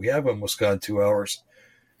you're right. We have almost gone 2 hours.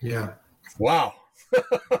 Yeah. Wow.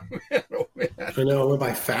 Man, oh, man. I know. It went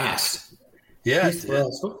by fast. Yeah.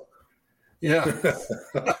 Yeah.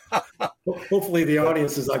 Hopefully the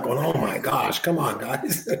audience is like going, oh my gosh, come on,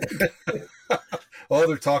 guys. Oh,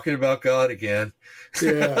 they're talking about God again.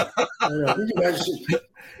 Yeah. I know.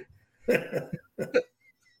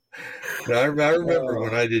 I remember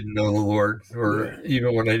when I didn't know the Lord, or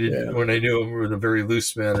even when I didn't, when I knew him in a very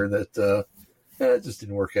loose manner, that it just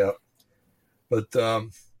didn't work out. But all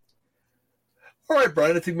right,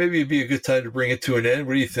 Brian, I think maybe it'd be a good time to bring it to an end.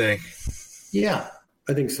 What do you think? Yeah,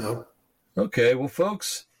 I think so. Okay, well,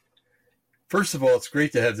 folks, first of all, it's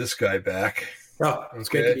great to have this guy back. Oh, it's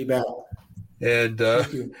great to be back. And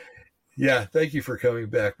thank you. Yeah, thank you for coming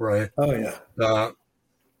back, Brian. Oh yeah.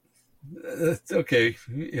 Okay.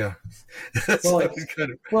 Yeah. Thank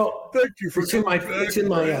you for it's in my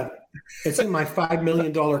 $5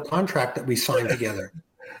 million contract that we signed together.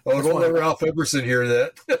 Oh, don't let Ralph Emerson hear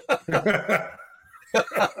that.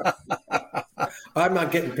 I'm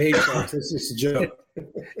not getting paid for this. This is a joke.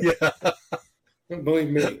 Yeah. Believe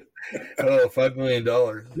me. Oh, $5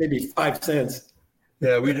 million. Maybe 5 cents.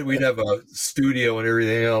 Yeah, we'd have a studio and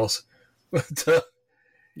everything else. But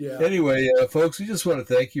yeah. Anyway, folks, we just want to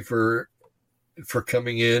thank you for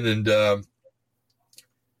coming in, and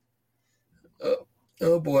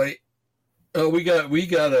oh boy, we got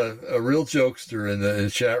a real jokester in the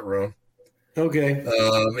chat room. Okay.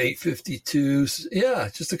 8:52. Yeah,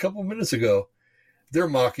 just a couple minutes ago. They're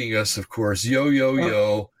mocking us, of course.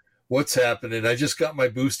 Yo. What's happening? I just got my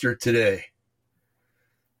booster today.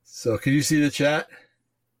 So, can you see the chat?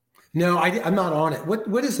 No, I'm not on it.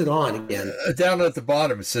 What is it on again? Down at the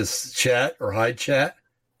bottom, it says chat or hide chat.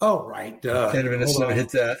 Oh, right. Can't even hit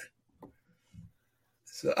that.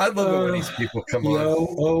 So I love it when these people come on.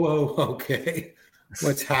 Okay.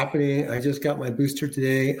 What's happening? I just got my booster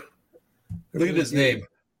today. Look at his name,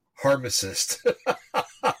 Harmacist.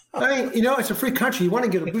 It's a free country. You want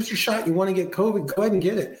to get a booster shot, you want to get COVID, go ahead and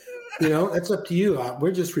get it. That's up to you.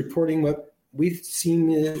 We're just reporting what we've seen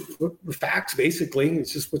the facts, basically.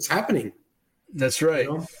 It's just what's happening. That's right.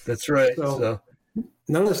 That's right. So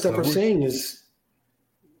none of the stuff we're saying is,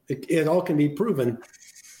 it all can be proven.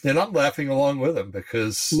 And I'm laughing along with him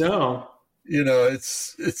because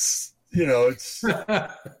it's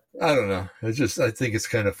I don't know. I think it's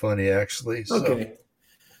kind of funny, actually. So, okay.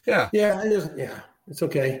 Yeah. Yeah. It is. Yeah. It's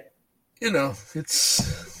okay.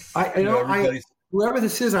 It's. Whoever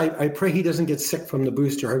this is, I pray he doesn't get sick from the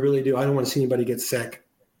booster. I really do. I don't want to see anybody get sick.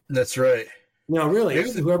 That's right. No, really.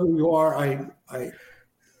 Whoever you are,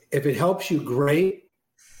 if it helps you, great.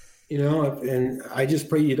 And I just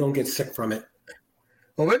pray you don't get sick from it.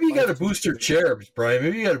 Well, maybe you got a booster chair, Brian.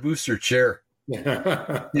 Maybe you got a booster chair.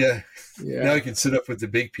 Yeah. Yeah. Yeah. Now you can sit up with the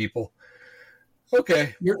big people.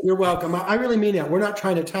 Okay. You're welcome. I really mean that. We're not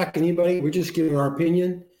trying to attack anybody. We're just giving our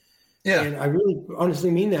opinion. Yeah. And I really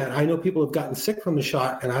honestly mean that. I know people have gotten sick from the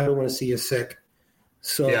shot, and I don't want to see you sick.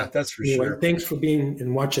 So yeah, that's for sure. Thanks for being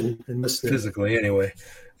and watching and listening. Physically, anyway.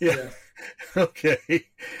 Yeah. Okay.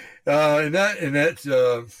 In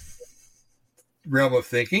that realm of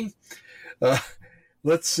thinking,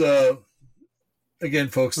 let's again,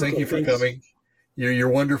 folks. Thank you for coming. You're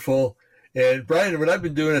wonderful. And Brian, what I've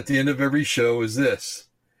been doing at the end of every show is this.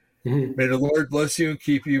 Mm-hmm. May the Lord bless you and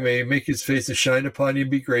keep you. May he make his face to shine upon you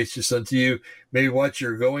and be gracious unto you. May he watch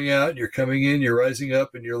your going out, you're coming in, you're rising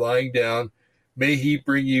up, and you're lying down. May he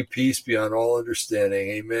bring you peace beyond all understanding.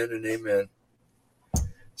 Amen and amen.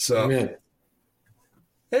 So, amen.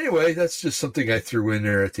 Anyway, that's just something I threw in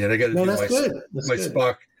there at the end. I got to do that's good. That's my good.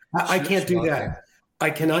 Spock. I can't do that. Thing. I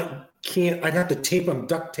can't. I'd have to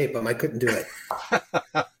duct tape them. I couldn't do it.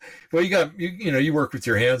 Well, you work with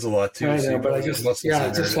your hands a lot too. I know, but I just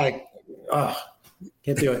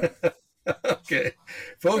can't do it. Okay,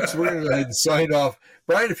 folks, we're going to go ahead and sign off.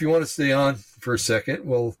 Brian, if you want to stay on for a second,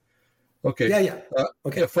 we'll. Okay. Yeah.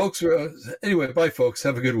 Okay, folks. Anyway, bye, folks.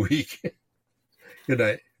 Have a good week. Good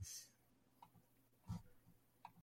night.